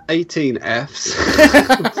 C's, 18 F's,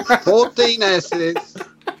 14 S's.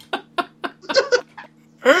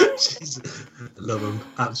 Jesus. Love them,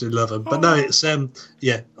 absolutely love them. But no, it's I'm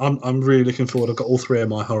really looking forward. I've got all 3 of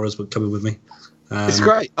my horrors coming with me. It's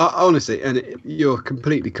great, honestly, and you're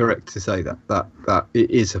completely correct to say that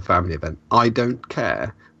it is a family event. I don't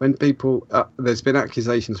care when people. There's been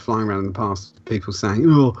accusations flying around in the past, people saying,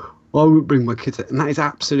 "Oh, I wouldn't bring my kids," and that is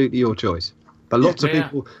absolutely your choice. But lots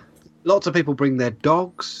of people bring their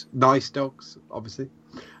dogs, nice dogs, obviously.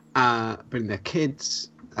 Bring their kids,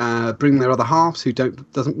 bring their other halves who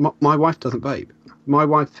doesn't. My wife doesn't vape. My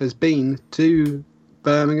wife has been to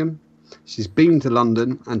Birmingham, she's been to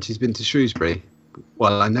London, and she's been to Shrewsbury.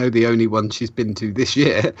 Well, I know the only one she's been to this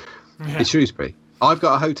year is Shrewsbury. I've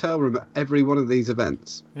got a hotel room at every one of these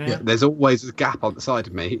events. Yeah. There's always a gap on the side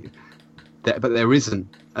of me, but there isn't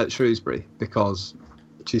at Shrewsbury because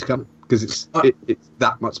she's coming. Because it's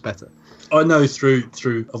that much better. I know through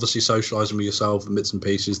obviously socialising with yourself and bits and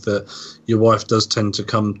pieces that your wife does tend to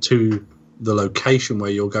come to the location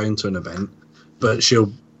where you're going to an event, but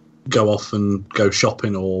she'll go off and go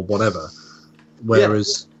shopping or whatever.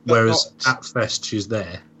 Whereas at Fest she's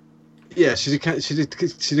there. Yeah, she did come to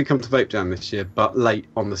Vape Jam this year, but late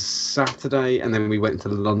on the Saturday, and then we went to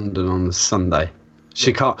London on the Sunday.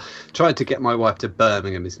 She tried to get my wife to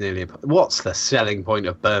Birmingham. Is nearly. What's the selling point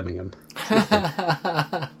of Birmingham?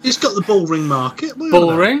 It's got the Bullring market.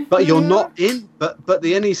 Bullring, but you're not in. But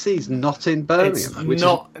the NEC's not in Birmingham.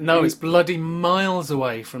 It's bloody miles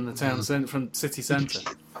away from the town centre, from city centre.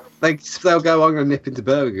 They'll go, I'm going to nip into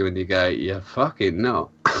Birmingham, and you go, you're fucking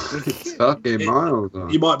not. It's fucking miles.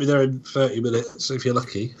 You might be there in 30 minutes if you're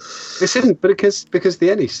lucky. This isn't, but because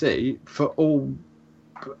the NEC, for all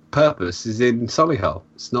purpose, is in Solihull.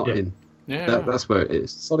 It's not in. Yeah. That's where it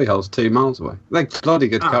is. Solihull's 2 miles away. Like bloody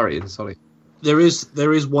good curry in Solihull. There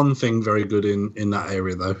is one thing very good in that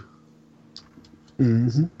area though.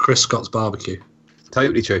 Mm-hmm. Chris Scott's barbecue.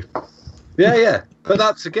 Totally true. Yeah. But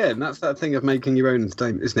that's that thing of making your own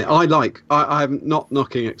entertainment, isn't it? I'm not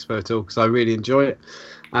knocking Expo at all because I really enjoy it.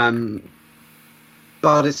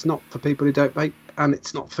 But it's not for people who don't vape, and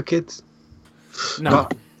it's not for kids. No,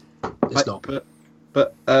 it's not.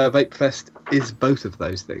 But Vape Fest is both of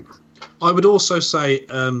those things. I would also say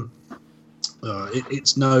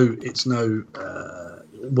it's no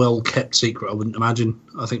well kept secret. I wouldn't imagine.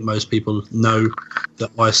 I think most people know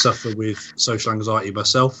that I suffer with social anxiety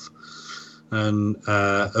myself, and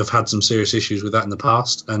have had some serious issues with that in the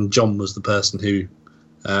past. And John was the person who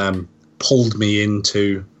pulled me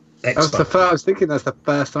into Expo. I was thinking that's the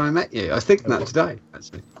first time I met you. I was thinking that today,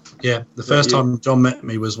 actually. Yeah, the first time John met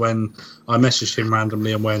me was when I messaged him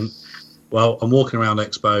randomly and went, well, I'm walking around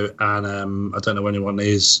Expo and I don't know where anyone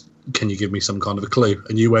is. Can you give me some kind of a clue?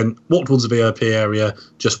 And you went, walk towards the VIP area,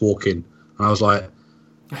 just walk in. And I was like,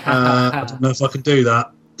 I don't know if I can do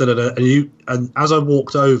that. And as I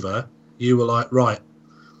walked over, you were like, right,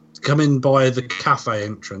 come in by the cafe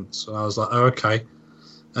entrance. And I was like, oh, okay.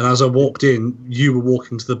 And as I walked in, you were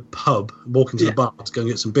walking to the the bar to go and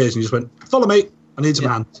get some beers. And you just went, follow me. I need some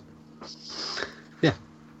hands. Yeah,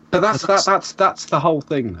 but that's the whole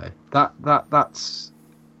thing, though. That's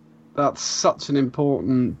such an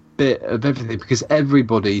important bit of everything because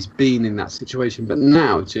everybody's been in that situation. But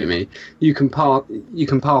now, Jimmy, you can pass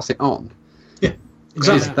it on. Yeah,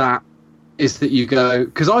 exactly. Is that you go,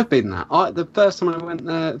 because I've been that. The first time I went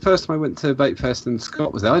to Vape Fest and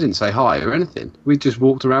Scott was there, I didn't say hi or anything. We just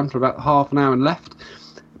walked around for about half an hour and left.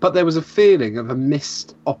 But there was a feeling of a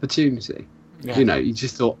missed opportunity. Yeah. You know, you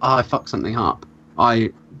just thought, I fucked something up.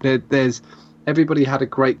 Everybody had a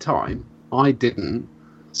great time. I didn't.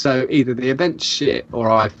 So either the event's shit or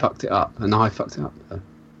I fucked it up, and I fucked it up.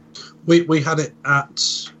 We had it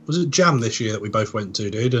at, was it Jam this year that we both went to,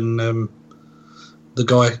 dude? And one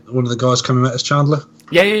of the guys coming met us, Chandler.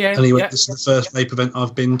 Yeah. And he went, this is the first vape event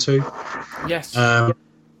I've been to. Yes.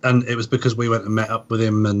 And it was because we went and met up with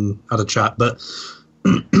him and had a chat. But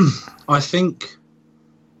I think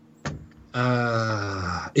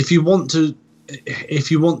if you want to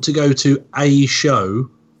go to a show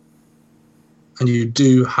and you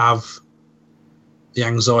do have the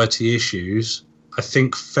anxiety issues, I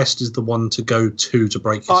think Fest is the one to go to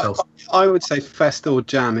break yourself. I would say Fest or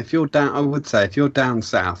Jam. If you're down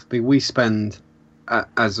south, we spend,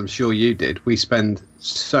 as I'm sure you did, we spend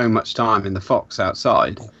so much time in the Fox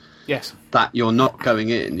outside. Yes. That you're not going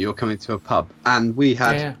in, you're coming to a pub. And we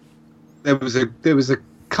had, there was a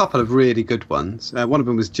couple of really good ones. One of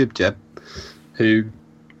them was Jib Jeb, who,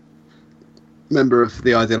 member of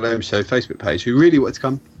the Ideal Ohm Show Facebook page, who really wanted to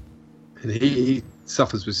come. And he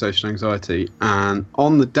suffers with social anxiety. And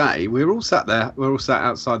on the day, we were all sat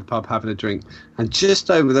outside the pub having a drink. And just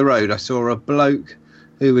over the road, I saw a bloke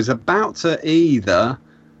who was about to either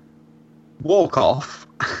walk off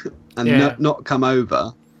and not come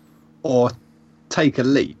over, or take a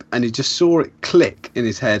leap, and he just saw it click in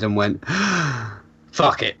his head and went,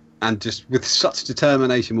 fuck it, and just with such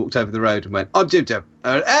determination walked over the road and went, I'm Jib Jib,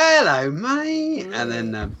 hello mate, and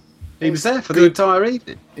then he was there for the entire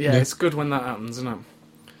evening. Yeah, it's good when that happens, isn't it?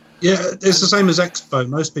 Yeah, it's the same as Expo.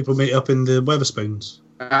 Most people meet up in the Weatherspoons.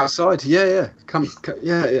 Outside, come,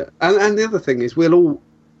 yeah. And the other thing is, we'll all,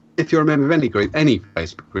 if you're a member of any group, any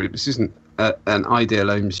Facebook group, this isn't an Ideal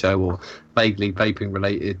Ohm Show or vaguely vaping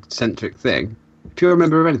related centric thing. If you're a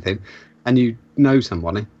member of anything and you know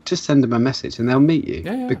somebody, just send them a message and they'll meet you.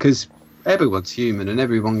 Because everyone's human and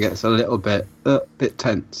everyone gets a little bit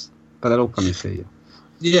tense, but they'll all come and see you.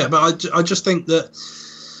 Yeah, but I just think that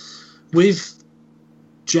with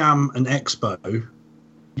Jam and Expo,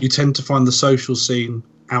 you tend to find the social scene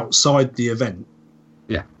outside the event.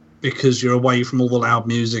 Yeah, because you're away from all the loud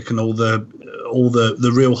music and all the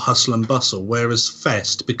real hustle and bustle. Whereas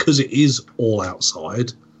Fest, because it is all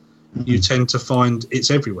outside, you tend to find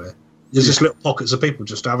it's everywhere. There's just little pockets of people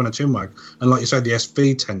just having a chinwag, and like you said, the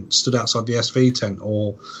SV tent stood outside the SV tent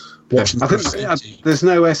or watching. I think there's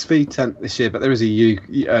no SV tent this year, but there is a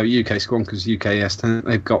UK Squonkers UKS tent.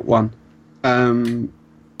 They've got one.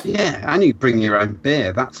 Yeah, and you bring your own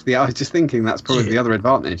beer. I was just thinking that's probably the other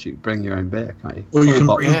advantage. You can bring your own beer, can't you? Or you can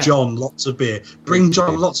bring John lots of beer. Bring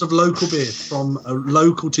John lots of local beer from a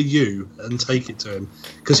local to you and take it to him.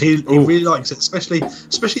 Because he really likes it, especially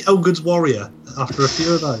Elgood's Warrior. After a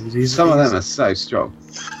few of those. Some of them are so strong.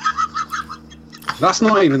 That's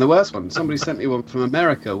not even the worst one. Somebody sent me one from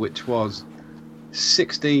America, which was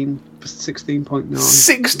 16.9.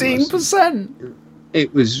 16%?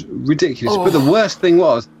 It was ridiculous. But the worst thing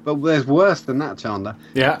was, but there's worse than that, Chandler.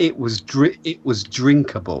 Yeah. It was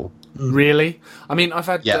drinkable. Really? I mean, I've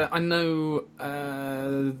had. I know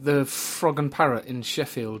the Frog and Parrot in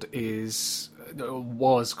Sheffield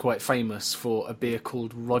was quite famous for a beer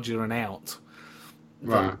called Roger and Out.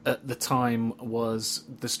 Right. At the time was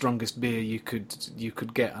the strongest beer you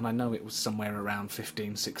could get, and I know it was somewhere around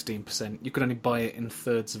 15-16%. You could only buy it in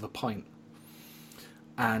thirds of a pint.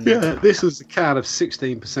 And this was a can of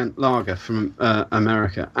 16% lager from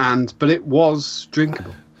America, but it was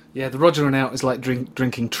drinkable. Yeah, the Roger and Out is like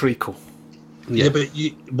drinking treacle. Yeah, but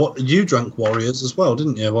you drank Warriors as well,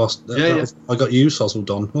 didn't you? I got you sozzled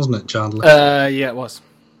on, wasn't it, Chandler? Yeah, it was.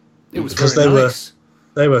 It was because very nice.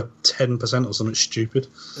 They were 10% or something stupid.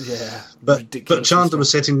 Yeah, but Chandler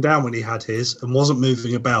was sitting down when he had his and wasn't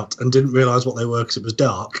moving about and didn't realise what they were because it was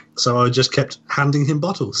dark. So I just kept handing him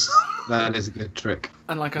bottles. That is a good trick.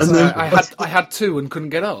 And like I said, I had two and couldn't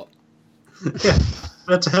get up. Yeah,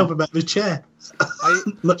 I had to help him out with his chair. I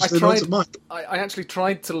actually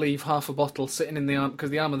tried to leave half a bottle sitting in the arm because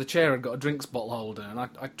the arm of the chair had got a drinks bottle holder, and I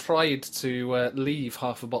tried to leave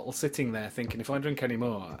half a bottle sitting there, thinking if I drink any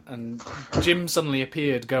more, and Jim suddenly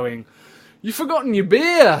appeared, going, "You've forgotten your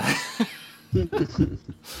beer."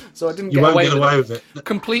 So I didn't get away with it.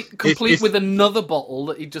 Complete with another bottle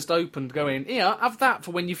that he'd just opened, going, "Here, have that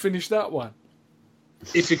for when you finish that one."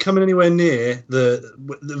 If you're coming anywhere near the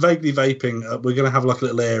Vaguely Vaping, we're going to have like a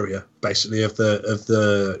little area, basically, of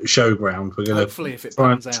the showground. We're going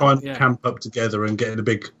to try and camp up together and get in a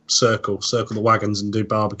big circle the wagons and do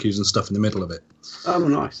barbecues and stuff in the middle of it. Oh,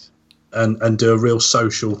 nice. And do a real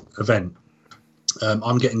social event.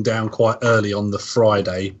 I'm getting down quite early on the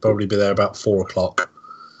Friday, probably be there about 4 o'clock.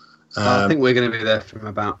 I think we're going to be there from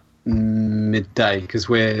about midday because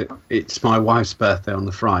it's my wife's birthday on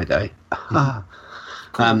the Friday.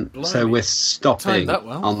 So we're stopping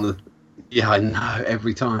on the. Yeah, I know.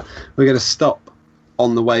 Every time we're going to stop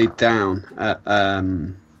on the way down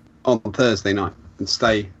on Thursday night and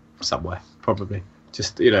stay somewhere, probably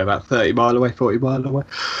just about 30 mile away, 40 mile away.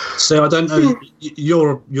 So I don't know.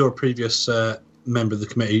 You're a previous member of the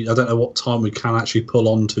committee. I don't know what time we can actually pull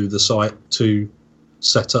onto the site to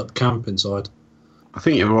set up camp inside. I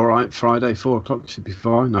think you're all right. Friday, 4 o'clock should be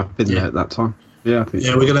fine. I've been there at that time. Yeah, I think.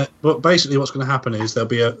 Yeah, so. we're gonna. But basically, what's going to happen is there'll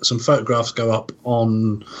be some photographs go up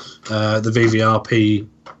on the VVRP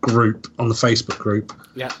group on the Facebook group.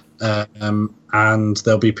 Yeah. And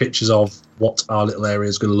there'll be pictures of what our little area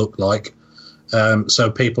is going to look like. So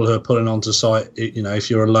people who are pulling onto site, if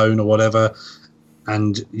you're alone or whatever,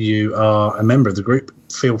 and you are a member of the group,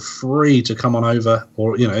 feel free to come on over.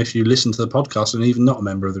 Or if you listen to the podcast and even not a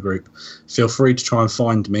member of the group, feel free to try and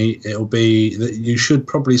find me. It'll be that you should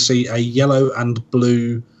probably see a yellow and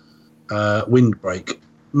blue windbreak,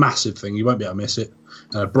 massive thing. You won't be able to miss it.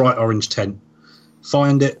 A bright orange tent.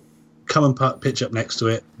 Find it. Come and pitch up next to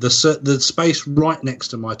it. The space right next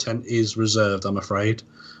to my tent is reserved, I'm afraid.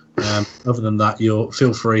 Other than that, you'll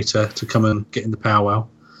feel free to come and get in the powwow.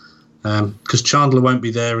 Because Chandler won't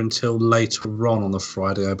be there until later on the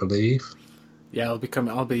Friday, I believe. Yeah, I'll be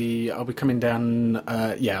coming down.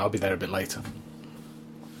 I'll be there a bit later.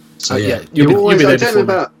 So you'll be there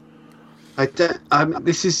before me.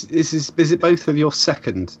 This is it both of your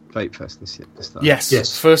second Vape Fest this year? Yes.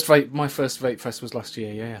 My first Vape Fest was last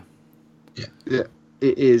year. Yeah,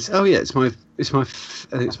 it is. Oh yeah, it's my I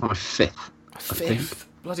think it's my fifth. Fifth?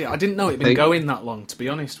 Bloody hell, I didn't know it'd been going that long, to be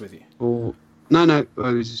honest with you. Or no, it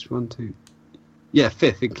was just 1, 2. Yeah,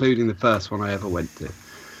 fifth, including the first one I ever went to.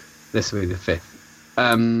 This will be the fifth.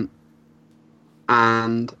 And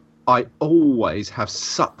I always have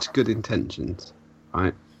such good intentions,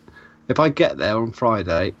 right? If I get there on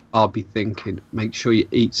Friday, I'll be thinking, make sure you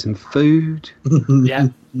eat some food. Yeah.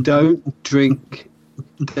 Don't drink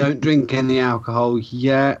any alcohol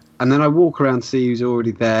yet. And then I walk around to see who's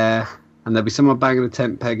already there, and there'll be someone banging a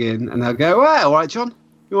tent peg in, and they'll go, "Well, all right, John,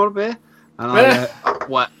 you want a beer?" And I go,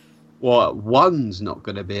 "What? One's not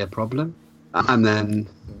going to be a problem." And then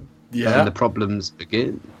the problems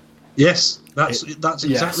begin. Yes, that's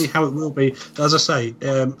exactly how it will be. As I say,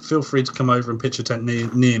 feel free to come over and pitch a tent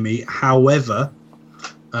near me. However,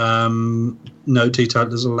 no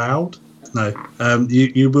teetotalers allowed. No,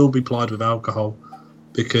 you will be plied with alcohol,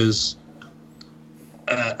 because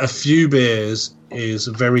a few beers is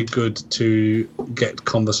very good to get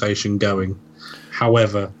conversation going.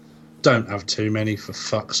 However, don't have too many, for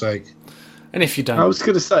fuck's sake. And if you don't, I was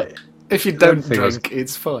going to say, if you don't drink,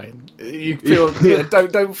 it's fine. You feel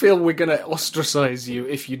don't feel we're going to ostracise you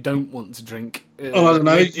if you don't want to drink. I don't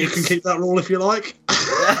know. You can keep that rule if you like.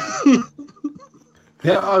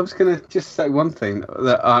 Yeah, I was going to just say one thing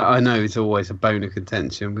that I know is always a bone of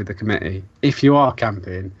contention with the committee. If you are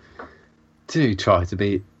camping, do try to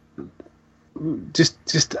be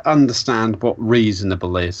just understand what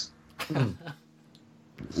reasonable is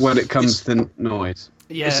when it comes to noise.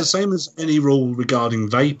 Yeah. It's the same as any rule regarding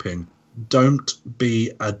vaping. Don't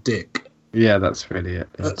be a dick. Yeah, that's really it.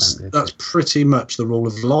 That's pretty much the rule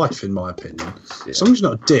of life, in my opinion. Yeah. As long as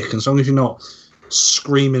you're not a dick, and as long as you're not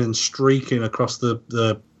screaming and streaking across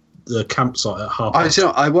the campsite at half.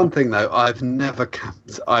 One thing though, I've never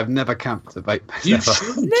camped at Vape Fest. You ever.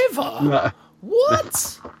 should. Never. No.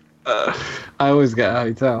 What? I always get a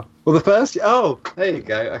hotel. Well, the first. Oh, there you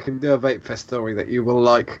go. I can do a Vape Fest story that you will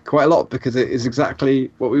like quite a lot, because it is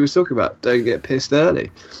exactly what we were talking about. Don't get pissed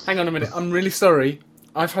early. Hang on a minute. I'm really sorry.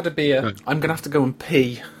 I've had a beer. I'm gonna have to go and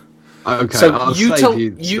pee. Okay. So I'll you save tell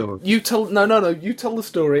you the story. you tell no. You tell the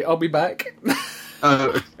story. I'll be back.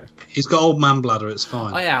 Okay. He's got old man bladder. It's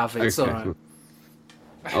fine. I have. It's Okay, alright.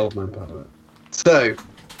 Old man bladder. So,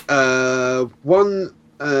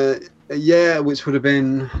 which would have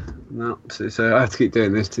been. No, so I have to keep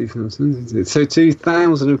doing this. 2000. So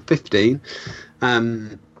 2015.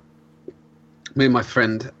 Me and my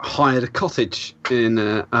friend hired a cottage in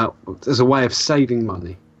as a way of saving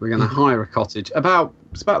money. We're going to hire a cottage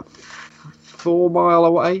it's about 4 mile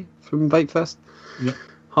away from Vape Fest. Yep.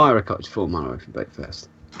 Hire a cottage 4 mile away from Vape Fest.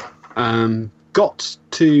 Got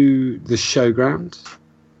to the showground.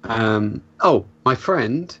 My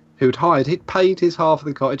friend who'd hired, he'd paid his half of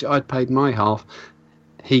the cottage. I'd paid my half.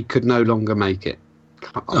 He could no longer make it.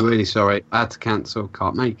 I'm really sorry. I had to cancel.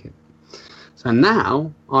 Can't make it. So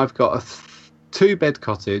now I've got a 2-bed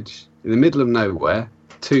cottage in the middle of nowhere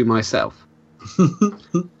to myself.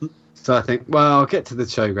 So I think, well, I'll get to the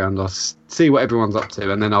showground, I'll see what everyone's up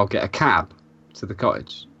to, and then I'll get a cab to the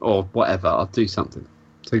cottage or whatever. I'll do something.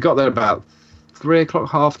 So we got there about 3 o'clock,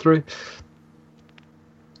 3:30.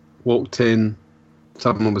 Walked in.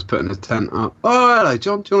 Someone was putting a tent up. Oh, hello,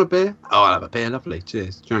 John. Do you want a beer? Oh, I'll have a beer. Lovely.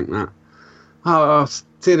 Cheers. Drank that. Oh, I'll see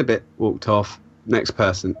you in a bit. Walked off. Next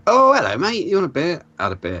person. Oh, hello, mate. You want a beer?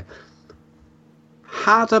 Had a beer.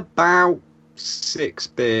 Had about 6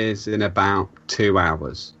 beers in about 2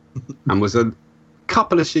 hours. And was a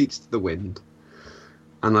couple of sheets to the wind.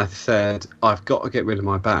 And I said, I've got to get rid of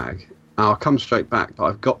my bag. I'll come straight back, but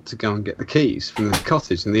I've got to go and get the keys from the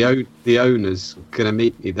cottage, and the owner's going to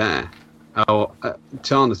meet me there. Oh,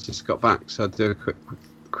 Chandler's just got back, so I'll do a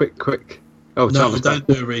quick. Oh, No, Chandler's don't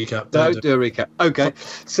back. do a recap. Don't do a recap. Okay,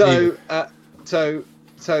 so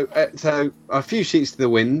a few sheets to the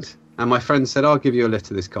wind, and my friend said, "I'll give you a lift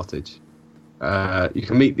to this cottage. You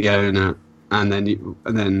can meet the owner, and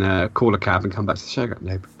then call a cab and come back to the showground."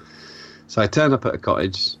 No. So I turned up at a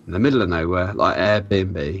cottage in the middle of nowhere, like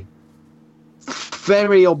Airbnb,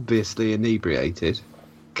 very obviously inebriated,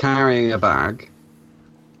 carrying a bag,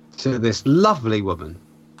 to this lovely woman.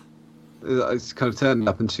 I just kind of turned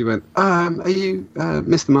up and she went, are you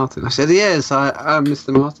Mr. Martin? I said, yes, I am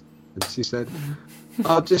Mr. Martin. And she said,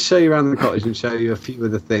 I'll just show you around the cottage and show you a few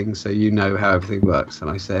of the things so you know how everything works. And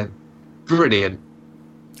I said, brilliant.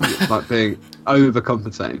 Like being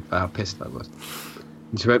overcompensating for how pissed I was.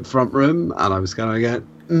 And she went front room and I was going again,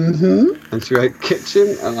 And she went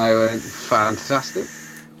kitchen and I went, fantastic.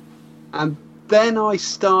 And then I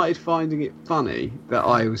started finding it funny that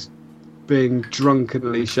I was being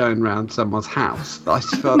drunkenly shown around someone's house. I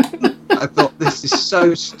thought, this is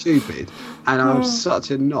so stupid, and I'm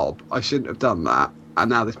such a knob. I shouldn't have done that. And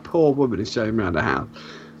now this poor woman is showing me around the house.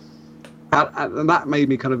 And that made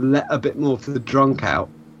me kind of let a bit more for the drunk out,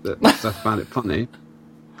 because I found it funny.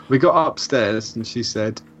 We got upstairs and she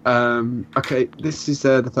said, okay, this is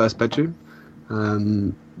the first bedroom.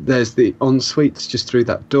 There's the ensuite's just through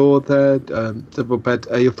that door there, double bed.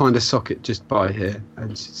 You'll find a socket just by here.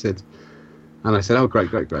 And she said, and I said, oh,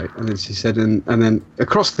 great. And then she said, and then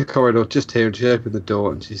across the corridor just here, and she opened the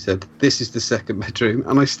door and she said, this is the second bedroom.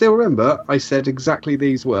 And I still remember I said exactly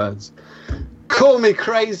these words: call me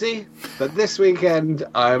crazy, but this weekend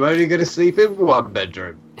I'm only going to sleep in one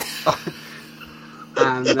bedroom.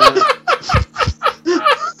 And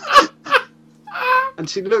and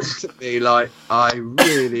she looked at me like, I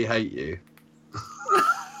really hate you.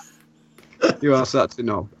 You are such a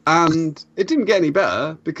knob. And it didn't get any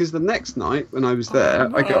better, because the next night when I was there,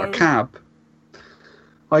 I got a cab.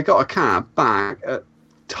 I got a cab back at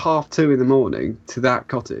 2:30 in the morning to that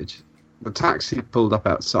cottage. The taxi pulled up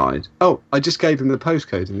outside. Oh, I just gave him the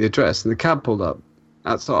postcode and the address, and the cab pulled up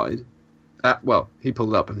outside. He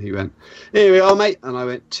pulled up and he went, here we are, mate. And I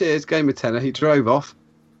went, cheers, gave him a tenner. He drove off.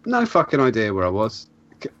 No fucking idea where I was,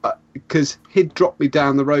 because he'd dropped me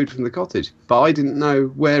down the road from the cottage, but I didn't know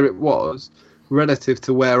where it was relative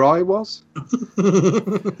to where I was. Okay.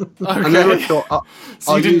 And then I thought,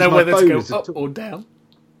 so you didn't know whether to go up or down?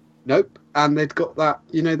 Nope. And they'd got that,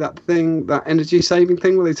 that thing, that energy saving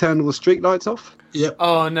thing where they turn all the street lights off. Yep.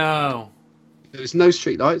 Oh no. There was no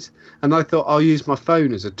street lights, and I thought I'll use my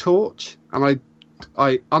phone as a torch, and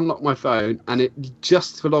I unlocked my phone, and it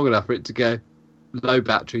just for long enough for it to go low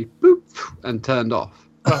battery, boop, and turned off.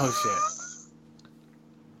 Oh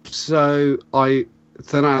shit. So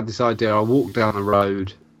then I had this idea. I walked down the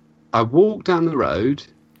road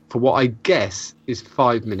for what I guess is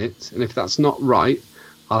 5 minutes, and if that's not right,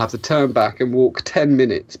 I'll have to turn back and walk 10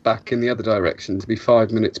 minutes back in the other direction to be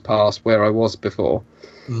 5 minutes past where I was before.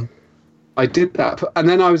 I did that, and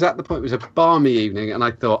then I was at the point, it was a balmy evening, and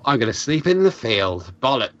I thought, I'm going to sleep in the field.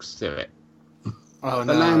 Bollocks to it. Oh,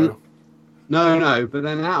 but no. But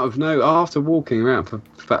then out of after walking around for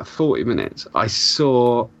about 40 minutes, I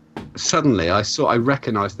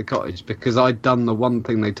recognised the cottage, because I'd done the one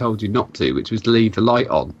thing they told you not to, which was leave the light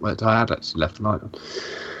on, which I had actually left the light on.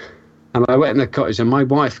 And I went in the cottage, and my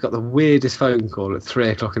wife got the weirdest phone call at 3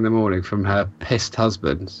 o'clock in the morning from her pissed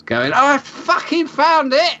husband, going, I fucking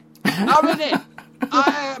found it! I'm in it!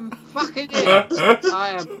 I am fucking in it! I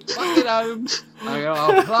am fucking home! I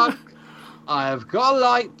got a plug, I have got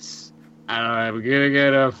lights, and I'm gonna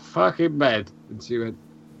get a fucking bed. And she went,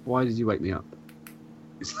 why did you wake me up?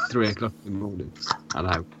 It's 3 o'clock in the morning.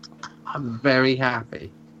 And I'm very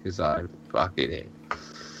happy, because I'm fucking in.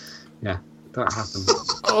 Yeah, that happened.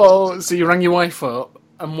 Oh, so you rang your wife up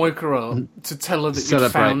and woke her up to tell her that you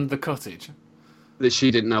Celebrate. found the cottage? That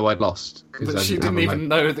she didn't know I'd lost. But she didn't even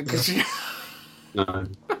know that, because she... No.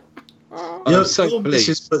 Yeah, so this pleased.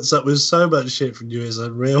 just puts up with so much shit from you. Is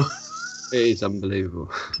unreal. It is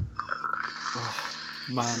unbelievable.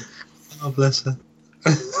 Man. Oh, bless her.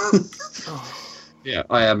 Yeah,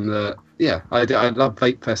 I am I love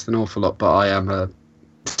Vape Fest an awful lot, but I am a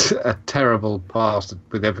terrible bastard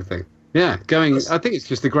with everything. Yeah, I think it's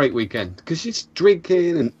just a great weekend, because you're just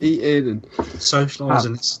drinking and eating and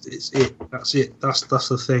socialising. It's it. That's it. That's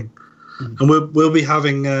the thing. And we'll be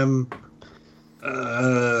having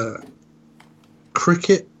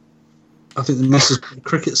cricket. I think the missus put a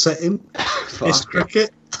cricket set in. It's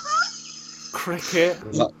cricket. Cricket.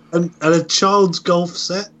 And a child's golf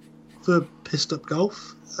set for pissed up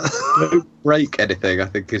golf. Don't break anything, I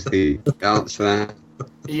think, is the answer there.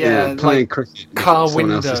 Yeah, playing like cricket. with car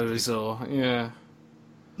someone else's windows or yeah.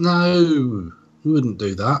 No, we wouldn't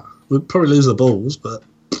do that. We'd probably lose the balls, but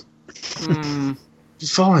it'd be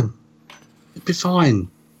fine. It'd be fine.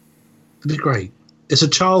 It'd be great. It's a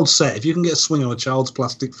child's set. If you can get a swing on a child's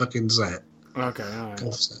plastic fucking set, Okay, all right.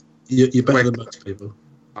 golf set, you're better than most people.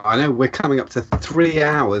 I know we're coming up to 3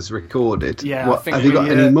 hours recorded. Yeah, I think have you got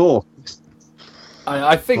we, any more?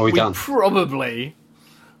 I think Are we we done? probably.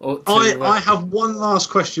 Ought to, I have one last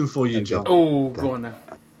question for you, John. Oh, go on then.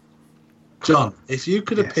 John, if you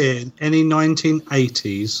could appear in any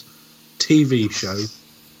 1980s TV show,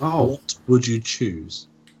 what would you choose?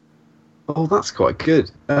 Oh, that's quite good.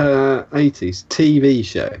 80s TV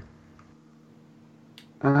show.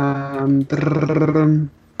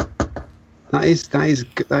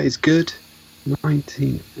 That is good.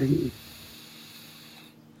 1980.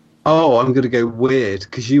 Oh, I'm going to go weird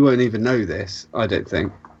because you won't even know this. I don't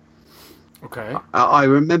think. Okay. I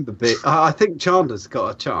remember I think Chandler's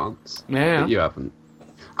got a chance. Yeah. But you haven't.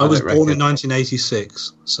 I was don't born in reckon.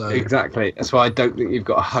 1986, so Exactly. That's why I don't think you've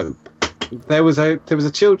got a hope. There was a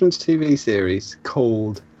children's TV series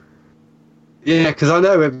called. Yeah, because I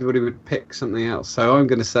know everybody would pick something else. So I'm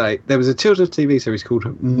going to say there was a children's TV series called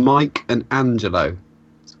Mike and Angelo.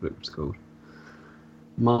 That's what it was called.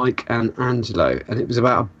 Mike and Angelo. And it was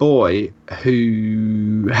about a boy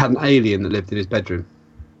who had an alien that lived in his bedroom.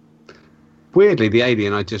 Weirdly, the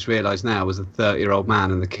alien, I just realised now, was a 30-year-old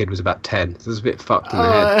man and the kid was about 10. So it was a bit fucked in the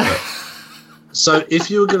head. But So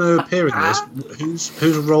if you were going to appear in this,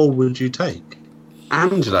 whose role would you take?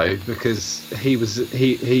 Angelo, because he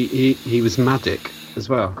was magic as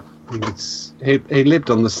well. He lived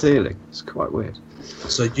on the ceiling. It's quite weird.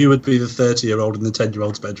 So you would be the 30-year-old in the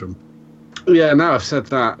 10-year-old's bedroom. Yeah, now I've said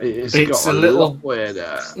that, it's got a a little- lot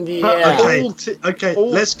weirder. Yeah. Okay,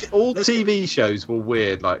 All let's TV shows were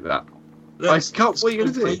weird like that. What are you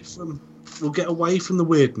going to do? We'll get away from the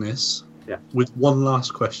weirdness. Yeah. With one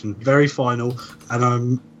last question, very final,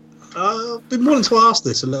 and I've been wanting to ask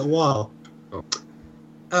this a little while. Oh.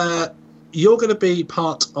 You're going to be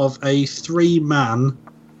part of a 3-man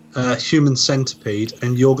human centipede,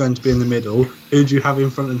 and you're going to be in the middle. Who do you have in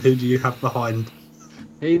front and who do you have behind?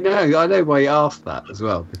 I know why he asked that as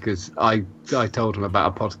well, because I told him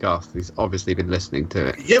about a podcast. He's obviously been listening to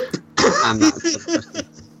it. Yep. And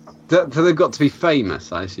so they've got to be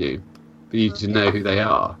famous, I assume, for you to know who they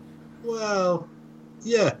are. Well,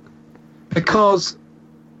 yeah. Because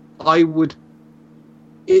I would...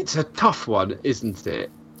 It's a tough one, isn't it?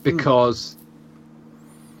 Because...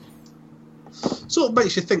 Sort of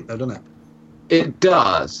makes you think, though, doesn't it? It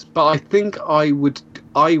does, but I think I would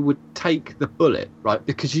take the bullet, right?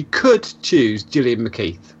 Because you could choose Gillian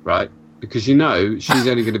McKeith, right? Because you know she's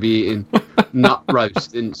only going to be eating nut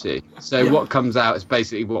roast, isn't she? So what comes out is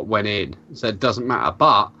basically what went in. So it doesn't matter.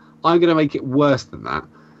 But I'm going to make it worse than that.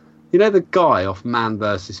 You know the guy off Man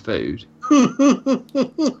vs. Food?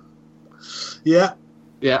 Yeah.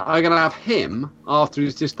 Yeah, I'm going to have him after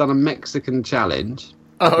he's just done a Mexican challenge.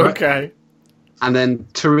 Oh, okay. And then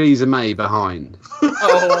Theresa May behind.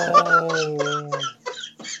 Oh.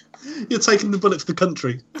 You're taking the bullet for the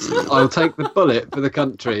country. I'll take the bullet for the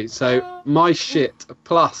country. So my shit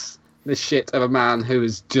plus the shit of a man who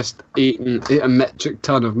has just eaten a metric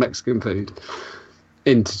ton of Mexican food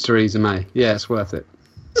into Theresa May. Yeah, it's worth it.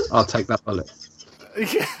 I'll take that bullet.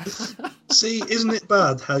 See, isn't it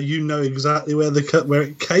bad how you know exactly where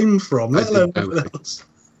it came from, let alone everyone else?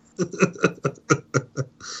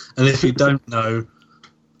 And if you don't know,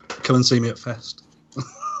 come and see me at Fest.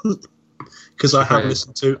 Because I have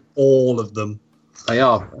listened to all of them. They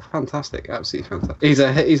are fantastic, absolutely fantastic.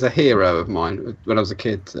 He's a hero of mine when I was a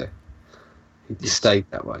kid, so he stayed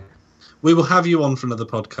that way. We will have you on for another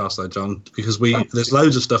podcast, though, John, because there's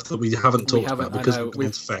loads of stuff that we haven't talked about because we've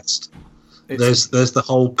gone to Fest. There's the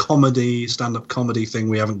whole comedy, stand-up comedy thing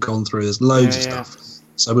we haven't gone through. There's loads of stuff.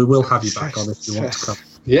 So we will have you back on if you want to come.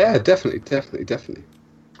 Yeah, definitely.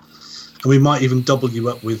 And we might even double you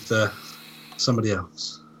up with somebody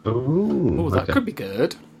else. Ooh, That could be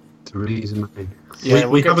good. Theresa May. Yeah,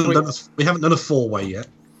 we haven't done a 4-way yet.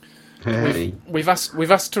 Hey. We've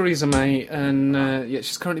asked Theresa May, and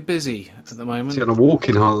she's currently busy at the moment. She's on a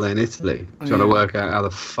walking holiday in Italy, trying to work out how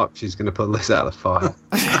the fuck she's going to pull this out of the fire.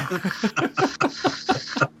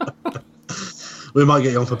 We might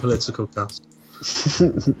get you on for political cast.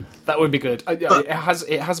 That would be good. It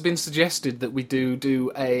has been suggested that we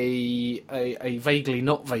do a vaguely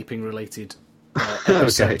not vaping related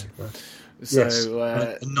episode. Okay. So Yes,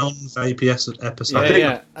 a non-vape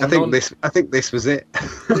episode. I think this was it.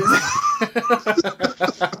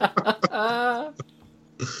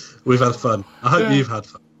 We've had fun. I hope you've had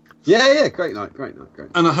fun. Yeah, great night.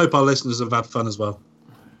 And I hope our listeners have had fun as well.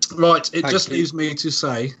 Right, it Thank just you. leaves me to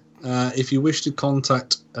say, if you wish to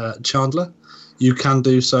contact Chandler, you can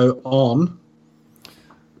do so on...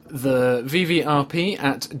 The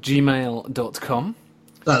vvrp@gmail.com.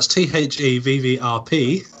 That's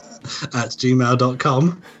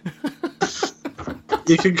THEVVRP@gmail.com.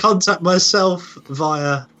 You can contact myself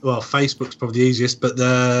via, Facebook's probably the easiest, but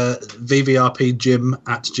the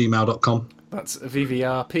vvrpjim@gmail.com. That's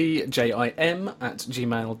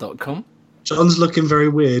vvrpjim@gmail.com. John's looking very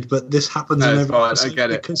weird, but this happens No, in it's every fine. episode I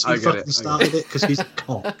get it. because I he get fucking it. started it because he's a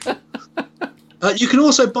cock. You can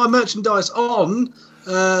also buy merchandise on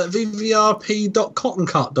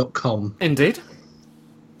vvrp.cottoncart.com. Indeed.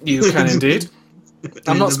 You can indeed.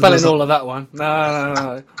 I'm not spelling all of that one.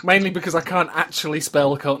 No. Mainly because I can't actually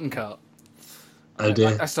spell cotton cart. Oh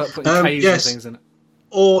dear. I start putting K's yes. and things in it.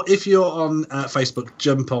 Or if you're on Facebook,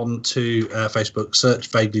 jump on to Facebook, search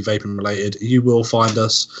Vaguely Vaping Related. You will find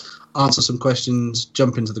us, answer some questions,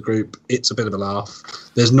 jump into the group. It's a bit of a laugh.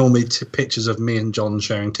 There's normally pictures of me and John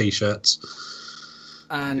sharing T-shirts.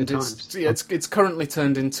 And it's currently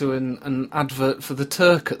turned into an advert for the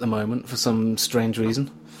Turk at the moment for some strange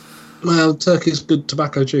reason. Well, Turkey's good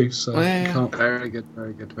tobacco juice. So Yeah. you can't... Very good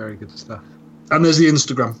stuff. And there's the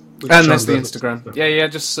Instagram. And there's the Instagram. Yeah,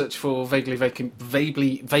 just search for Vaguely Vaping...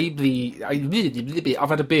 I've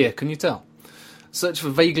had a beer, can you tell? Search for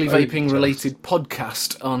Vaguely Vaping Related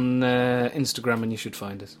Podcast on Instagram and you should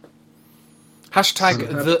find us. Hashtag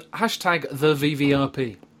the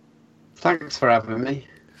VVRP. Thanks for having me.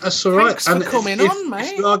 That's all right. Thanks for coming on,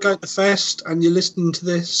 mate. If you are going to Fest and you're listening to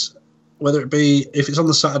this, whether it be, if it's on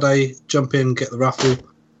the Saturday, jump in, get the raffle.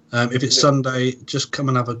 If it's Sunday, just come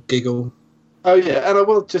and have a giggle. Oh yeah, and I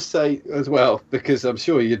will just say as well, because I'm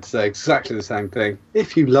sure you'd say exactly the same thing.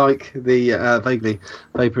 If you like the Vaguely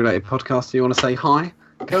Vape Related podcast and you want to say hi,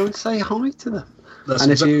 go and say hi to them. That's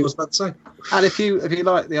And exactly if you- what I was about to say. And if you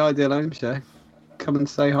like the Ideal Ohm Show, come and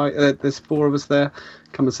say hi. There's 4 of us there.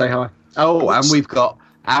 Come and say hi. Oh, and we've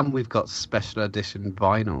got special edition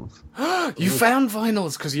vinyls. You found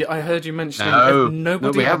vinyls because I heard you mention No,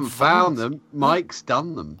 nobody. we had haven't found them. Mike's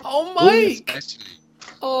done them. Oh, Mike! Especially.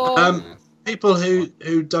 Oh. People who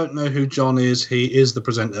don't know who John is, he is the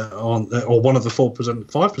presenter on, or one of the 5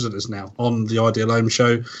 presenters now on the Ideal Ohm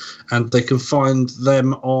Show, and they can find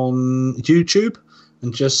them on YouTube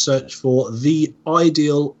and just search for the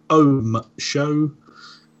Ideal Ohm Show,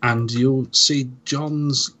 and you'll see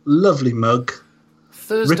John's lovely mug.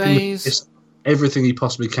 Thursdays. Everything he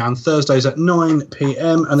possibly can. Thursdays at 9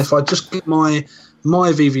 p.m. And if I just get my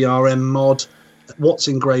VVRM mod, what's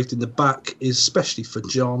engraved in the back is specially for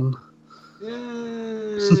John.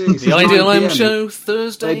 The Ideal Ohm Show,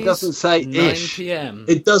 Thursdays. It doesn't say 9 ish. p.m.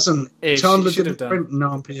 It doesn't. Ish, Chandler you should didn't have print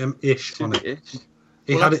 9 p.m.-ish on it. Ish.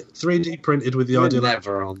 He had it 3D printed with the You're Ideal Ohm.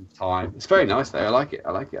 never on time. It's very nice though. I like it.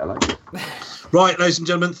 Right, ladies and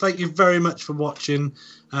gentlemen, thank you very much for watching.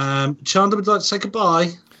 Chandler, would you like to say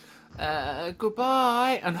goodbye?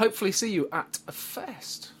 Goodbye, and hopefully see you at a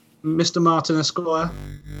fest. Mr. Martin Esquire,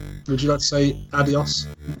 would you like to say adios?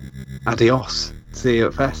 Adios. See you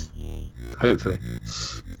at Fest. Hopefully.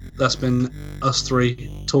 That's been us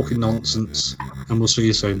 3 talking nonsense, and we'll see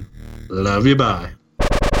you soon. Love you, bye.